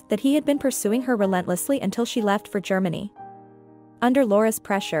sense that he had been pursuing her relentlessly until she left for Germany. Under Laura's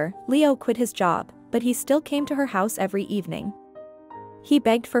pressure, Leo quit his job, but he still came to her house every evening. He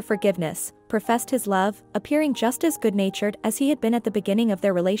begged for forgiveness, professed his love, appearing just as good-natured as he had been at the beginning of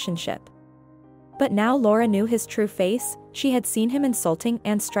their relationship. But now Laura knew his true face. She had seen him insulting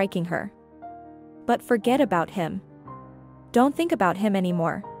and striking her. "But forget about him. Don't think about him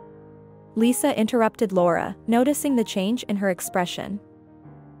anymore." Lisa interrupted Laura, noticing the change in her expression.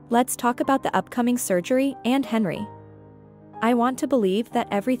 "Let's talk about the upcoming surgery and Henry. I want to believe that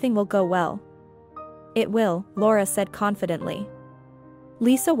everything will go well." "It will," Laura said confidently.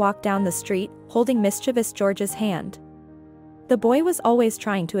 Lisa walked down the street, holding mischievous George's hand. The boy was always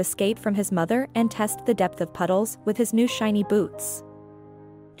trying to escape from his mother and test the depth of puddles with his new shiny boots.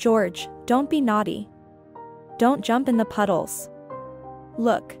 "George, don't be naughty. Don't jump in the puddles.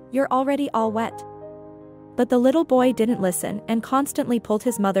 Look, you're already all wet." But the little boy didn't listen and constantly pulled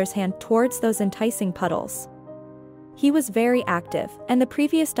his mother's hand towards those enticing puddles. He was very active, and the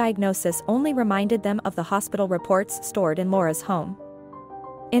previous diagnosis only reminded them of the hospital reports stored in Laura's home.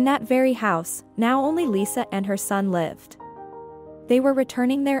 In that very house, now only Lisa and her son lived. They were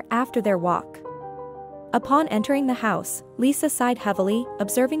returning there after their walk. Upon entering the house, Lisa sighed heavily,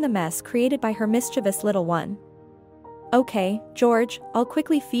 observing the mess created by her mischievous little one. "Okay, George, I'll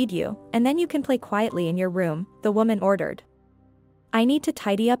quickly feed you, and then you can play quietly in your room," the woman ordered. "I need to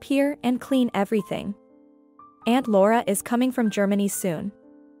tidy up here and clean everything. Aunt Laura is coming from Germany soon."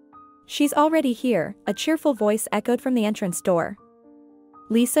 "She's already here," a cheerful voice echoed from the entrance door.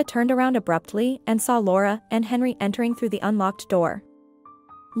 Lisa turned around abruptly and saw Laura and Henry entering through the unlocked door.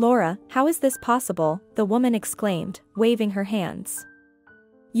 "Laura, how is this possible?" the woman exclaimed, waving her hands.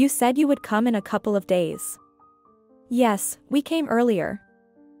 "You said you would come in a couple of days." "Yes, we came earlier."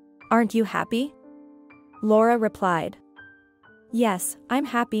 "Aren't you happy?" Laura replied. "Yes, I'm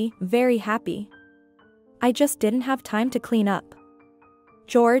happy, very happy. I just didn't have time to clean up.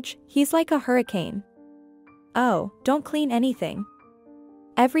 George, he's like a hurricane." "Oh, don't clean anything.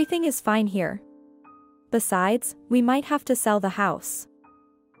 Everything is fine here. Besides, we might have to sell the house."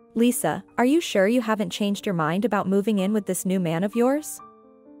 "Lisa, are you sure you haven't changed your mind about moving in with this new man of yours?"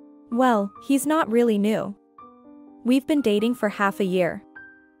 "Well, he's not really new. We've been dating for half a year.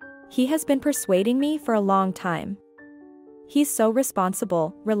 He has been persuading me for a long time. He's so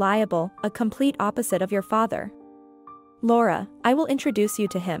responsible, reliable, a complete opposite of your father." "Laura, I will introduce you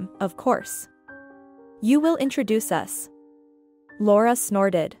to him, of course." "You will introduce us?" Laura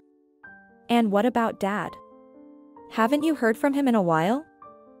snorted. "And what about Dad? Haven't you heard from him in a while?"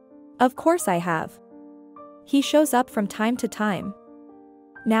 "Of course I have. He shows up from time to time."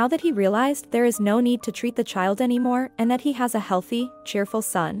 Now that he realized there is no need to treat the child anymore and that he has a healthy, cheerful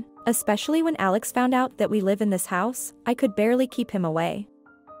son, especially when Alex found out that we live in this house, I could barely keep him away.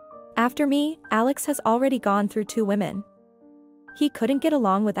 After me, Alex has already gone through 2 women. He couldn't get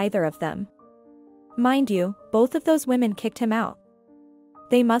along with either of them. Mind you, both of those women kicked him out.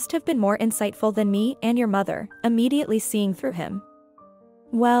 They must have been more insightful than me and your mother, immediately seeing through him.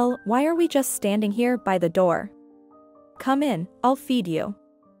 "Well, why are we just standing here by the door? Come in, I'll feed you.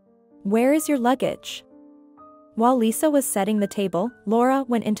 Where is your luggage?" While Lisa was setting the table, Laura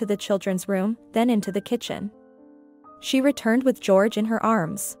went into the children's room, then into the kitchen. She returned with George in her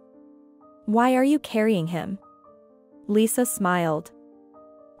arms. "Why are you carrying him?" Lisa smiled.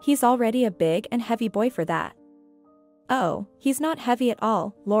 "He's already a big and heavy boy for that." "Oh, he's not heavy at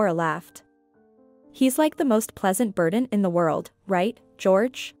all," Laura laughed. "He's like the most pleasant burden in the world, right,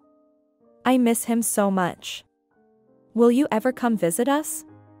 George? I miss him so much. Will you ever come visit us?"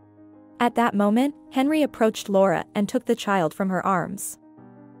 At that moment, Henry approached Laura and took the child from her arms.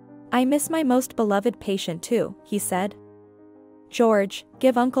 "I miss my most beloved patient too," he said. "George,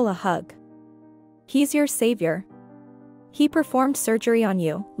 give Uncle a hug. He's your savior. He performed surgery on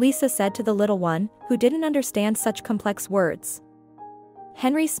you," Lisa said to the little one, who didn't understand such complex words.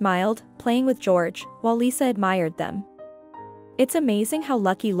 Henry smiled, playing with George, while Lisa admired them. It's amazing how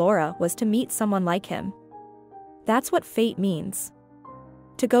lucky Laura was to meet someone like him. That's what fate means.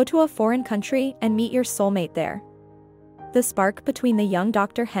 To go to a foreign country and meet your soulmate there. The spark between the young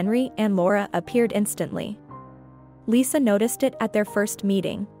Dr. Henry and Laura appeared instantly. Lisa noticed it at their first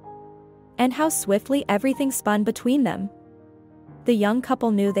meeting. And how swiftly everything spun between them. The young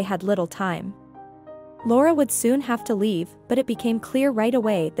couple knew they had little time. Laura would soon have to leave, but it became clear right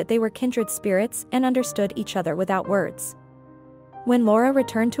away that they were kindred spirits and understood each other without words. When Laura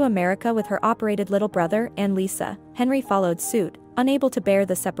returned to America with her operated little brother and Lisa, Henry followed suit, unable to bear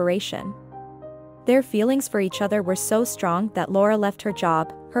the separation. Their feelings for each other were so strong that Laura left her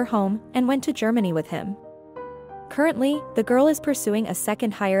job, her home, and went to Germany with him. Currently, the girl is pursuing a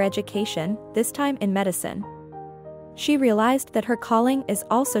second higher education, this time in medicine. She realized that her calling is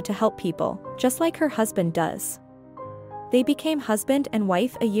also to help people, just like her husband does. They became husband and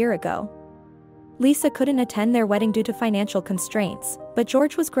wife a year ago. Lisa couldn't attend their wedding due to financial constraints, but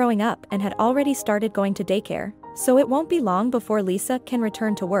George was growing up and had already started going to daycare, so it won't be long before Lisa can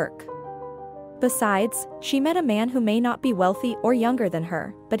return to work. Besides, she met a man who may not be wealthy or younger than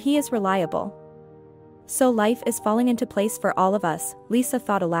her, but he is reliable. So life is falling into place for all of us, Lisa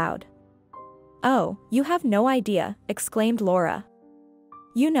thought aloud. "Oh, you have no idea," exclaimed Laura.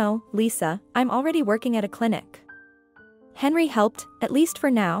 "You know, Lisa, I'm already working at a clinic. Henry helped, at least for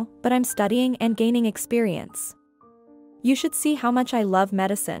now, but I'm studying and gaining experience. You should see how much I love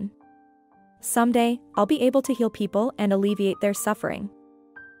medicine. Someday, I'll be able to heal people and alleviate their suffering."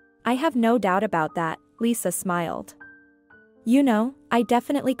 "I have no doubt about that," Lisa smiled. "You know, I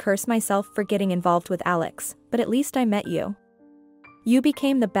definitely curse myself for getting involved with Alex, but at least I met you. You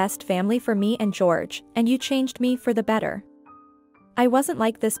became the best family for me and George, and you changed me for the better. I wasn't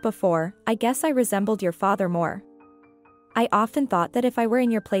like this before, I guess I resembled your father more. I often thought that if I were in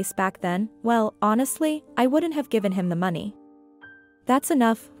your place back then, well, honestly, I wouldn't have given him the money." "That's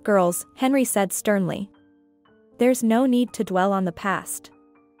enough, girls," Henry said sternly. "There's no need to dwell on the past.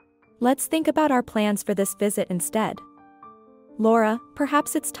 Let's think about our plans for this visit instead." "Laura,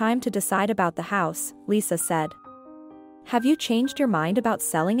 perhaps it's time to decide about the house," Lisa said. "Have you changed your mind about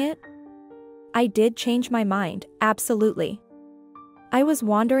selling it?" "I did change my mind, absolutely. I was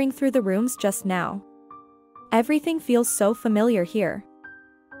wandering through the rooms just now. Everything feels so familiar here.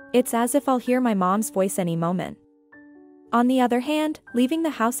 It's as if I'll hear my mom's voice any moment. On the other hand, leaving the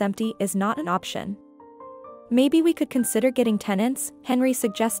house empty is not an option. Maybe we could consider getting tenants, Henry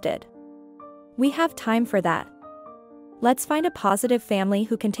suggested. We have time for that. Let's find a positive family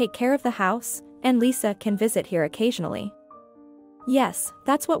who can take care of the house, and Lisa can visit here occasionally. Yes,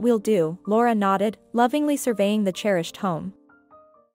 that's what we'll do, Laura nodded, lovingly surveying the cherished home.